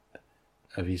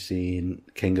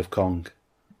King of Kong?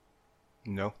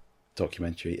 No.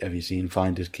 Documentary. Have you seen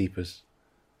Finders Keepers?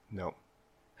 No.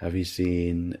 Have you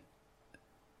seen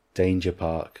Danger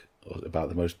Park or about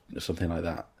the most something like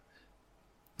that?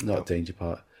 Not no. Danger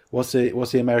Park. What's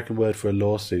the American word for a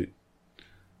lawsuit?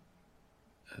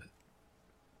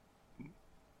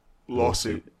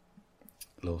 Lawsuit.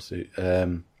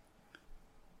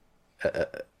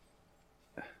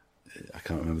 I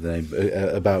can't remember the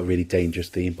name. About a really dangerous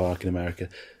theme park in America.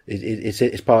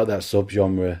 It's part of that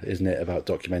subgenre, isn't it? About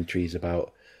documentaries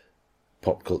about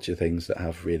pop culture things that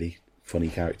have really funny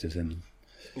characters in them.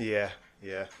 Yeah.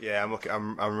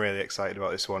 I'm really excited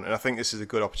about this one, and I think this is a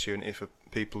good opportunity for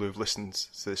people who've listened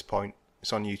to this point.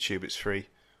 It's on YouTube. It's free.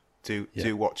 Do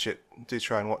watch it. Do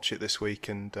try and watch it this week,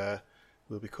 and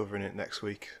we'll be covering it next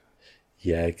week.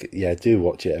 Yeah. Do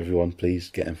watch it, everyone. Please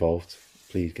get involved.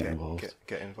 Please get involved.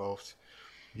 Get involved.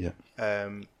 Yeah.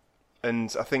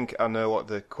 And I think I know what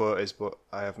the quote is, but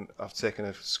I haven't. I've taken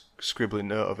a scribbling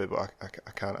note of it, but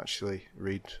I can't actually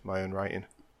read my own writing.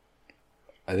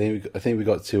 I think we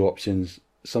got two options.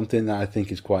 Something that I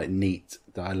think is quite neat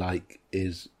that I like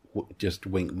is just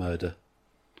wink murder.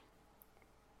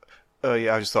 Oh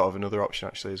yeah, I just thought of another option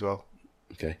actually as well.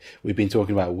 Okay, we've been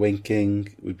talking about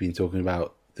winking. We've been talking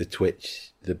about the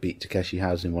twitch that Beat Takeshi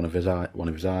has in one of his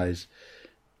eyes.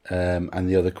 And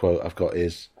the other quote I've got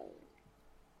is,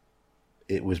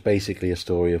 it was basically a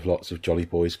story of lots of Jolly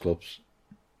Boys clubs.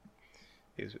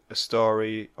 It's a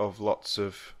story of lots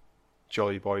of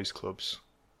Jolly Boys clubs.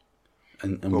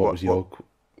 And what was your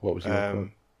quote?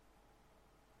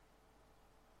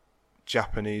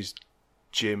 Japanese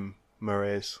Jim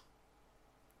Murray's.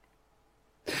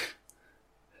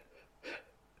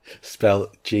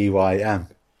 Spell Gym.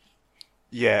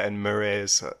 Yeah, and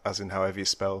Murray's, as in however you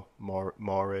spell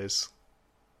Mores.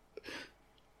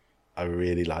 I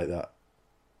really like that.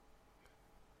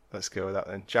 Let's go with that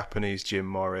then. Japanese Jim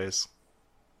Mores.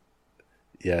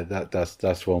 Yeah,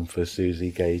 that's one for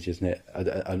Susie Gage, isn't it? I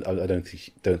don't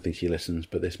think she listens,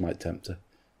 but this might tempt her.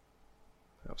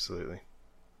 Absolutely.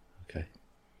 Okay.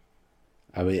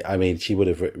 I mean, she would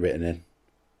have written in.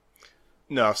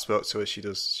 No, I've spoke to her. She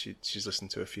does. She's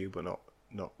listened to a few, but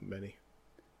not many.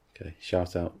 Okay.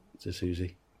 Shout out to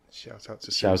Susie. Shout out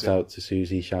to Shout Susie. out to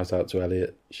Susie. Shout out to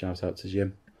Elliot. Shout out to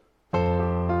Jim.